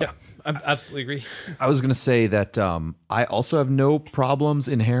good. So. Yeah. I absolutely agree. I was going to say that I also have no problems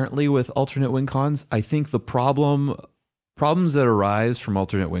inherently with alternate win cons. I think the problems that arise from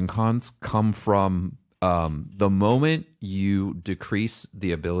alternate win cons come from the moment you decrease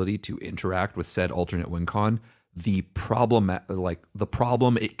the ability to interact with said alternate win con, the problem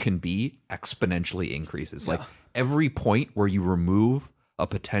it can be exponentially increases. Yeah. Like every point where you remove a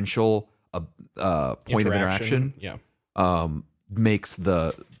potential point of interaction,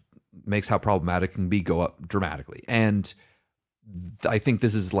 makes how problematic it can be go up dramatically. And I think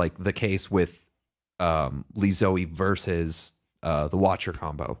this is like the case with Lee Zoe versus the Watcher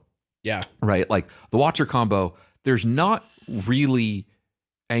combo. Yeah. Right? Like the Watcher combo, there's not really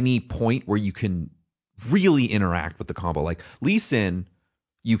any point where you can really interact with the combo. Like Lee Sin,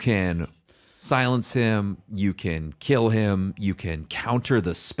 you can silence him, you can kill him, you can counter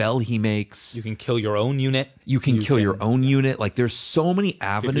the spell he makes. You can kill your own unit. You can kill your own unit. Like there's so many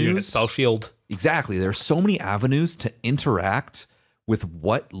avenues. Unit spell shield. Exactly. There's so many avenues to interact with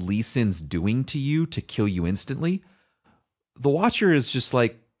what Lee Sin's doing to you to kill you instantly. The Watcher is just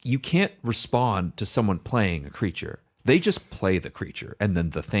like, you can't respond to someone playing a creature. They just play the creature and then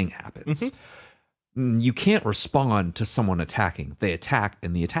the thing happens. Mm-hmm. You can't respond to someone attacking. They attack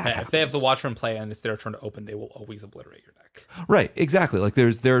and the attack happens. If they have the Watcher in play and it's their turn to open, they will always obliterate your deck. Right, exactly. Like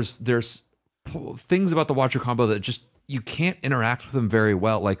there's things about the Watcher combo that just you can't interact with them very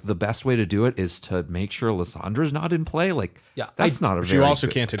well. Like the best way to do it is to make sure Lyssandra's not in play. Like that's not a very you also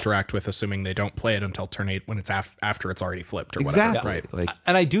can't interact with, assuming they don't play it until turn 8 when it's after it's already flipped or exactly. whatever. Right. Like,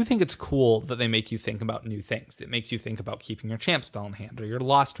 and I do think it's cool that they make you think about new things. It makes you think about keeping your champ spell in hand or your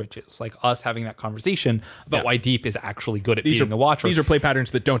lost riches. Like us having that conversation about why Deep is actually good at beating the Watcher. These are play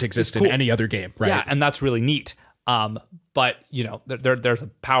patterns that don't exist in any other game. Right. Yeah, and that's really neat. But there's a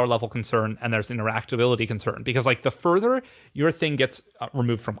power level concern and there's interactability concern, because like the further your thing gets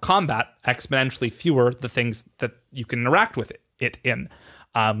removed from combat, exponentially fewer the things that you can interact with it in.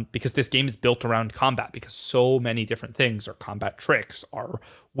 Because this game is built around combat, because so many different things are combat tricks, are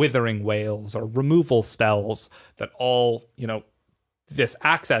withering wails, or removal spells that all, this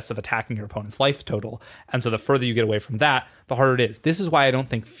access of attacking your opponent's life total. And so the further you get away from that, the harder it is. This is why I don't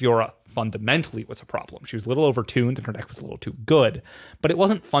think Fiora fundamentally was a problem. She was a little overtuned and her deck was a little too good, but it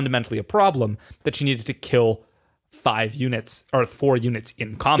wasn't fundamentally a problem that she needed to kill 5 units or 4 units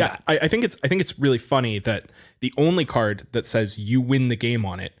in combat. Yeah, I think it's really funny that the only card that says you win the game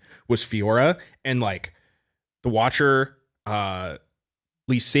on it was Fiora, and like the Watcher,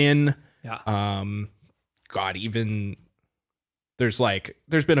 Lee Sin, even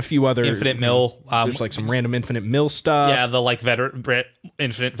there's been a few other Infinite Mill. There's like some random Infinite Mill stuff. Yeah, the like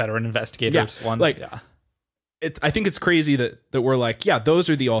Infinite Veteran Investigators one. I think it's crazy that we're like, yeah, those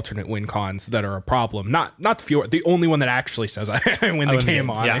are the alternate win cons that are a problem. Not the Fiora, the only one that actually says I win the game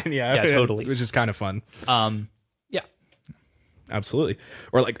on it. Yeah, totally. Which is kind of fun. Yeah. Absolutely.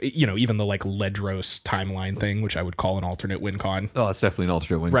 Or like, even the like Ledros timeline thing, which I would call an alternate win con. Oh, it's definitely an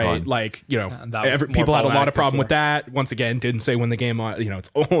alternate win right? con. Like, people had a lot of problem with that. Once again, didn't say win the game on, it's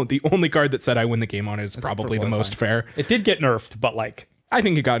the only card that said I win the game on it is probably the most fair. It did get nerfed, but like, I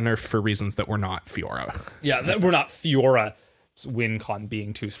think it got nerfed for reasons that were not Fiora. Yeah, that were not Fiora's win con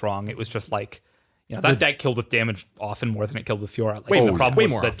being too strong. It was just like, that deck killed with damage often more than it killed with Fiora. Like, the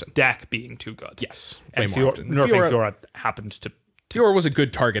problem was the often. deck being too good. Yes, and nerfing Fiora happened to. Fiora was a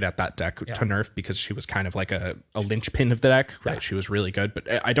good target at that deck to nerf because she was kind of like a linchpin of the deck. Right, she was really good, but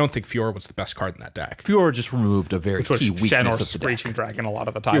I don't think Fiora was the best card in that deck. Fiora just removed a very key weakness Shen or of the Screeching deck. Dragon a lot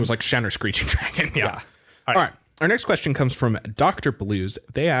of the time. It was like Shen or Screeching Dragon. Yeah. All right. Our next question comes from Dr. Blues.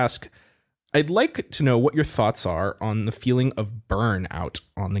 They ask, I'd like to know what your thoughts are on the feeling of burnout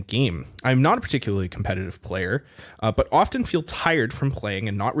on the game. I'm not a particularly competitive player, but often feel tired from playing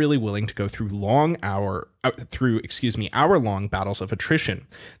and not really willing to go through hour-long battles of attrition.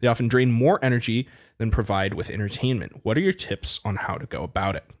 They often drain more energy than provide with entertainment. What are your tips on how to go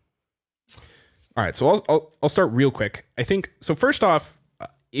about it? All right, so I'll start real quick. I think so. First off,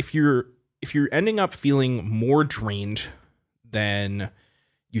 if you're ending up feeling more drained than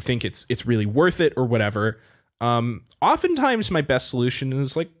you think it's really worth it or whatever, oftentimes my best solution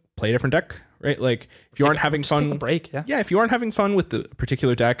is like play a different deck, right? Like if you aren't having fun, take a break. Yeah, if you aren't having fun with the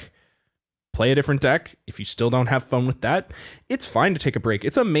particular deck, play a different deck. If you still don't have fun with that, it's fine to take a break.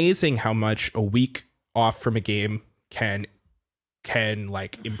 It's amazing how much a week off from a game can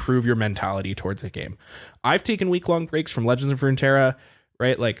like improve your mentality towards a game. I've taken week-long breaks from Legends of Runeterra,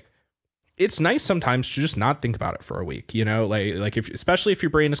 right? Like, it's nice sometimes to just not think about it for a week, like especially if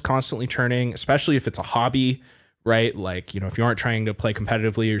your brain is constantly churning, especially if it's a hobby, right? Like, if you aren't trying to play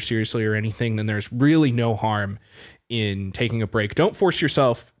competitively or seriously or anything, then there's really no harm in taking a break. Don't force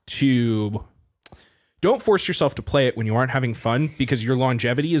yourself to play it when you aren't having fun, because your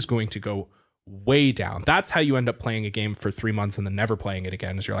longevity is going to go way down. That's how you end up playing a game for 3 months and then never playing it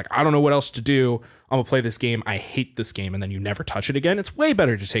again. Is you're like, I don't know what else to do. I'm gonna play this game. I hate this game, and then you never touch it again. It's way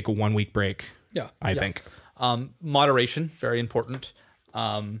better to take a 1 week break. Yeah, I think. Moderation, very important.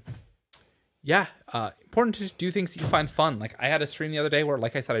 Important to do things that you find fun. Like I had a stream the other day where,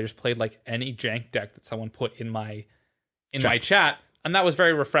 like I said, I just played like any jank deck that someone put in my chat, and that was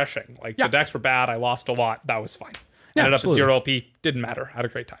very refreshing. Like the decks were bad, I lost a lot. That was fine. Ended up at 0 OP, didn't matter. Had a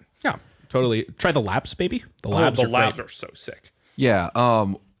great time. Yeah. Totally. Try the labs, baby. The labs are so sick. Yeah.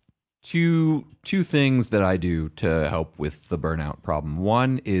 Two things that I do to help with the burnout problem.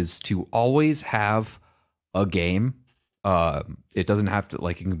 One is to always have a game. It doesn't have to,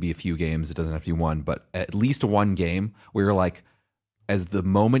 like, it can be a few games. It doesn't have to be one, but at least one game where you're like, as the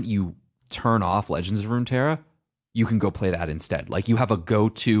moment you turn off Legends of Runeterra, you can go play that instead. Like, you have a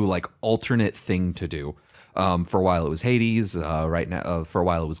go-to, like, alternate thing to do. For a while it was Hades. Right now, for a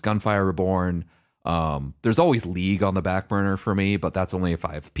while it was Gunfire Reborn. There's always League on the back burner for me, but that's only if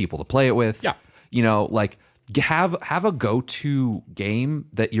I have people to play it with. Yeah, like have a go-to game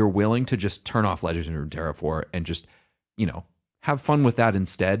that you're willing to just turn off Legends of Runeterra for, and just have fun with that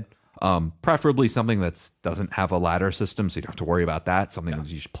instead. Preferably something that doesn't have a ladder system, so you don't have to worry about that. Something that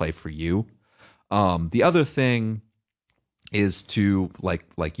you just play for you. The other thing is to, like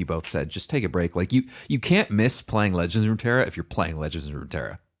you both said, just take a break. Like you can't miss playing Legends of Runeterra if you're playing Legends of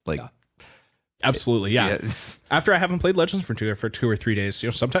Runeterra. Like, absolutely, yeah. After I haven't played Legends for 2 or 3 days,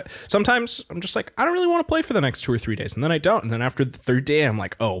 sometimes I'm just like, I don't really want to play for the next 2 or 3 days, and then I don't, and then after the third day, I'm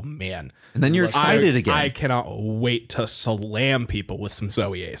like, oh man, and then you're excited again. I cannot wait to slam people with some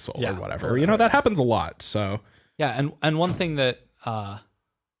Zoe Asol or whatever. That happens a lot. So Yeah, and one thing that I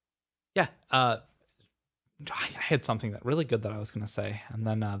had something that really good that I was going to say, and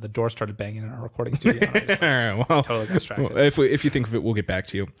then the door started banging in our recording studio. And I just, well, totally got distracted. Well, if you think of it, we'll get back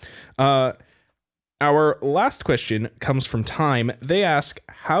to you. Our last question comes from Time. They ask,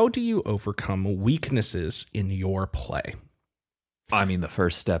 how do you overcome weaknesses in your play? I mean, the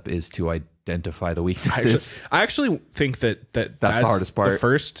first step is to identify the weaknesses. I actually think that's the hardest part. The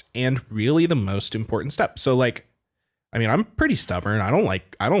first and really the most important step. So like, I mean, I'm pretty stubborn. I don't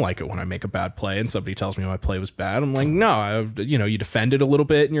like it when I make a bad play and somebody tells me my play was bad. I'm like, no, you defend it a little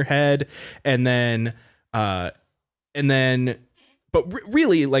bit in your head, and then, but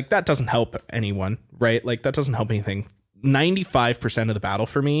really, like, that doesn't help anyone, right? Like, that doesn't help anything. 95% of the battle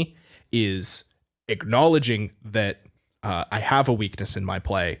for me is acknowledging that I have a weakness in my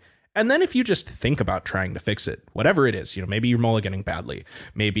play. And then if you just think about trying to fix it, whatever it is, maybe you're mulliganing badly,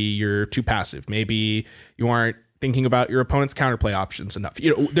 maybe you're too passive, maybe you aren't thinking about your opponent's counterplay options enough.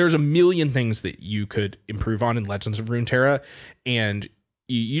 There's a million things that you could improve on in Legends of Runeterra, and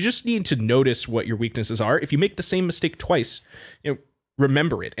you just need to notice what your weaknesses are. If you make the same mistake twice,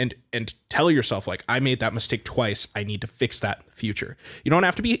 remember it and tell yourself, like, I made that mistake twice. I need to fix that in the future. You don't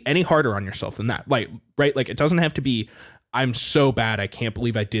have to be any harder on yourself than that. Like, right? Like, it doesn't have to be, I'm so bad, I can't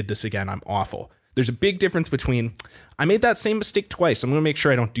believe I did this again, I'm awful. There's a big difference between, I made that same mistake twice, I'm going to make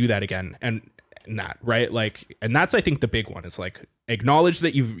sure I don't do that again, and that, right? Like, and that's, I think, the big one is, like, acknowledge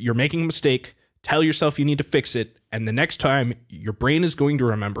that you're making a mistake, tell yourself you need to fix it, and the next time your brain is going to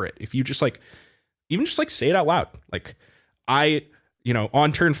remember it. If you just even say it out loud, like,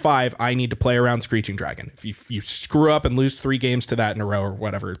 on turn 5, I need to play around Screeching Dragon. If you screw up and lose 3 games to that in a row or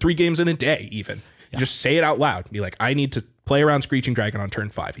whatever, 3 games in a day even, just say it out loud. Be like, I need to play around Screeching Dragon on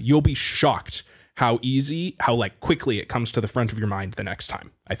turn 5. You'll be shocked how quickly it comes to the front of your mind the next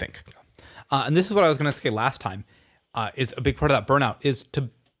time, I think. And this is what I was going to say last time, is a big part of that burnout is to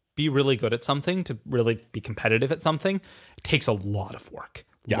be really good at something, to really be competitive at something. It takes a lot of work,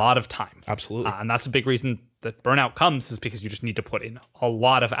 a lot of time. Absolutely. And that's a big reason that burnout comes, is because you just need to put in a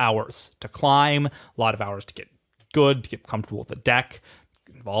lot of hours to climb, a lot of hours to get good, to get comfortable with the deck.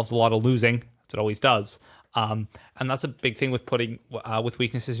 It involves a lot of losing, as it always does. And that's a big thing with putting with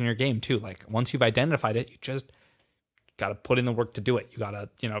weaknesses in your game too. Like, once you've identified it, you just got to put in the work to do it. You got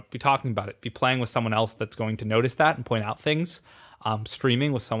to, be talking about it, be playing with someone else that's going to notice that and point out things.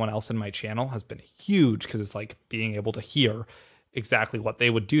 Streaming with someone else in my channel has been huge, because it's like being able to hear exactly what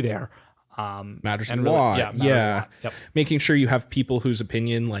they would do there. Matters a lot. Yeah. Matters a lot. Yep. Making sure you have people whose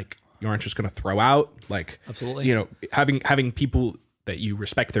opinion, like, you aren't just going to throw out. Like, absolutely. Having people that you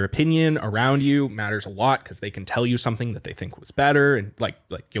respect their opinion around you matters a lot, because they can tell you something that they think was better, and like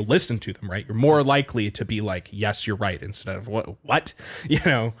you'll listen to them, right? You're more likely to be like, yes, you're right, instead of what.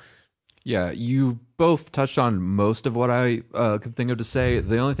 Yeah, you both touched on most of what I could think of to say.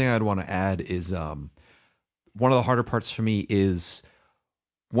 The only thing I'd want to add is one of the harder parts for me is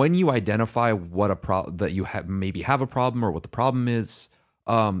when you identify what a problem that you maybe have a problem, or what the problem is.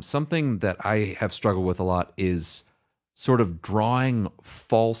 Something that I have struggled with a lot is sort of drawing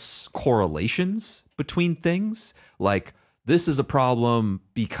false correlations between things. Like, this is a problem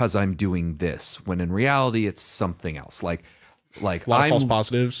because I'm doing this, when in reality it's something else. Like a lot of false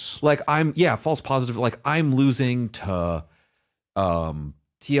positives. False positive. Like, I'm losing to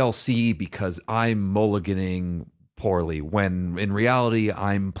TLC because I'm mulliganing poorly, when in reality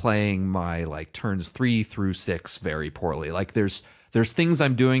I'm playing my turns 3 through 6 very poorly. Like, there's things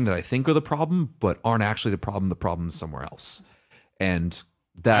I'm doing that I think are the problem, but aren't actually the problem. The problem's somewhere else. And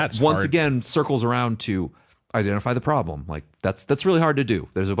that's once hard. Again circles around to identify the problem. Like, that's really hard to do.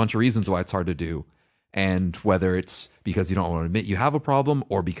 There's a bunch of reasons why it's hard to do. And whether it's because you don't want to admit you have a problem,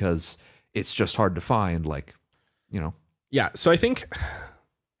 or because it's just hard to find, Yeah. So I think,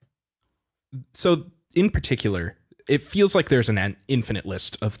 in particular, it feels like there's an infinite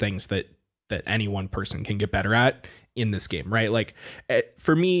list of things that any one person can get better at in this game, right? Like,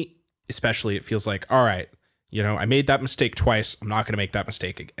 for me especially, it feels like, all right, I made that mistake twice, I'm not going to make that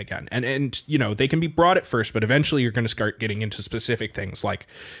mistake again. And they can be broad at first, but eventually you're going to start getting into specific things, like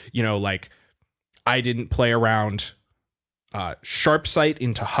I didn't play around sharp sight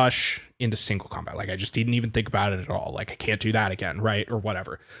into hush into single combat. Like, I just didn't even think about it at all. Like, I can't do that again, right? Or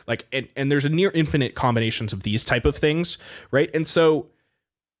whatever. Like, and there's a near infinite combinations of these type of things, right? And so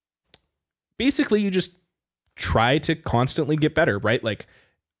basically you just try to constantly get better, right? Like,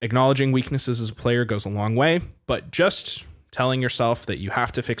 acknowledging weaknesses as a player goes a long way, but just telling yourself that you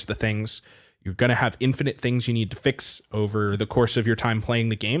have to fix the things. You're going to have infinite things you need to fix over the course of your time playing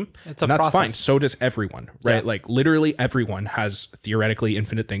the game. It's a that's process. Fine. So does everyone, right? Yeah. Like, literally everyone has theoretically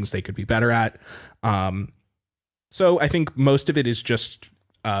infinite things they could be better at. So I think most of it is just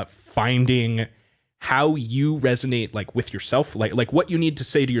finding how you resonate like with yourself, like what you need to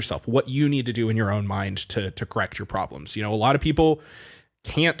say to yourself, what you need to do in your own mind to correct your problems. You know, a lot of people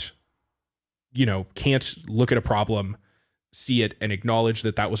can't look at a problem, see it, and acknowledge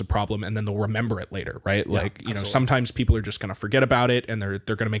that was a problem, and then they'll remember it later, right? Yeah, like, you absolutely. know, sometimes people are just going to forget about it, and they're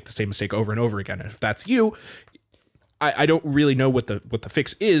going to make the same mistake over and over again. And if that's you, I don't really know what the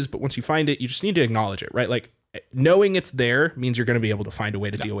fix is, but once you find it, you just need to acknowledge it, right? Like, knowing it's there means you're going to be able to find a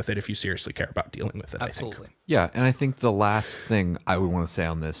way to deal with it if you seriously care about dealing with it. Absolutely. I think. Yeah, and I think the last thing I would want to say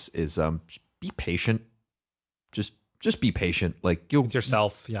on this is just be patient. Just be patient. Like, With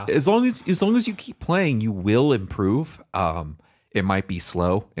yourself, yeah. As long as you keep playing, you will improve. It might be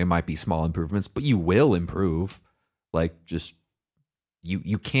slow, it might be small improvements, but you will improve. Like, just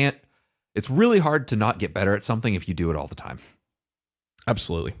you can't. It's really hard to not get better at something if you do it all the time.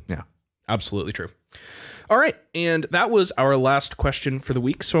 Absolutely. Yeah. Absolutely true. All right. And that was our last question for the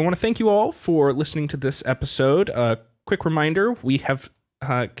week. So I want to thank you all for listening to this episode. Quick reminder, we have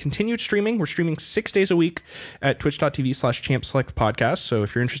continued streaming. We're streaming 6 days a week at twitch.tv/champselectpodcast. So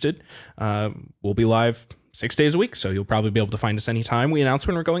if you're interested, we'll be live 6 days a week. So you'll probably be able to find us anytime. We announce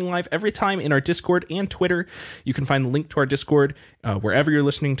when we're going live every time in our Discord and Twitter. You can find the link to our Discord wherever you're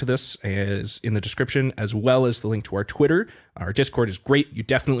listening to this is in the description, as well as the link to our Twitter. Our Discord is great. You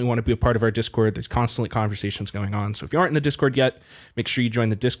definitely want to be a part of our Discord. There's constantly conversations going on. So if you aren't in the Discord yet, make sure you join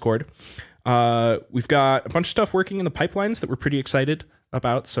the Discord. We've got a bunch of stuff working in the pipelines that we're pretty excited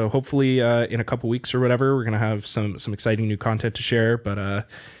about. So hopefully in a couple weeks or whatever, we're going to have some exciting new content to share, but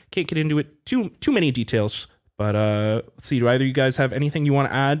can't get into it too many details. But let's see, do either of you guys have anything you want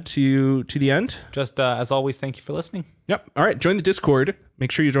to add to the end? Just as always, thank you for listening. Yep. All right. Join the Discord.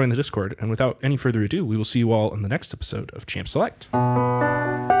 Make sure you join the Discord. And without any further ado, we will see you all in the next episode of Champ Select.